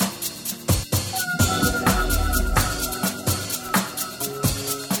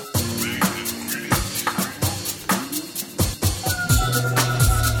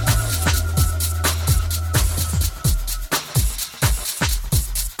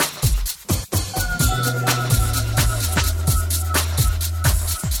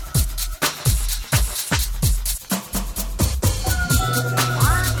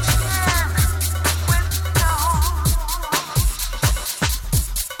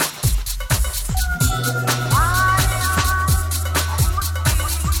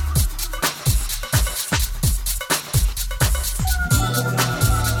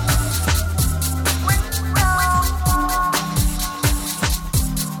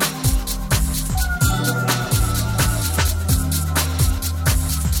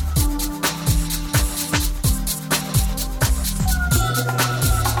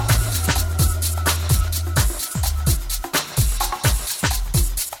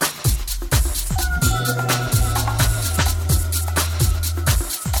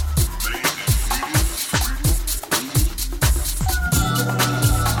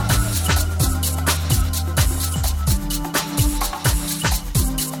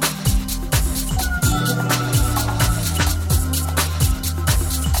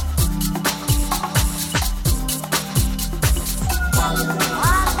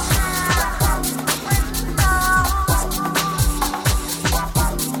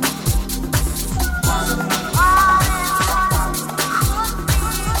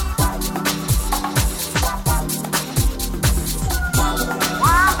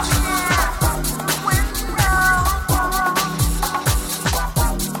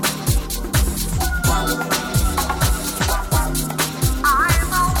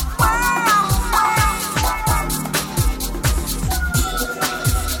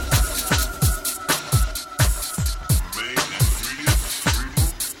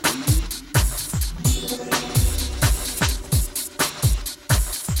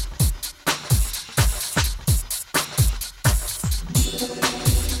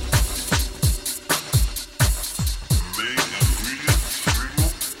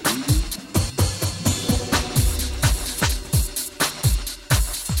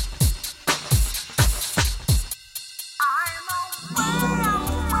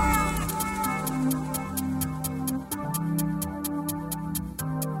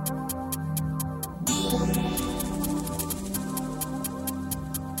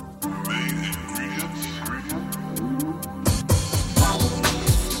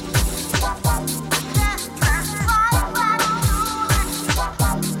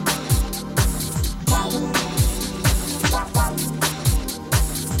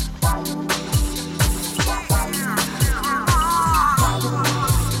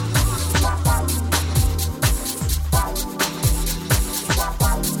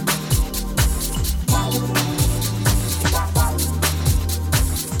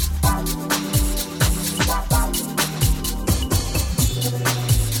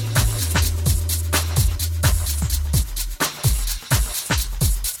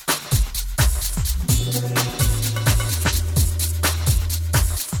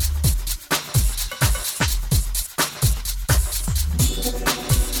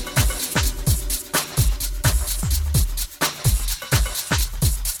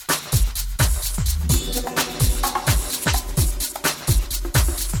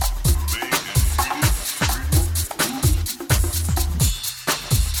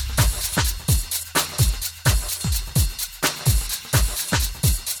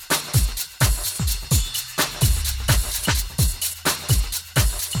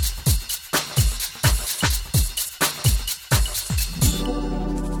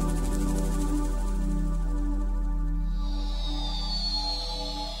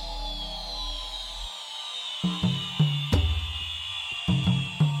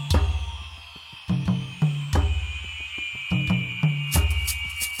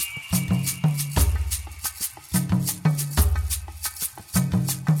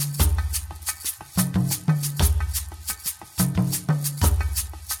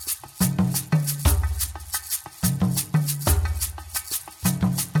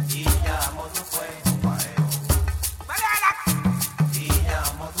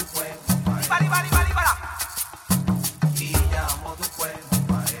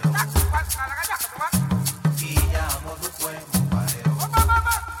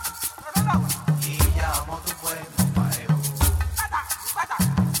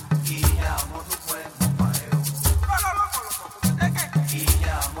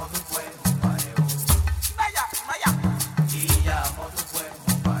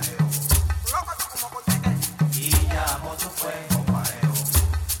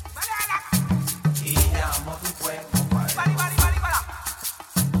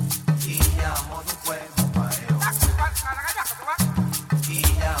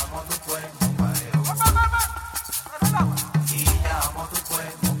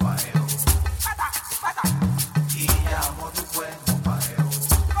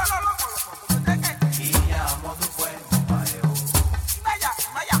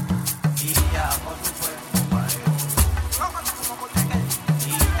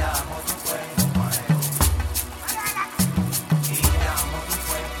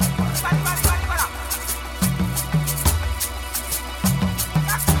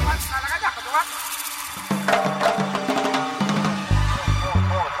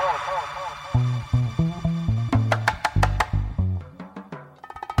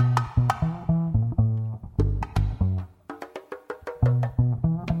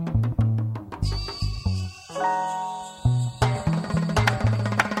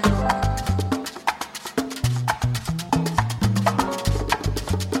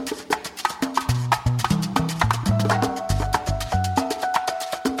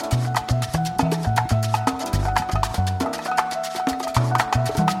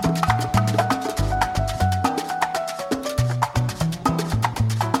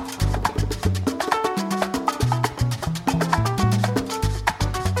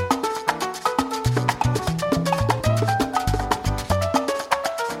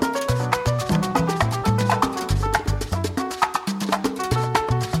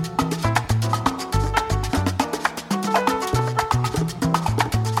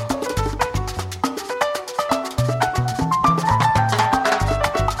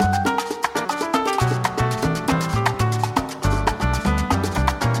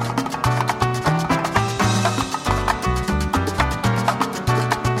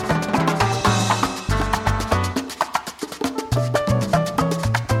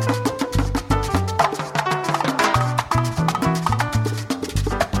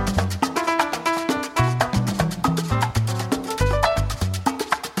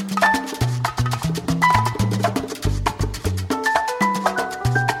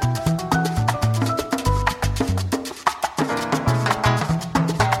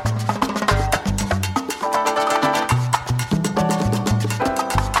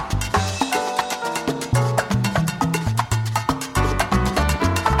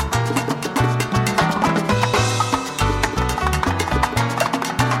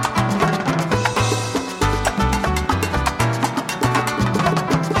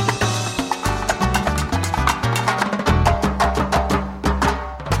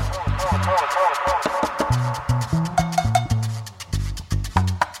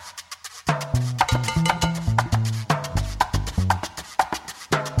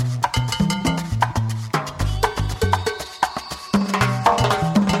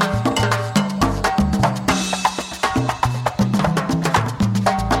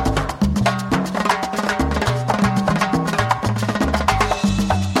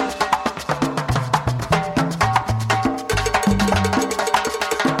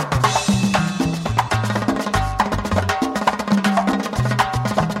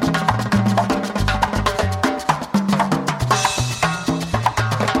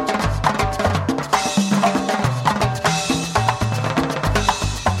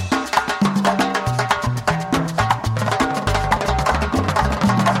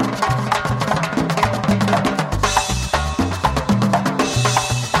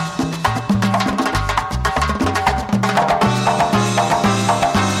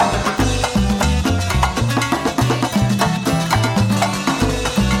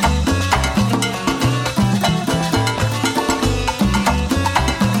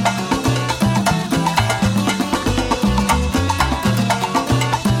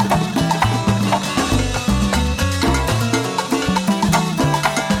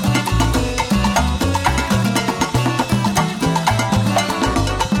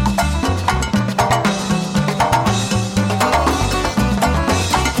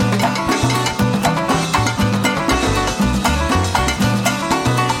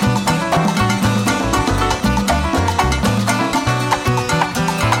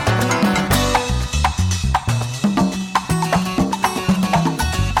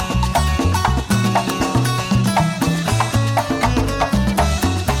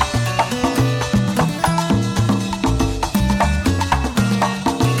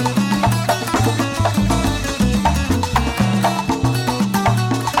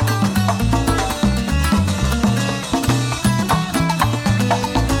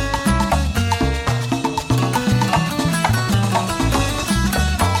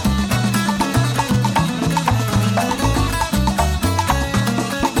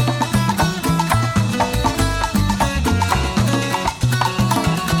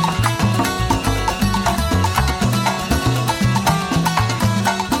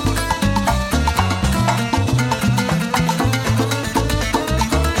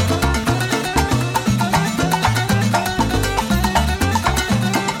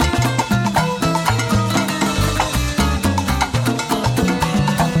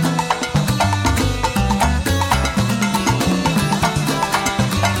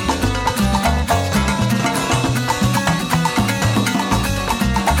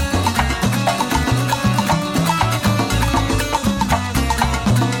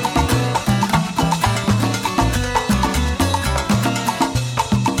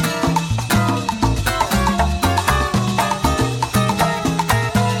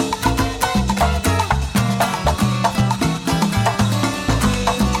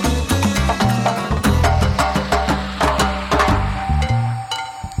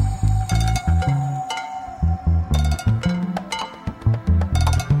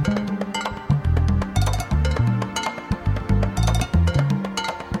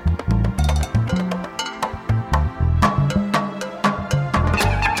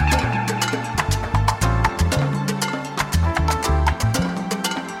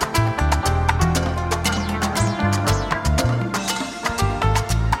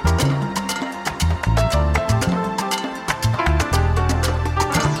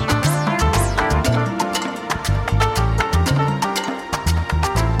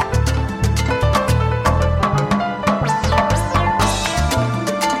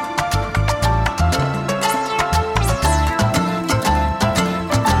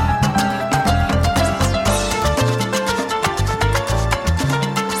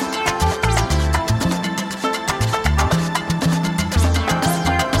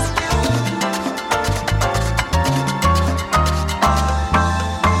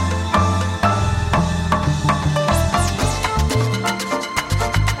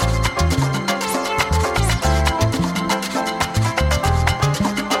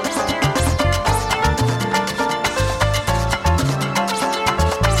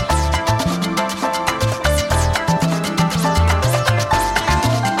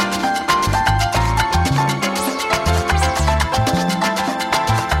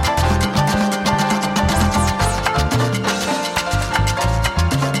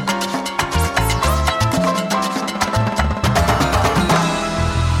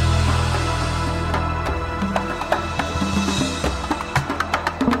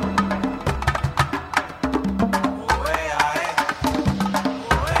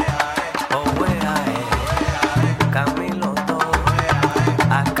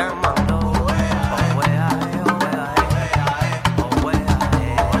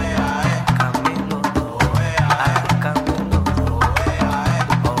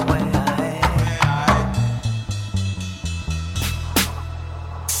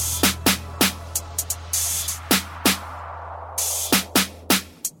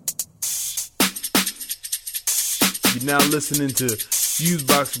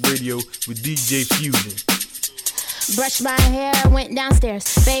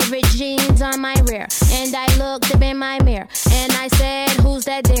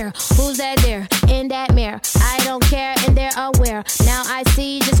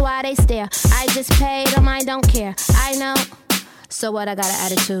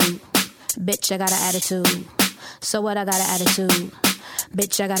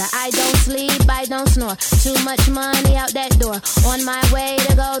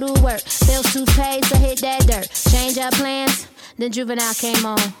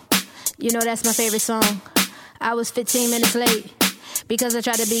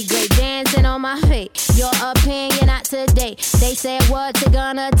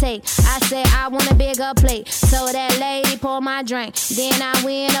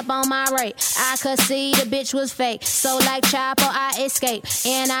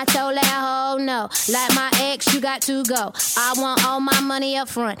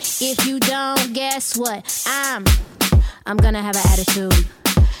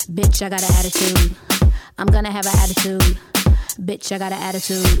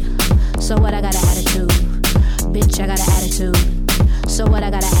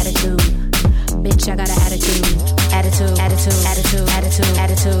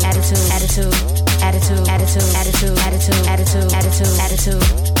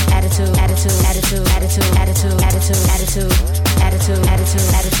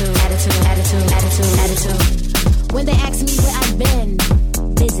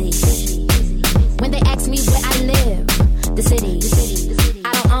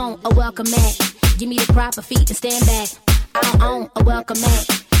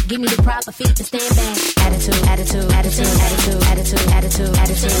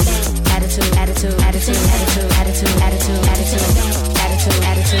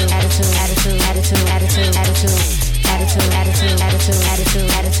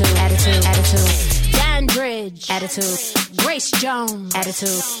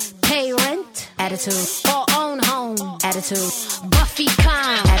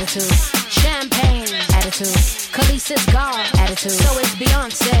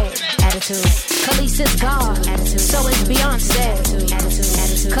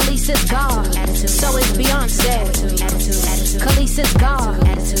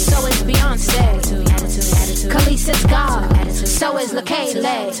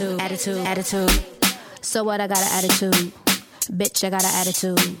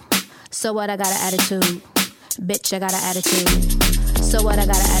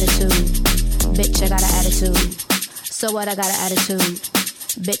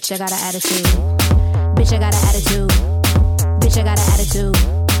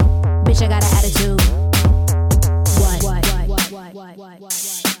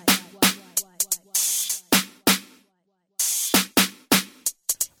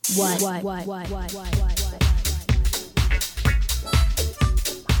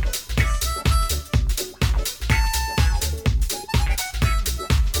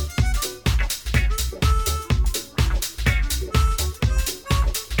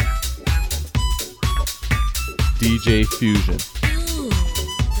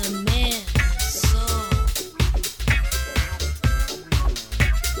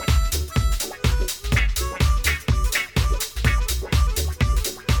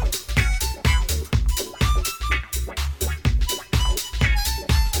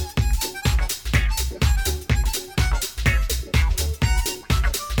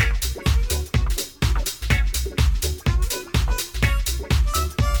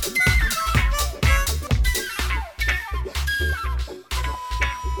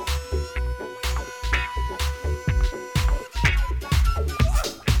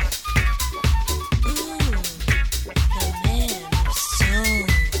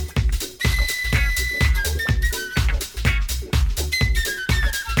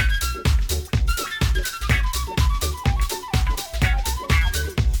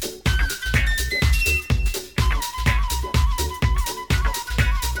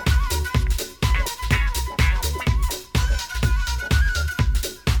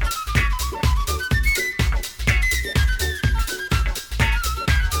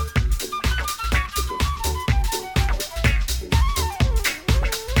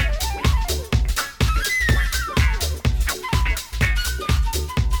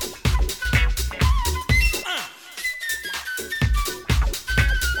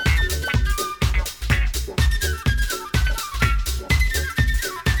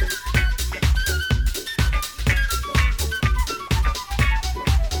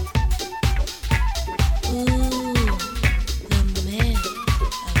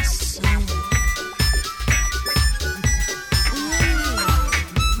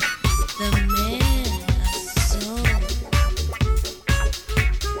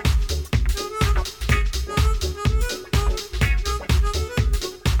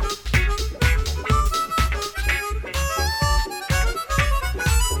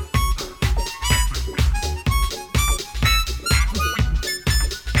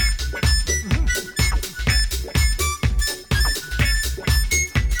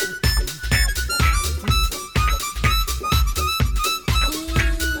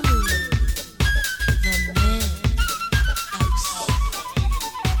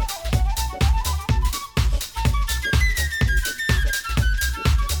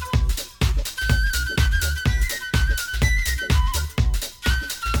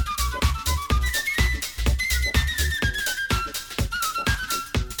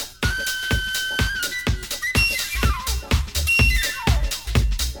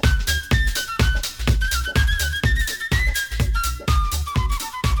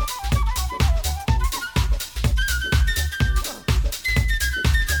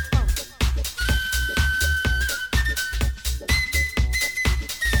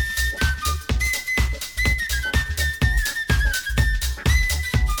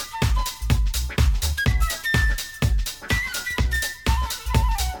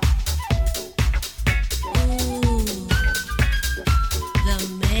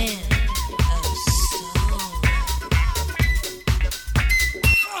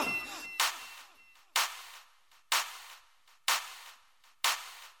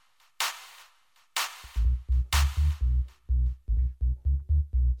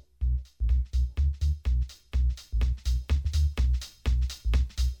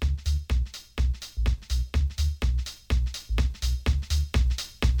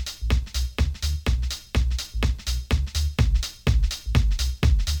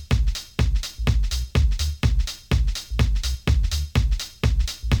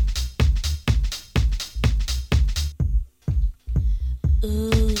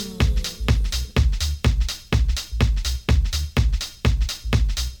 Ooh.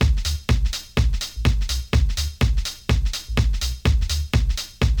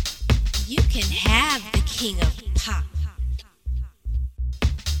 You can have the king of pop.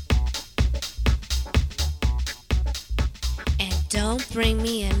 And don't bring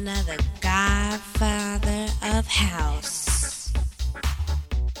me another godfather of house.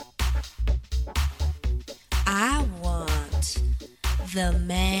 I want the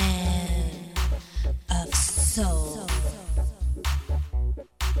man of soul.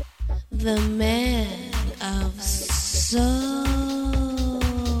 The man of soul.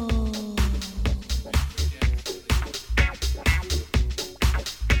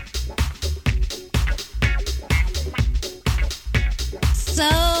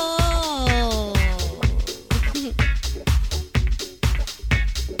 Soul.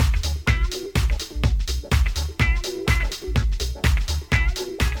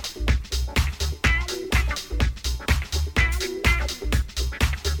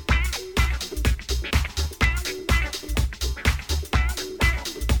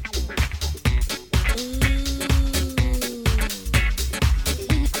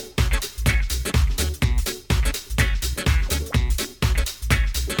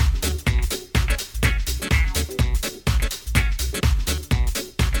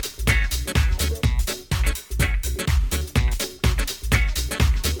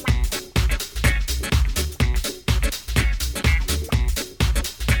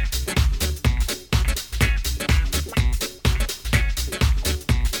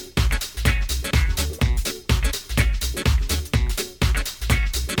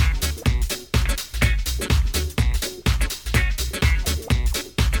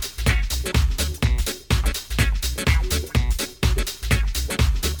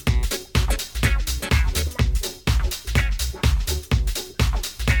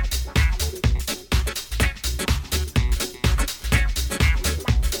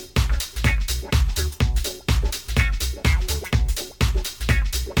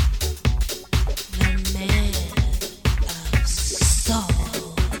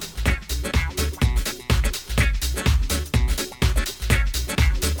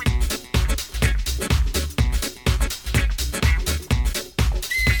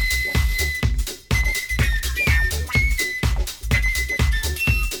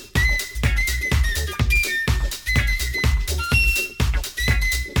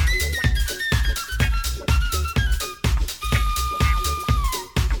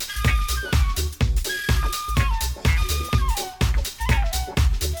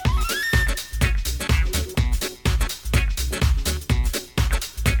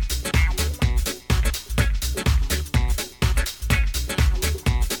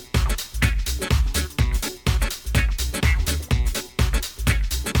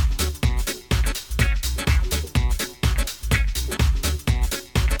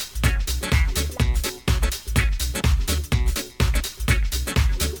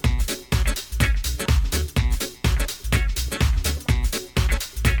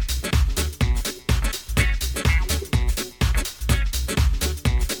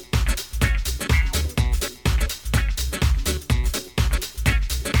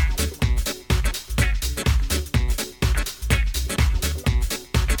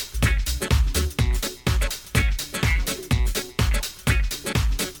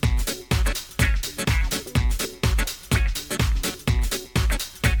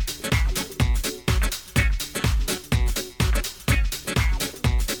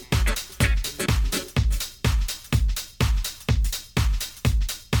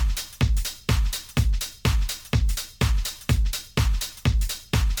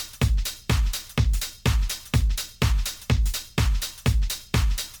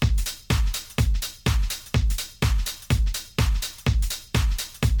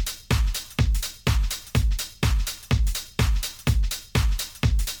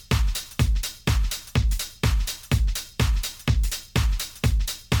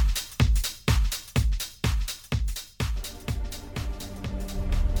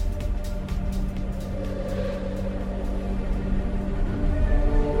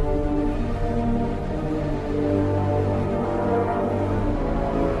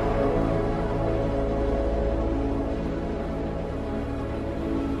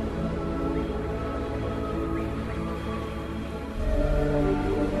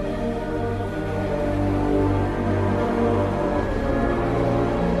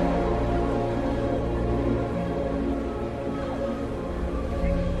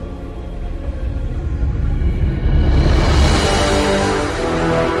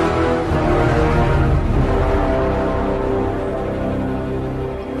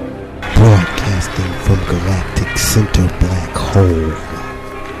 home.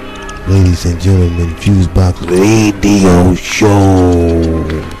 Ladies and gentlemen, Fusebox Radio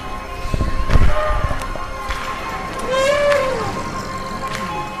Show.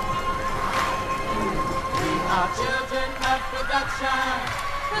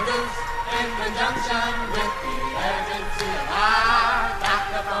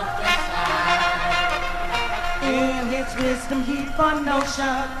 Wisdom, heat for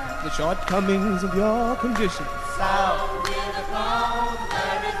notion, the shortcomings of your condition. So we're the clone,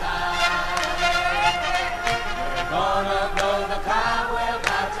 we're gonna blow the cobweb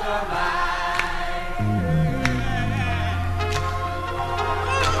out your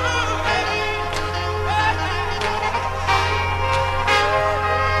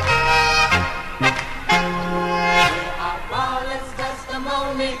Our flawless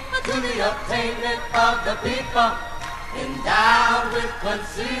testimony to the obtainment of the people, endowed with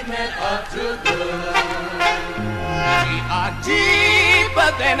conceivement of true good. We are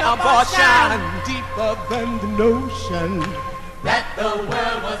deeper than abortion, deeper than the notion that the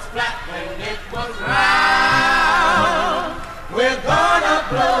world was flat when it was round. We're gonna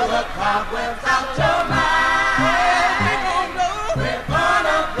blow the cobwebs out your mind. We're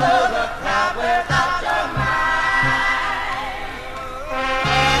gonna blow the cobwebs out your mind.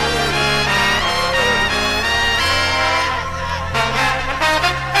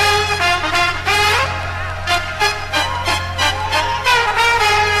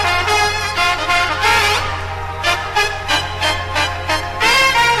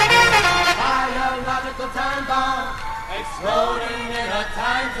 Exploding in a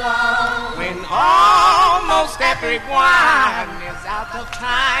time zone when almost everyone is out of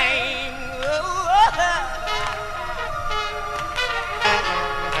time.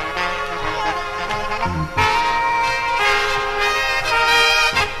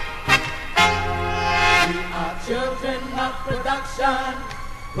 We are children of production,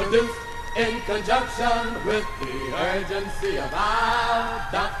 produced in conjunction with the urgency of our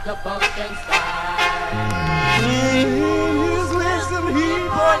Dr. Funkenstein. His wisdom, he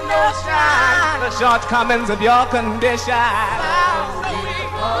for notion, the shortcomings of your condition.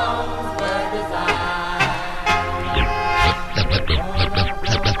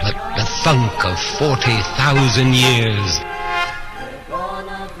 The funk of 40,000 years.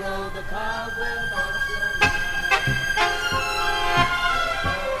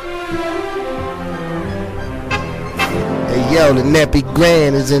 Hey yo, the Nappy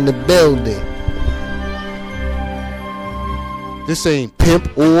Grand is in the building. This ain't pimp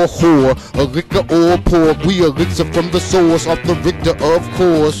or whore, a liquor or poor. We elixir from the source of the Richter, of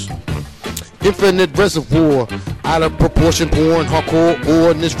course. Infinite reservoir, out of proportion porn, hardcore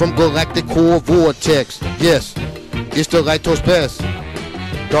ordnance from galactic core vortex. Yes, it's the Lightos best.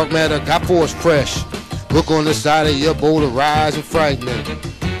 Dark matter got force fresh. Look on the side of your boulder, rise and frightening.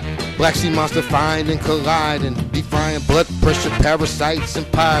 Black sea monster finding, colliding, defying blood pressure, parasites and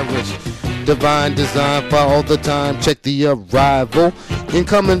pirates. Divine design for all the time. Check the arrival.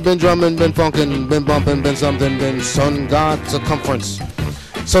 Incoming, been drumming, been funkin', been bumping, been something, been sun god circumference.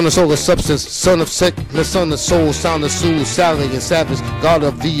 Son of solar substance, son of sickness, son of soul, sound of Sioux, Sally and Savage, god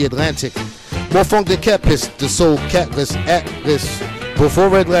of the Atlantic. More funk than Catpiss, the soul catless, atlas.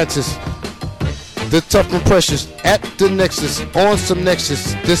 Before Atlantis, the tough and precious, at the nexus, on some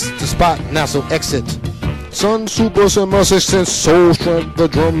nexus. This the spot, now so exit. Sun, super, summer, sense, soul strength, the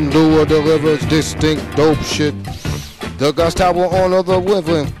drum lure delivers distinct dope shit. The God's tower on other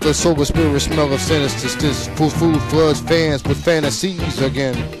wavelength, the sober spirit smell of sinister. Food floods fans with fantasies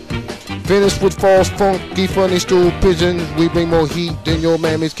again. Finished with false, funky, funny stool pigeons. We bring more heat than your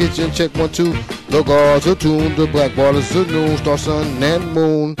mammy's kitchen. Check 1, 2. The guards are tuned, the black waters are noon, star, sun, and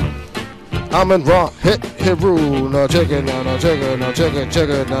moon. I'm in rock, hit, rule. Now check it, now check it, now check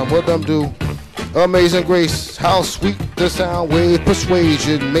it, now what them do? Amazing grace, how sweet the sound wave,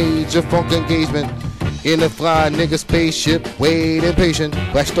 persuasion, major funk engagement. In a fly nigga spaceship, waiting patient,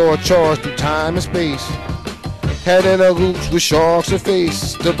 black star charged through time and space. Had in a loops with sharks and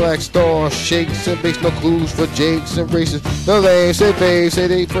face, the black star shakes and makes no clues for jakes and races. The lame say babes, say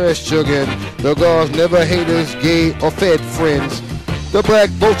they fresh again. The guards never haters, gay or fed friends. The black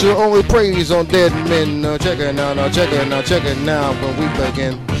vulture only preys on dead men. Now check it now, check it now when we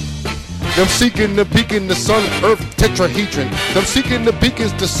begin. Them seeking the beacon, the sun, earth, tetrahedron. Them seeking the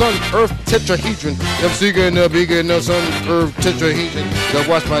beacons, the sun, earth, tetrahedron. Them seeking the beacon, the sun, earth, tetrahedron. Now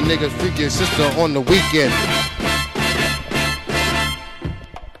watch my nigga freaking sister on the weekend.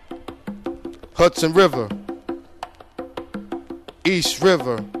 Hudson River, East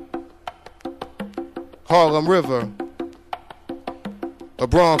River, Harlem River, the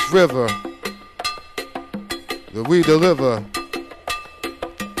Bronx River, the We Deliver.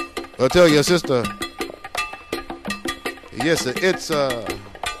 tell your sister. Yes, it's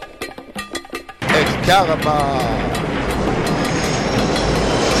Excalibur.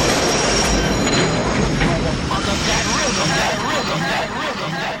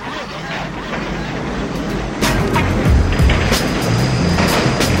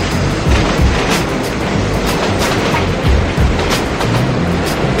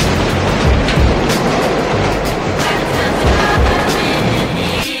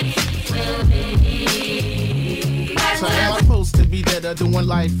 Doing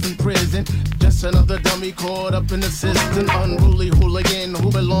life in prison, just another dummy caught up in the system. Unruly hooligan who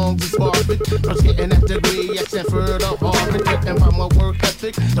belongs to Sparford. First getting that degree at Stanford or Harvard. Written by my work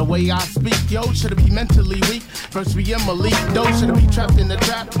ethic, the way I speak. Yo, should it be mentally weak? First we am elite, though. Should it be trapped in the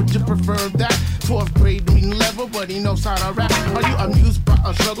trap? Would you prefer that? 4th grade reading level, but he knows how to rap. Are you amused by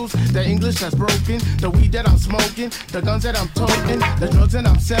our struggles? The English that's broken, the weed that I'm smoking, the guns that I'm toting, the drugs that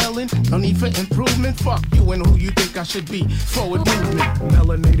I'm selling. No need for improvement. Fuck you and who you think I should be. Forward movement.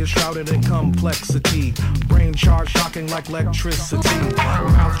 Melanated, shrouded in complexity. Brain charge shocking like electricity.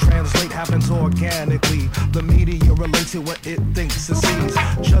 Mouth translate happens organically. The media relates to what it thinks it sees.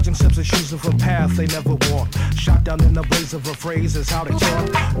 Judging steps and choosing for path they never walked. Shot down in the blaze of a phrase is how they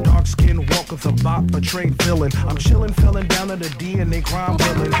talk. Dark skin walk with a bot, betrayed villain. I'm chilling, filling down to the DNA crime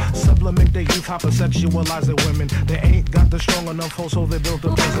villain. Sublimate their youth, hypersexualizing women. They ain't got the strong enough hold, so they built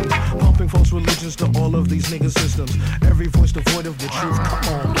a prison. Pumping false religions to all of these nigga systems. Every voice devoid of the truth.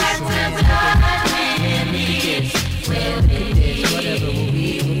 Come on, listen. Whatever will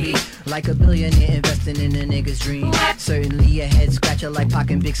be. Like a billionaire investing in a nigga's dream. Certainly a head scratcher like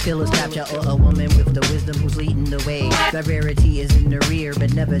Pac and Big Skiller's capture. Or a woman with the wisdom who's leading the way. The rarity is in the rear,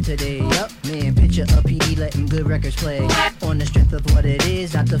 but never today. Yup, man, picture a PD letting good records play. On the strength of what it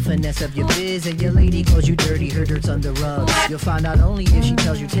is, not the finesse of your biz. And your lady calls you dirty, her dirt's on the rug. You'll find out only if she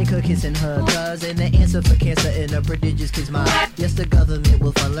tells you take her kiss and hug. Cause in the answer for cancer in a prodigious kid's mind. Yes, the government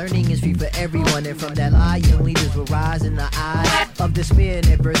will fund learning is free for everyone. And from that lie, young leaders will rise in the eyes of despair and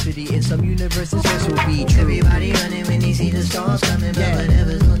adversity. In some universes, this will be true. Everybody running when they see the stars coming, but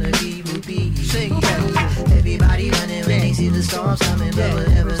whatever's gonna be will be. Sing, everybody running when they see the stars coming, but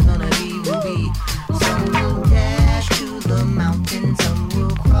whatever's gonna be will be. Some will dash to the mountain, some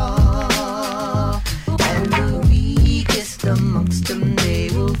will crawl, and the weakest amongst them they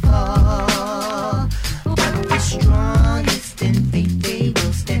will fall. But the strongest in faith they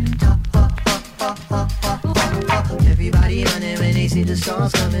will stand tall. Everybody running when they see the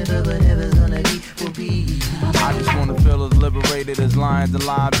stars coming, but whatever's gonna be will be. I just wanna feel as liberated as lions in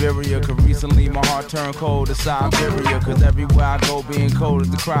Liberia. Cause recently my heart turned cold to Siberia. Cause everywhere I go being cold is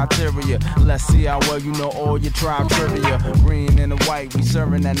the criteria. Let's see how well you know all your tribe trivia. Green and the white, we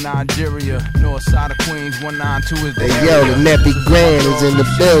serving at Nigeria. North side of Queens, 192 is the Hey yo, the Nappy Grand is in the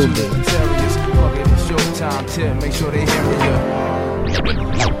building. Fuck it, it's showtime tip, make sure they hear you.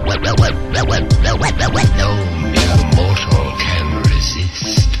 No mortal can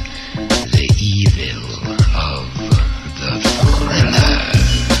resist the evil of the thriller.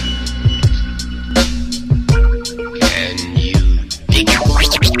 Can you dig it?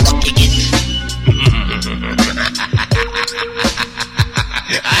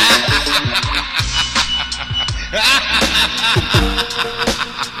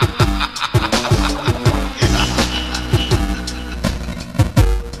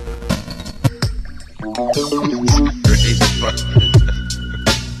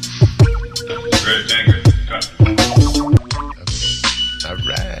 All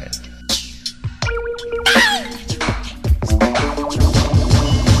right.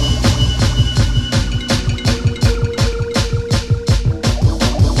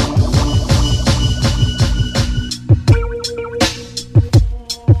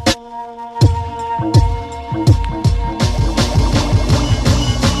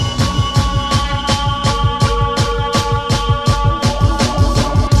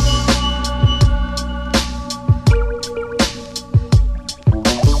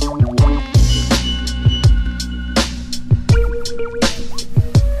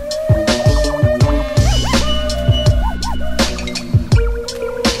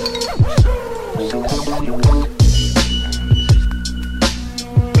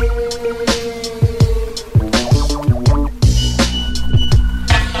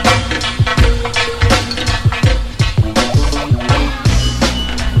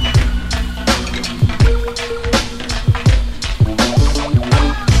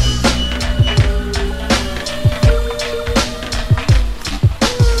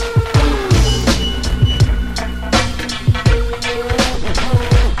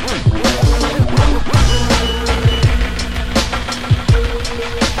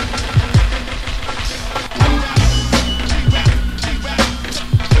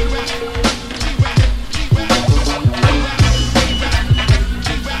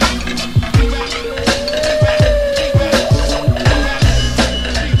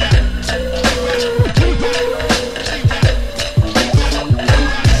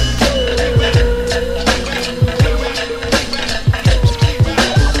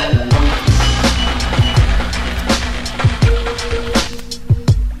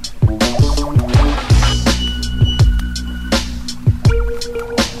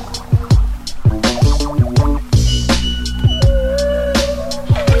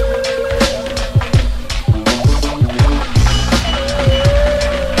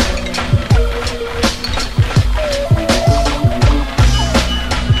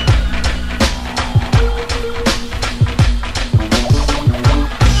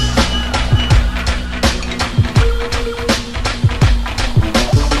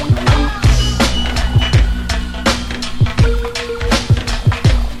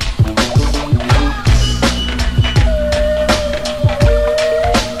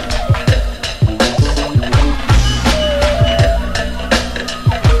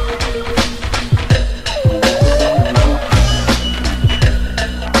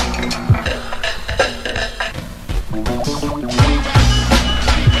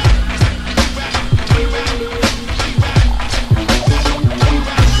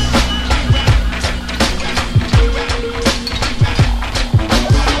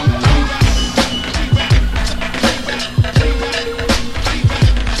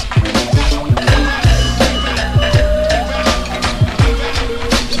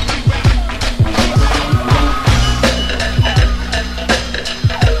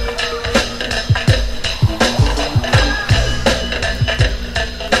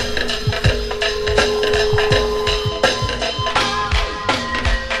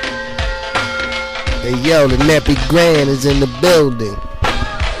 building. Nappy Grand is in the building.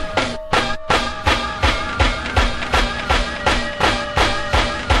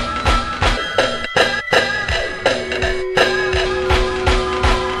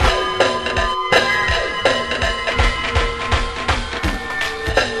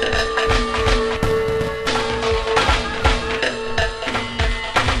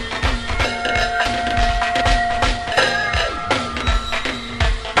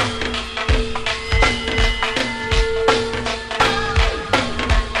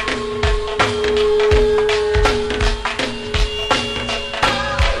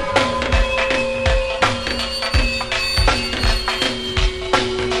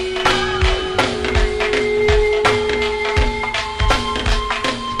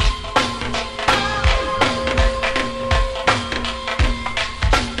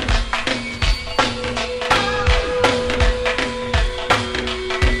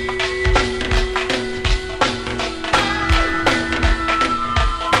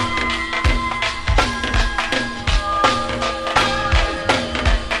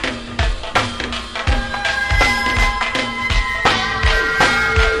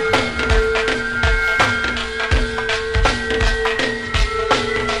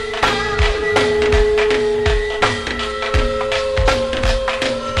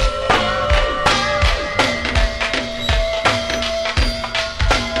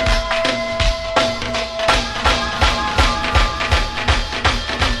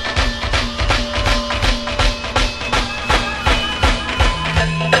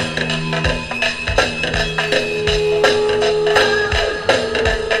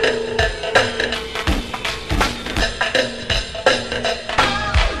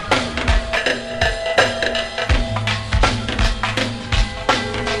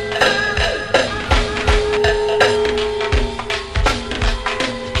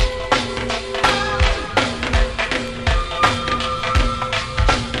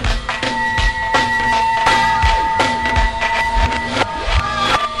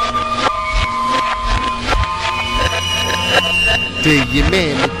 Tell your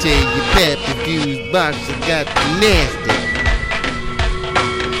man, tell your pap, the fuse box, I got the nasty.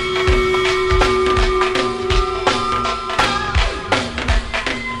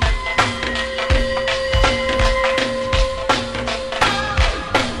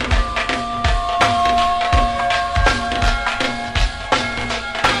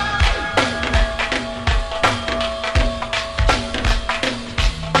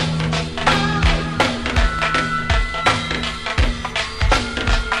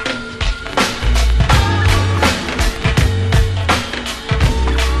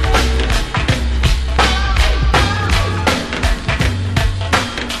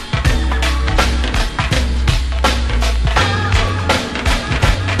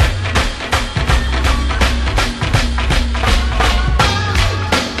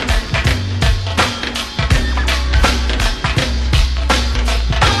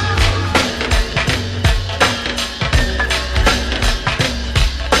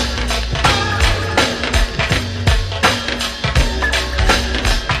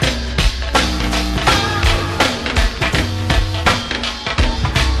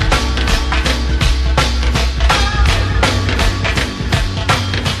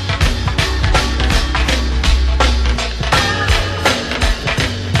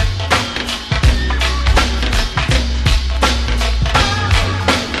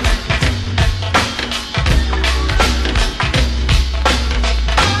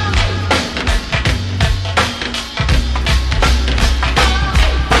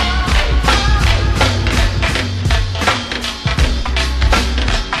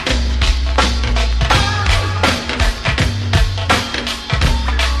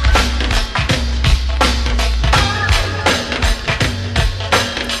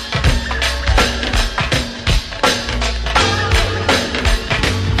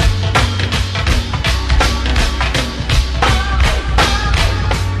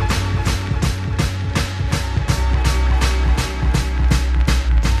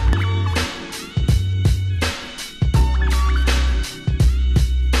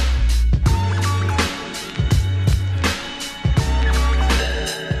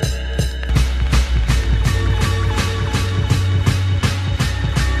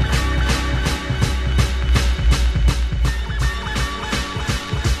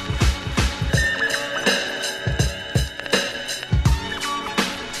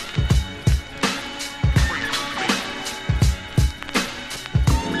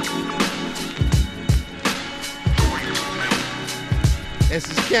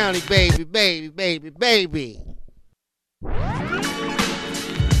 Essex County, baby, baby, baby, baby.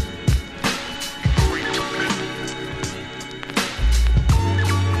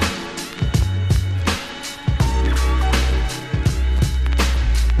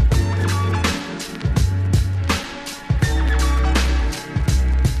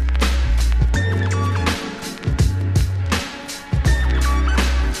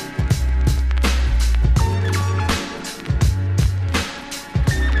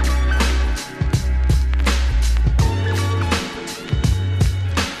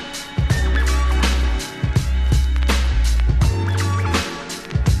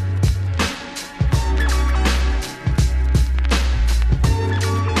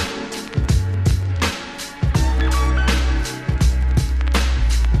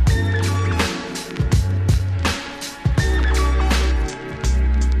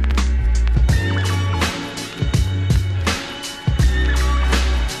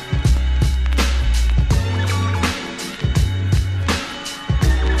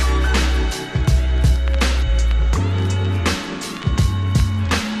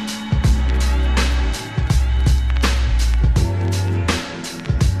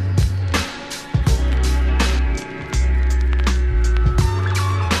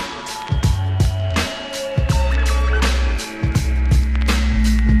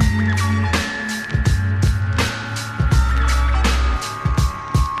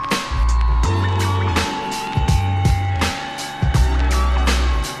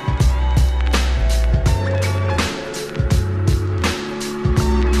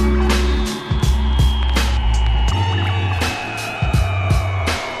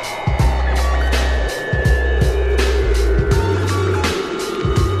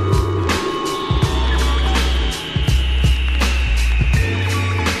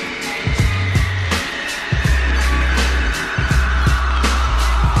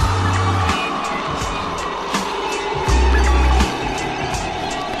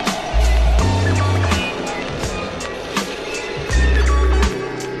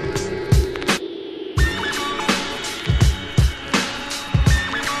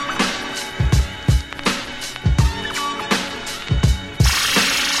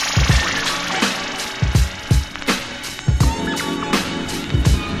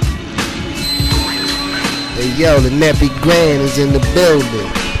 Hey yo, the Nappy Grand is in the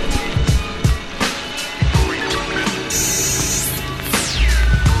building.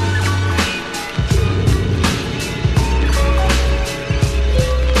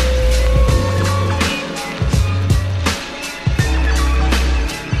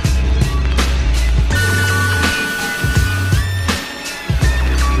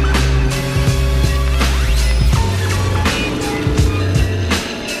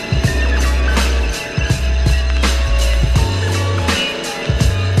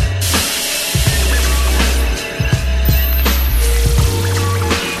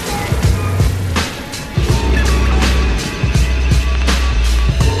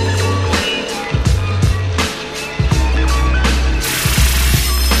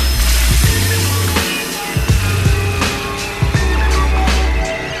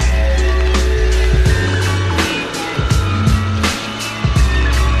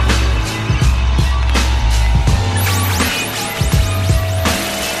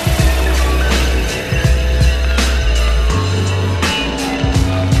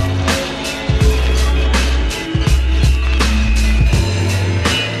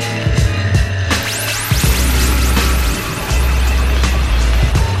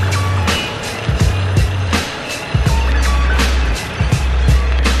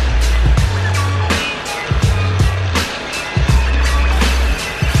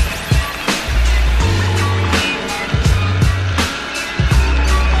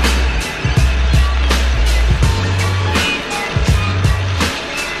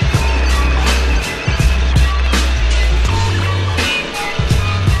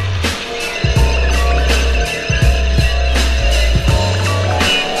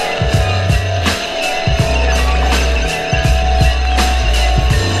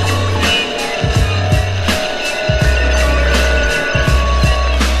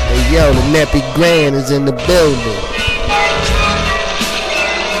 Yo, the Nappy Grand is in the building.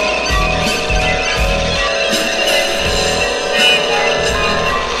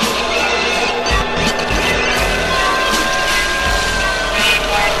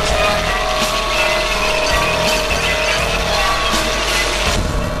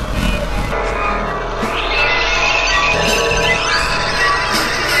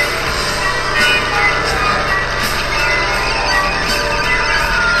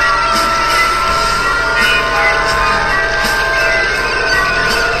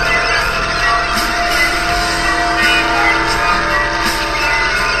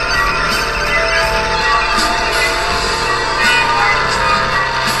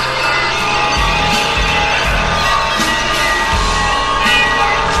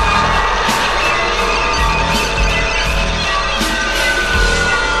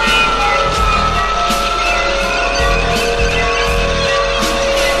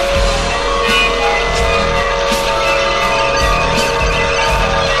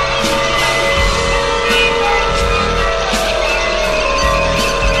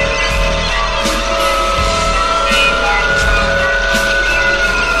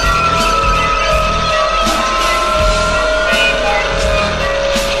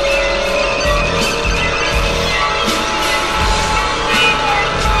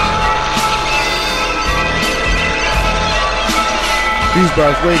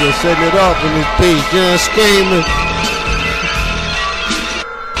 Fusebox Radio setting it off in this piece, you know, screaming.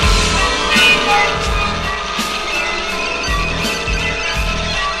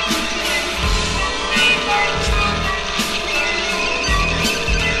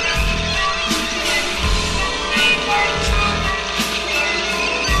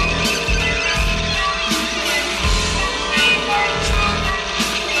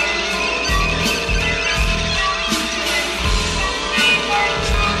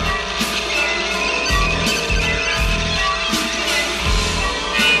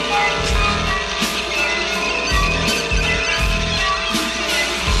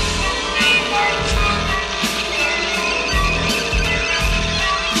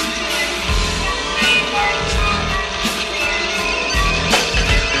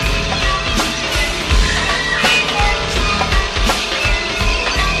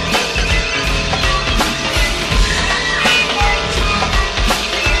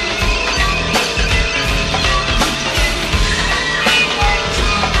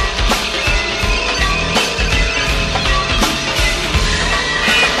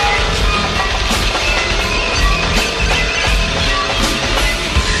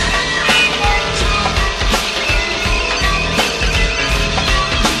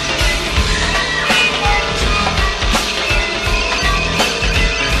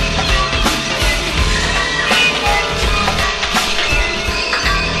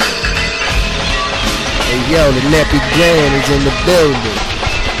 Yo, the Nappy Grand is in the building.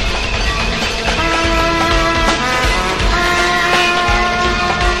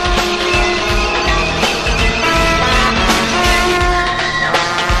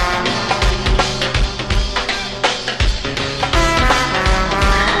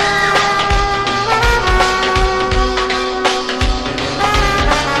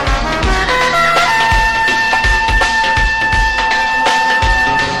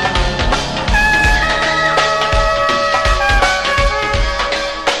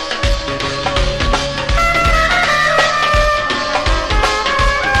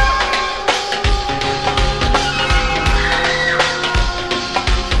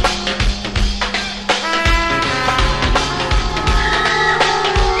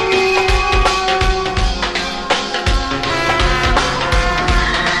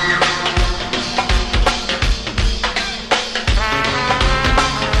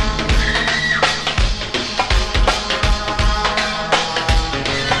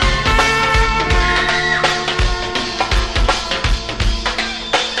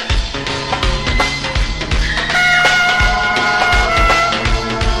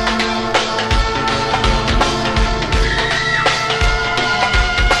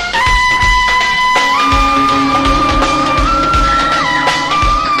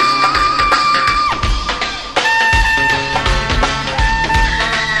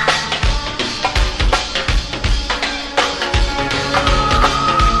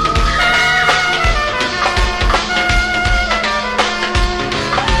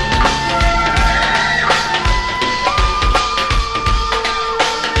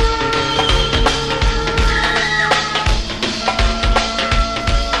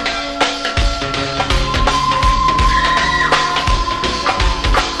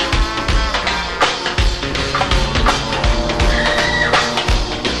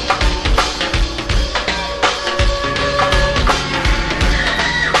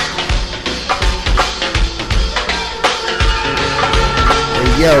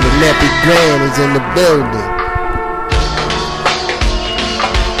 Yo, the Nappy Grand is in the building.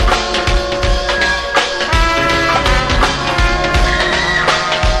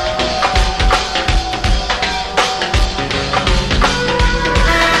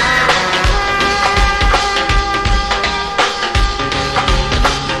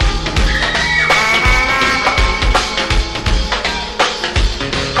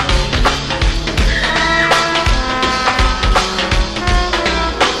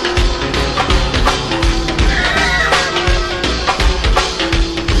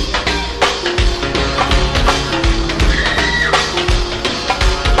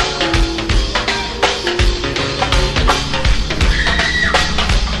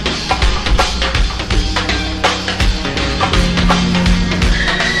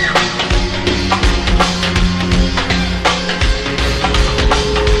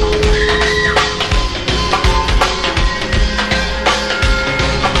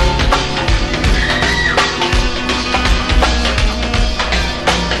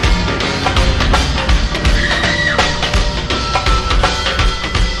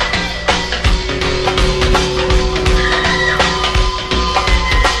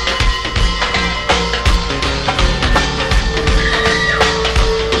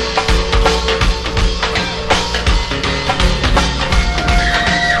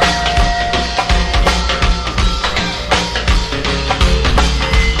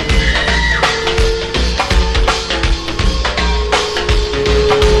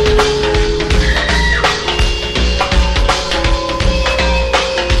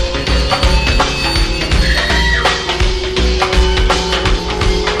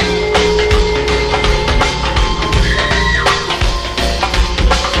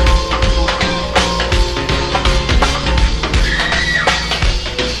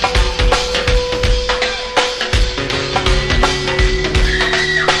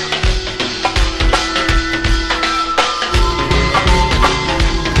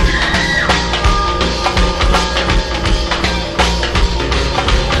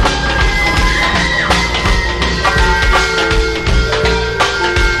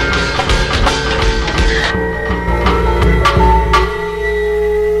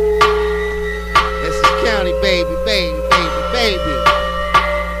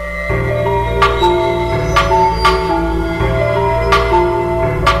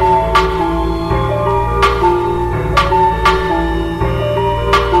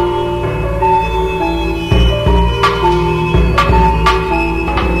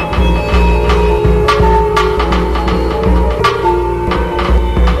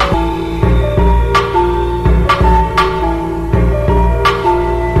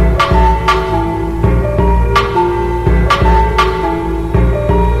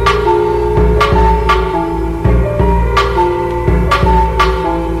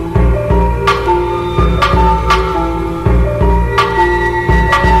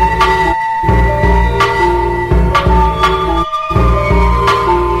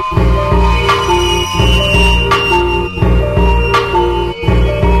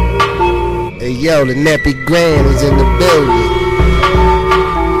 L, the Nappy Grand is in the building.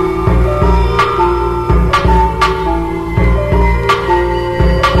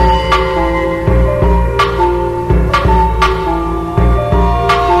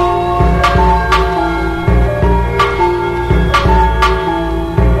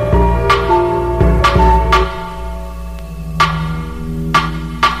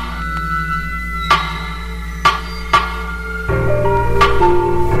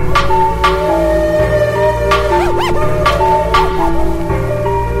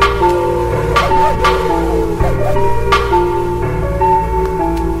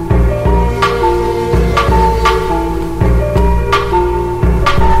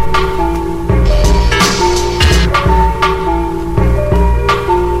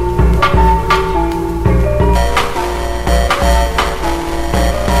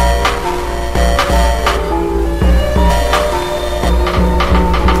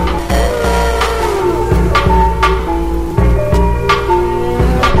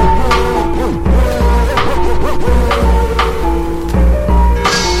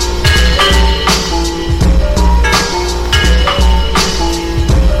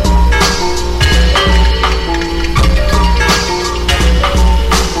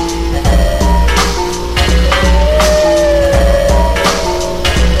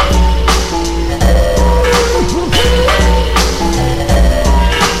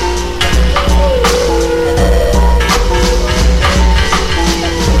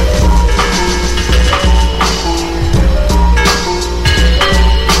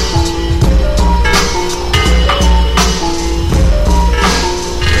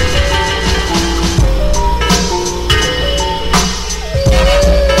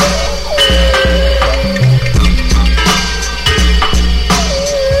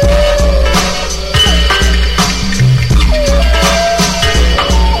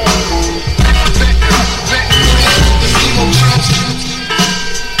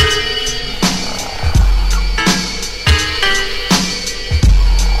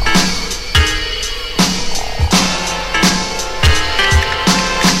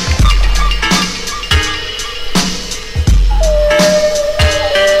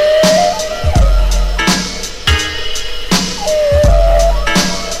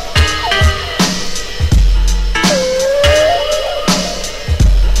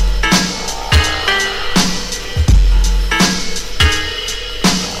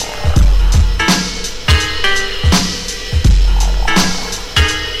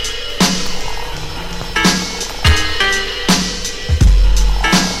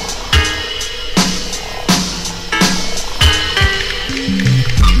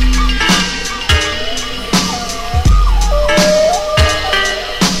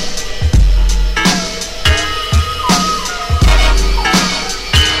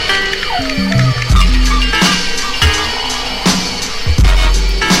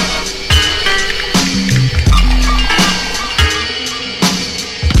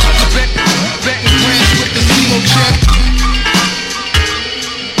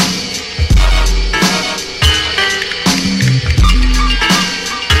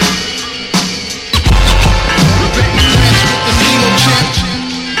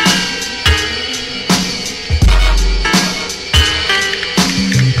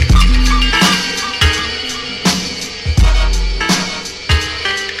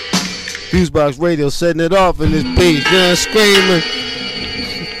 Fusebox Radio setting it off in this piece, you know, screaming.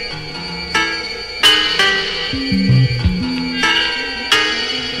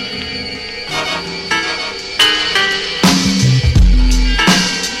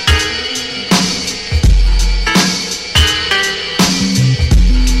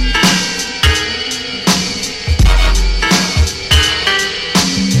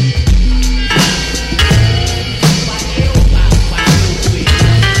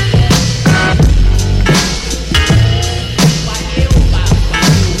 Why you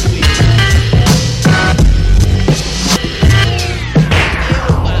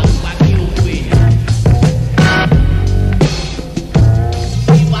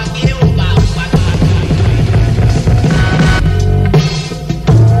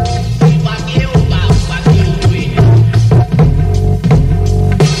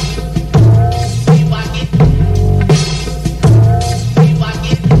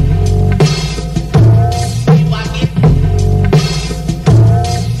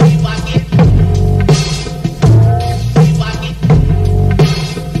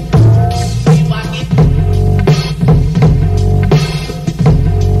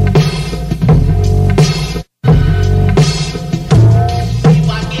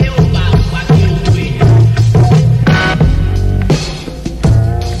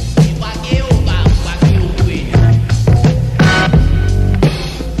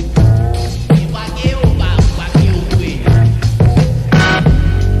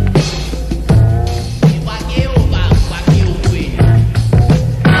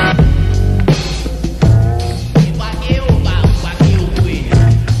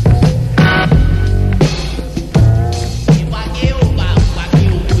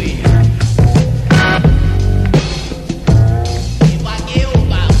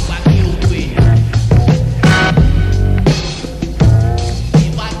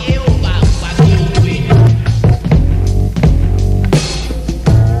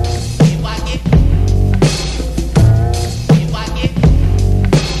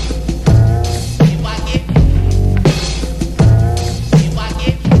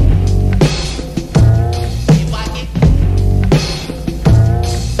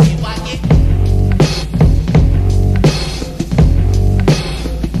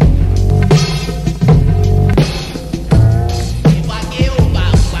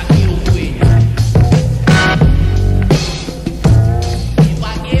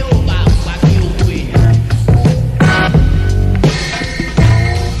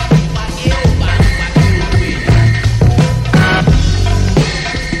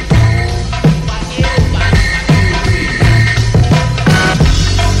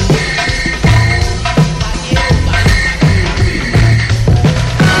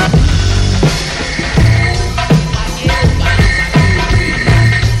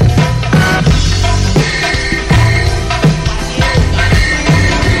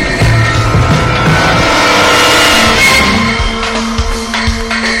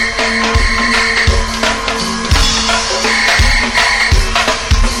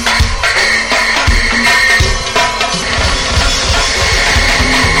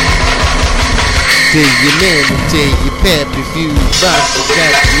tell your mammy, tell your pappy, Fuse Box, you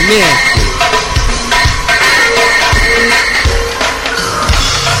got the nasty.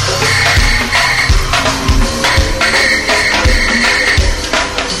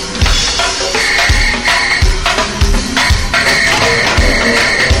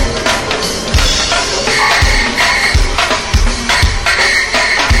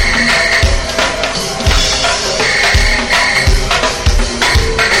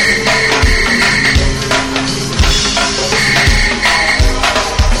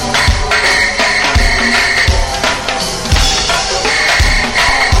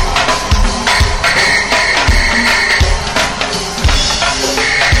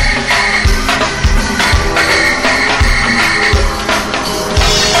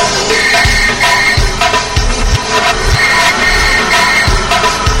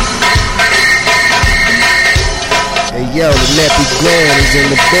 Yo, the Nappy Gland is in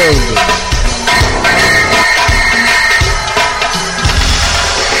the building.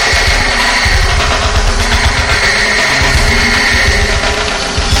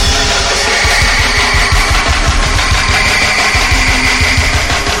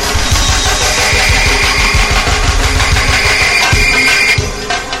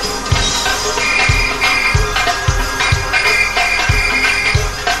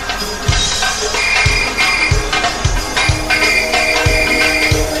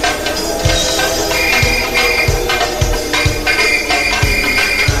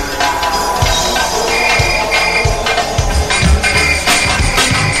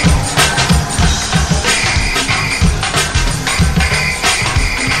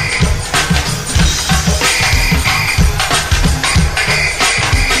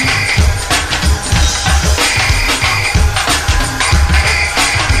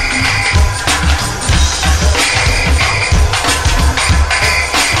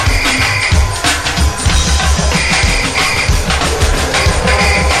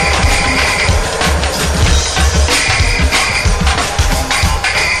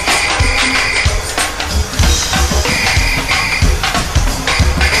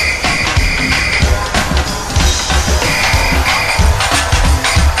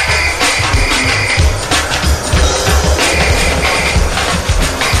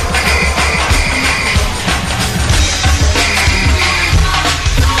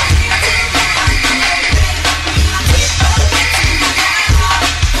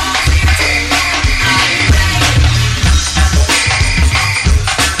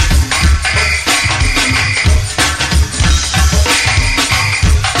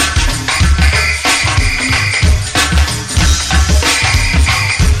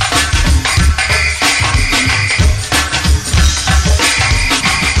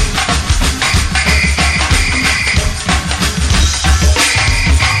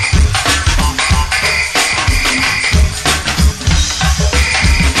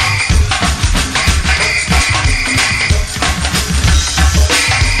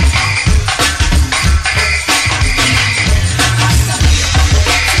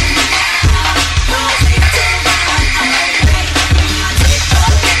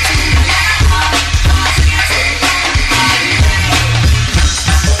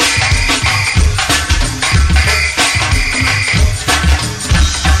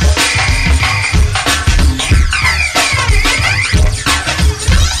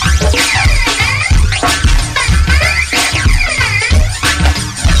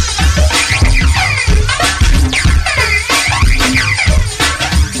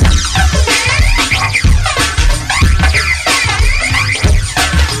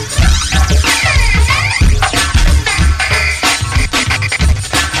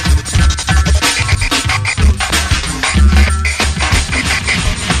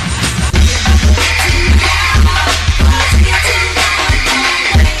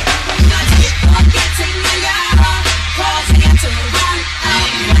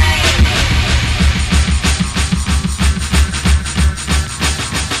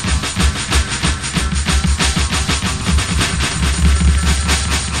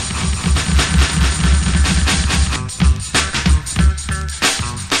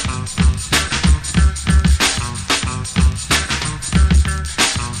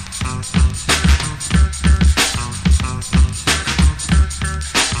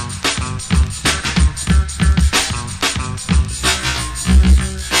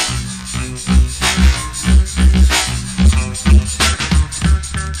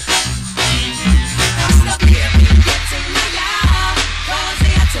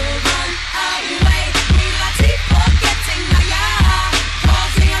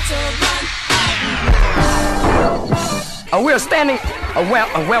 We're standing,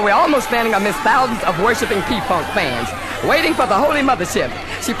 we're almost standing amidst thousands of worshiping P-Funk fans, waiting for the Holy Mothership.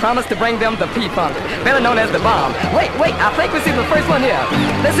 She promised to bring them the P-Funk, better known as the bomb. Wait, I think we see the first one here.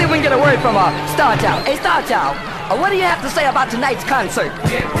 Let's see if we can get a word from Star Child. Hey, Star Child, what do you have to say about tonight's concert?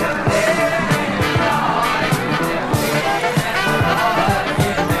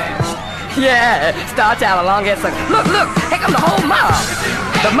 Yeah, Star Child along here. Look, here come the whole mob.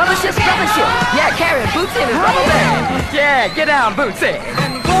 The Mothership's brother ship. Yeah, carrying Bootsy and his rubber band. Yeah, get down, Bootsy.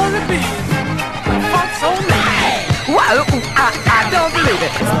 And glory be, funk so nice. Wow, I don't believe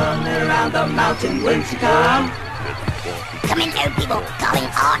it. Run around the mountain when she come. Coming earth people, calling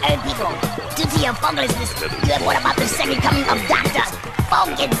all earth people. Due to your funklessness, you have what about the second coming of Dr.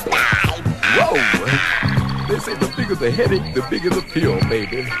 Funkenstein? Whoa! They say the bigger the headache, the bigger the pill,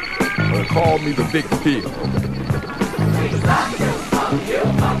 baby. Call me the big pill.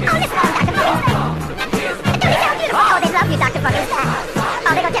 Oh, they love you, Dr. Funkenstein.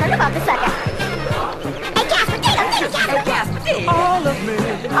 Oh, they're gonna tell us about the sucker. Hey, Casper, all of me.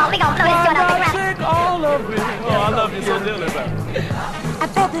 Oh, we gonna blow his joint off the ground. All of me. Oh, I love you so dearly, baby. I'd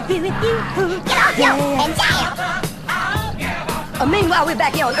rather be with you. Get off, yo, and jam. Meanwhile, we're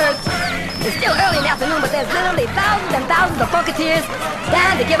back here on Earth. It's still early in the afternoon, but there's literally thousands and thousands of funketeers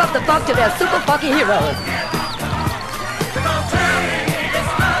dying to give up the funk to their super funky heroes.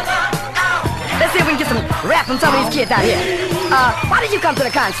 Let's see if we can get some rap from some of these kids out here. Why did you come to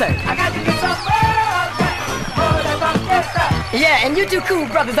the concert? I got to get some yeah, and you two cool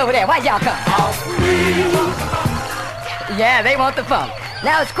brothers over there, why'd y'all come? Yeah, they want the funk.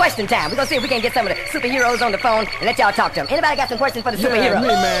 Now it's question time. We're gonna see if we can get some of the superheroes on the phone and let y'all talk to them. Anybody got some questions for the superheroes? Me,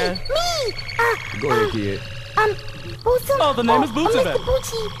 man. Me! Go ahead, kid. Bootsy. Oh, the name is Bootsy. Mr.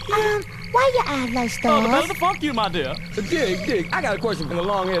 Bootsy, why your eyes like stars? Oh, the better the funk you, my dear. Dig. I got a question from the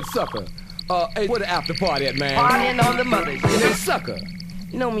long-haired sucker. Hey, where the after party at, man? Partying on the mother. And then sucker.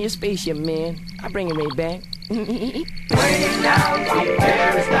 Know me a spaceship, man. I bring it right back. Way down to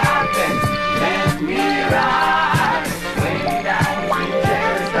Paris, stopping. Let me ride. Way down to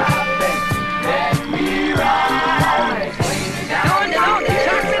Paris, stopping. Let me ride. Way down on the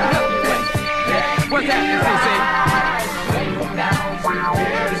chocolate. What's that, CC? Way down to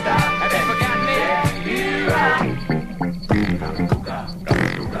Paris, stopping. Have you forgotten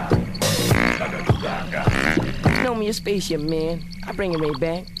me? Know me a spaceship, man. I bring it right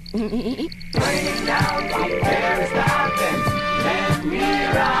back. Way down to Paris, stopping. Let me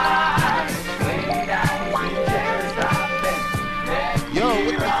ride. Way down to Paris, stopping. Yo,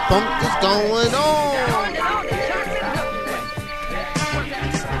 what the funk is going on?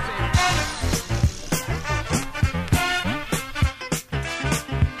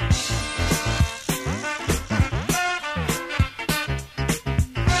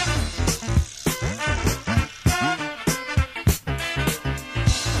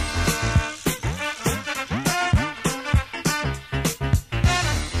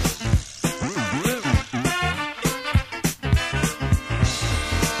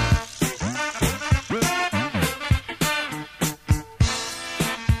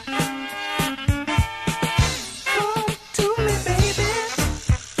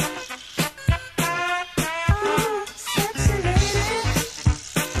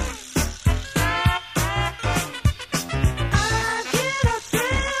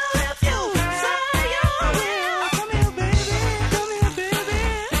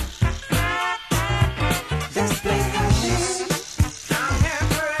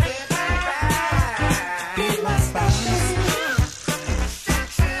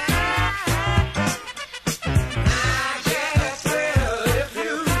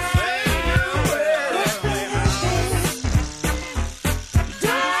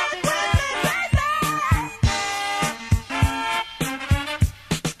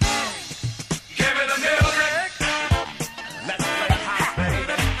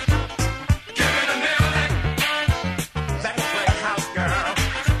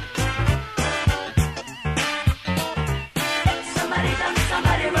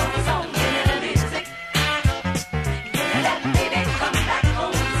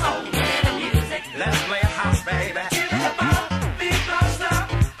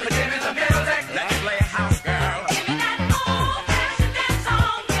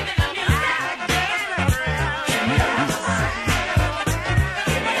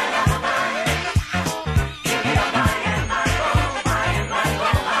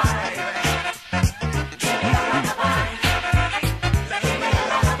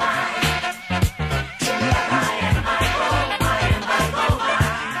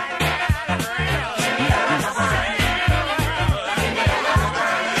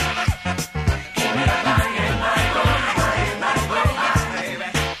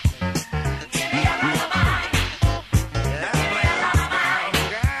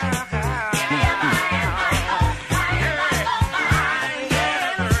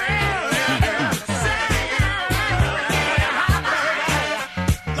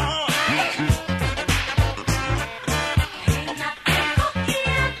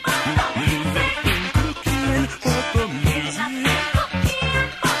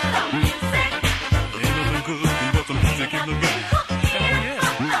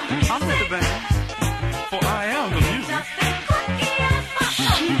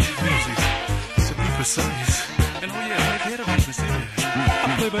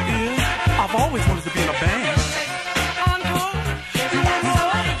 flavor is, I've always wanted to be in a band.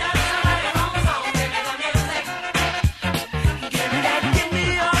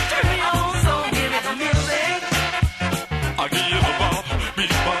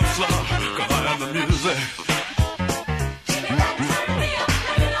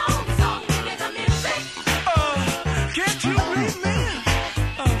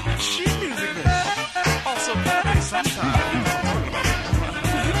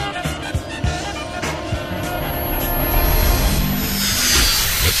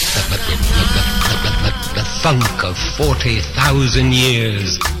 The funk of 40,000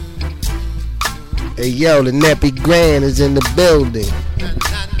 years. Hey yo, the Nappy Grand is in the building.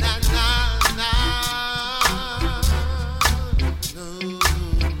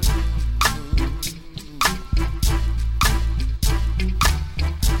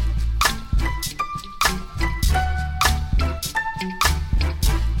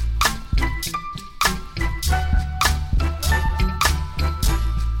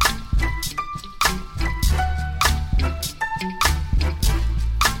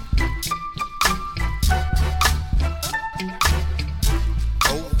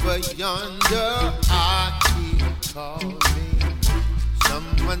 Yonder I hear calling,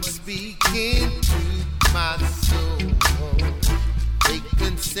 someone speaking to my soul. They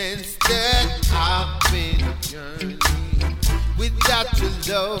can sense that I've been yearning. Without your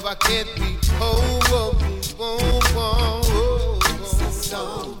love, I can't be whole. It's a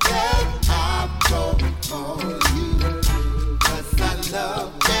song that I wrote for you, 'cause I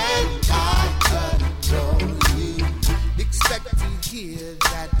love and I adore you. Expect to hear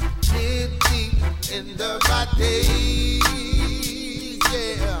that in the body,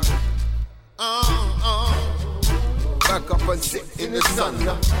 yeah. Back up and sit in the sun.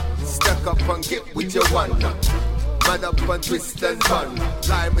 Stack up and get with your one. Mad up and twist and bun.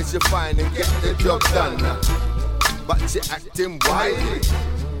 Lime as you find and get the job done. But you're acting wily.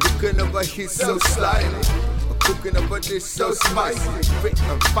 Looking over here so slyly. Cooking up a dish so spicy. Fit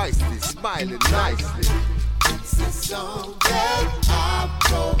and feisty, smiling nicely. It's a song that I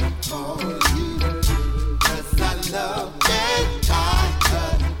wrote for you, 'cause I love and I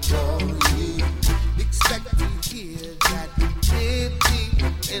adore you. Expect to hear that deep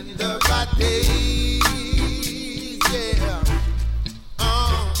in the body, yeah.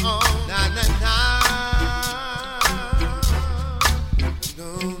 Na na na.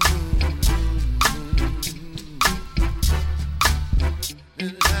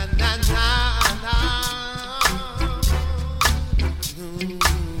 Na na na.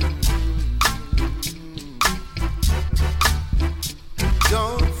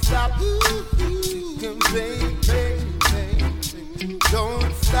 Don't stop, don't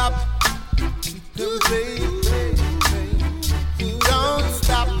stop, don't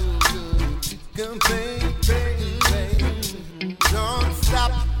stop, don't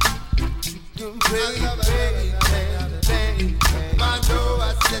stop, I know I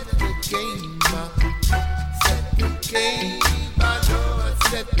set the game up, set the game, I know I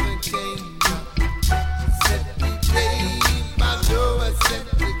set the game up, set the game, I know I set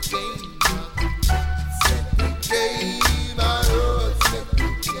the game up, set the game, I know I set the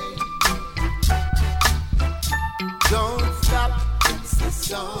game up. Don't stop, it's a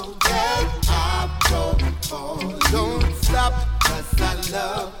song that I wrote for you. Don't stop, 'cause I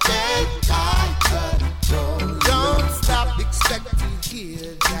love and I adore. Don't stop, expect to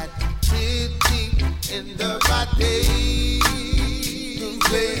hear that deep in the body.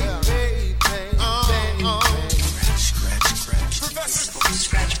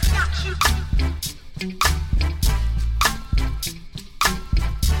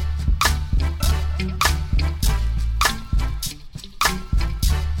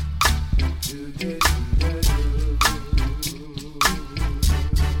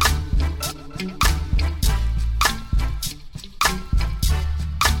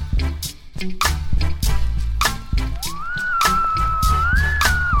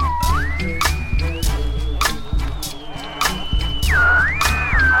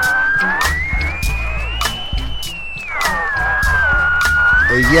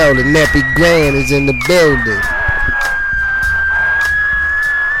 Hey yo, the Nappy Grand is in the building.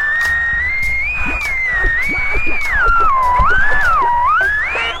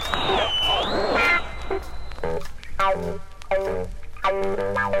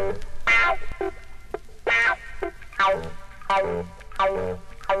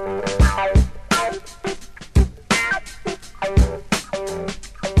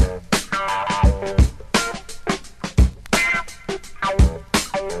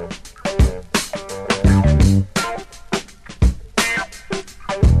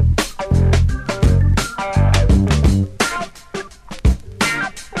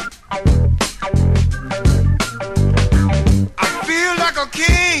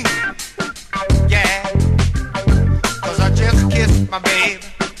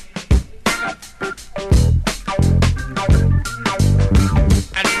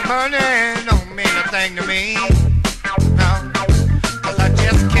 pain. No, 'cause I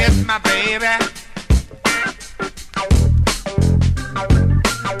just kissed my baby.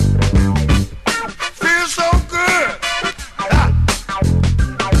 Feels so good.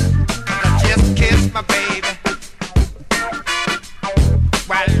 I just kissed my baby.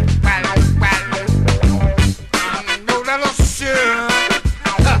 No little sure.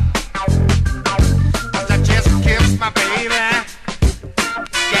 I just kissed my baby.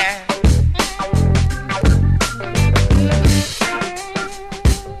 Yeah.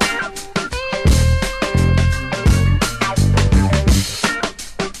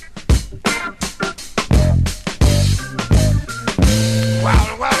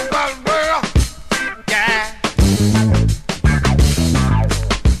 Wild, wild, wild world. Yeah.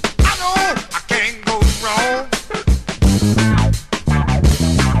 I know I can't go wrong.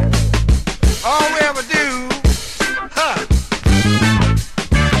 All we ever do,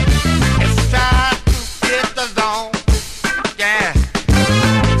 is try to get the zone. Yeah.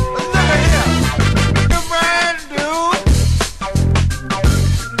 Look at here, you're brand new.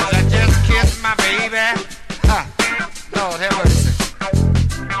 'Cause I just kissed my baby. Lord have mercy.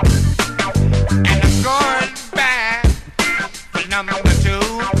 And I'm going back for number 2.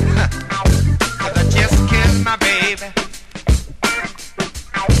 'Cause I just kissed my baby.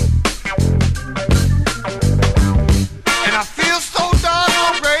 And I feel so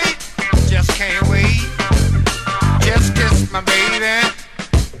darn great. Just can't wait. Just kiss my baby.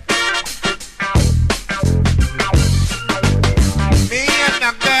 Me and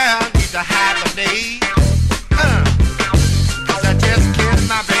the girl need to have a date. 'Cause I just kissed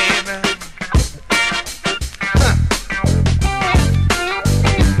my baby.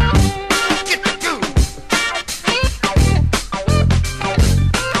 Get the groove.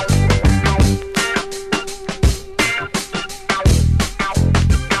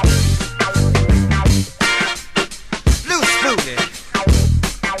 Loose booty.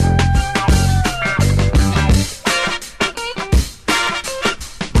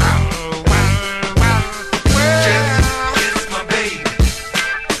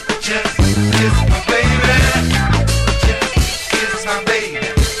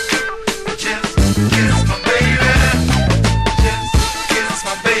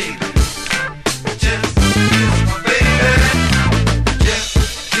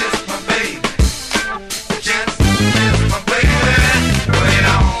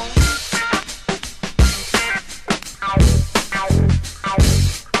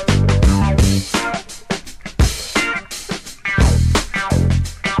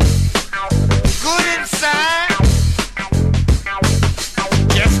 Good inside.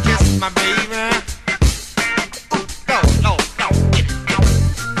 Just kiss my baby. Ooh, no.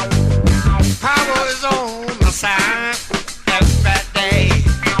 Power is on my side. That's that day.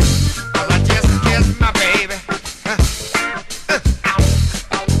 'Cause I just kissed my baby.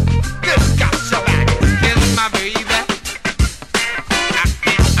 Good gosh, somebody kiss my baby. And I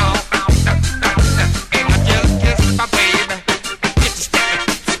just kissed my baby. Get the step.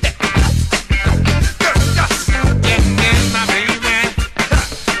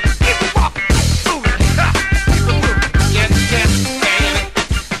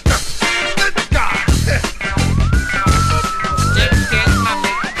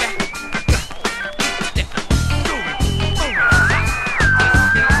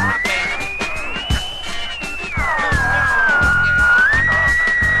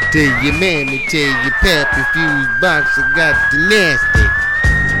 Tell your mammy, tell your pappy, Fuse Box, I got the nasty.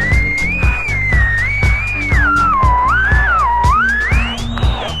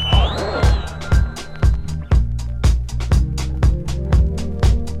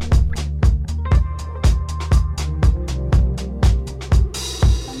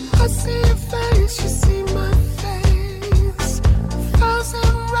 I see your face, you see my face.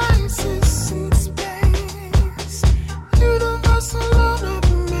 1,000 rises in space. Universal love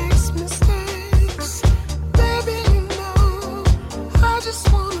never makes mistakes. Baby, you know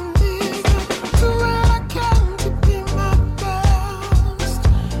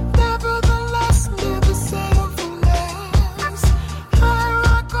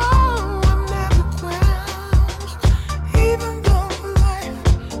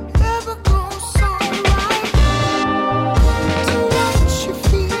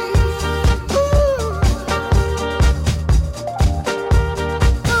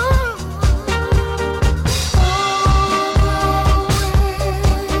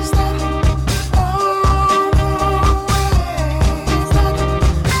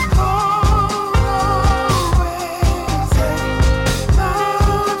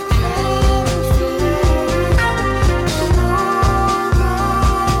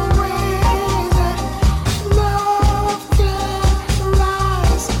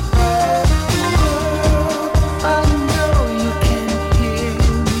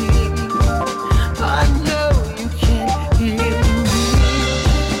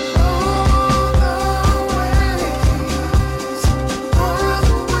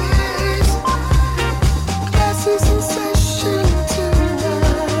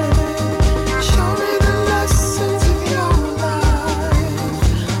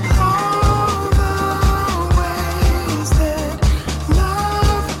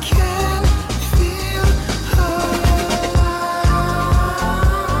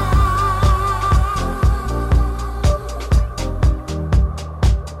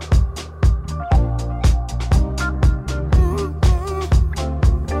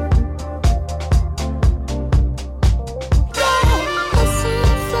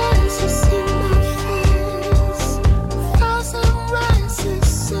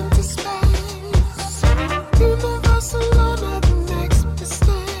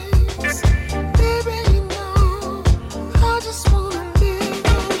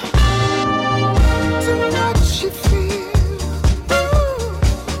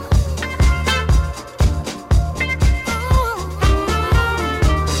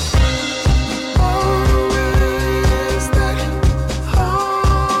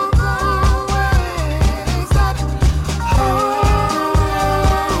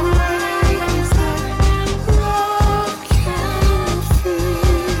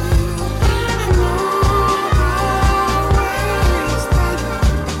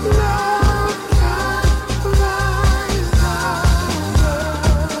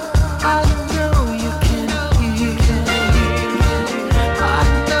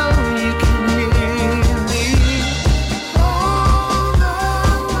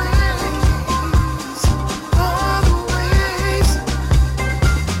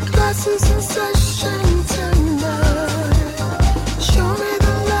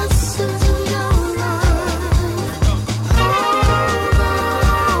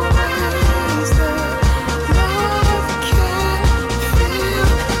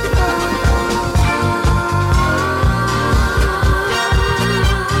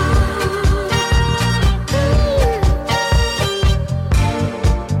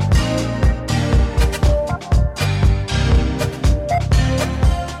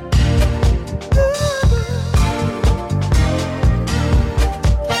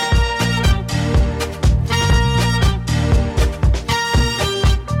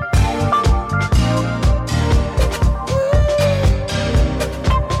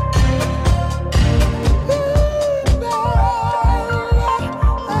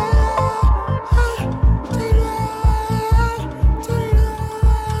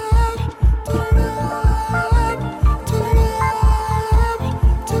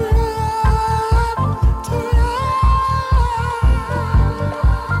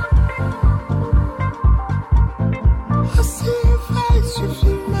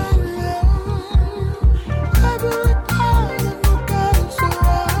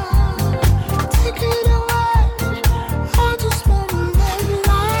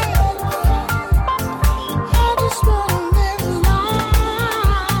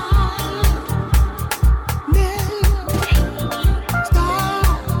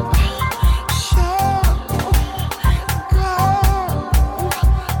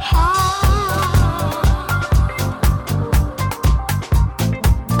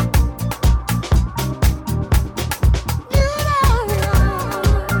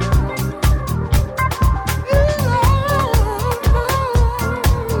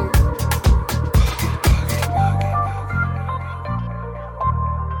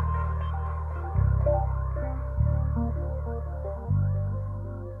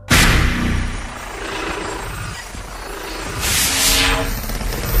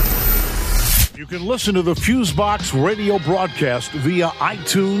can listen to the Fusebox radio broadcast via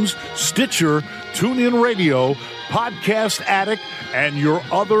iTunes, Stitcher, TuneIn Radio, Podcast Addict, and your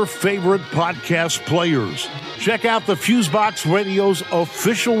other favorite podcast players. Check out the Fusebox Radio's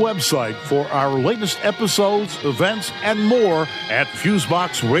official website for our latest episodes, events, and more at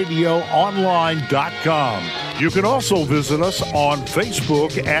FuseboxRadioOnline.com. You can also visit us on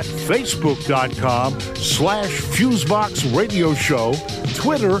Facebook at Facebook.com/Fusebox Radio Show,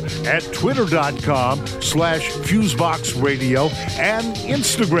 Twitter at Twitter.com/Fusebox Radio, and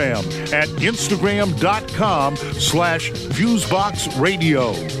Instagram at Instagram.com/Fusebox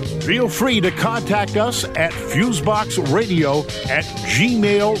Radio. Feel free to contact us at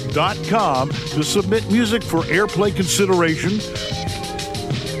FuseboxRadio@gmail.com to submit music for airplay consideration,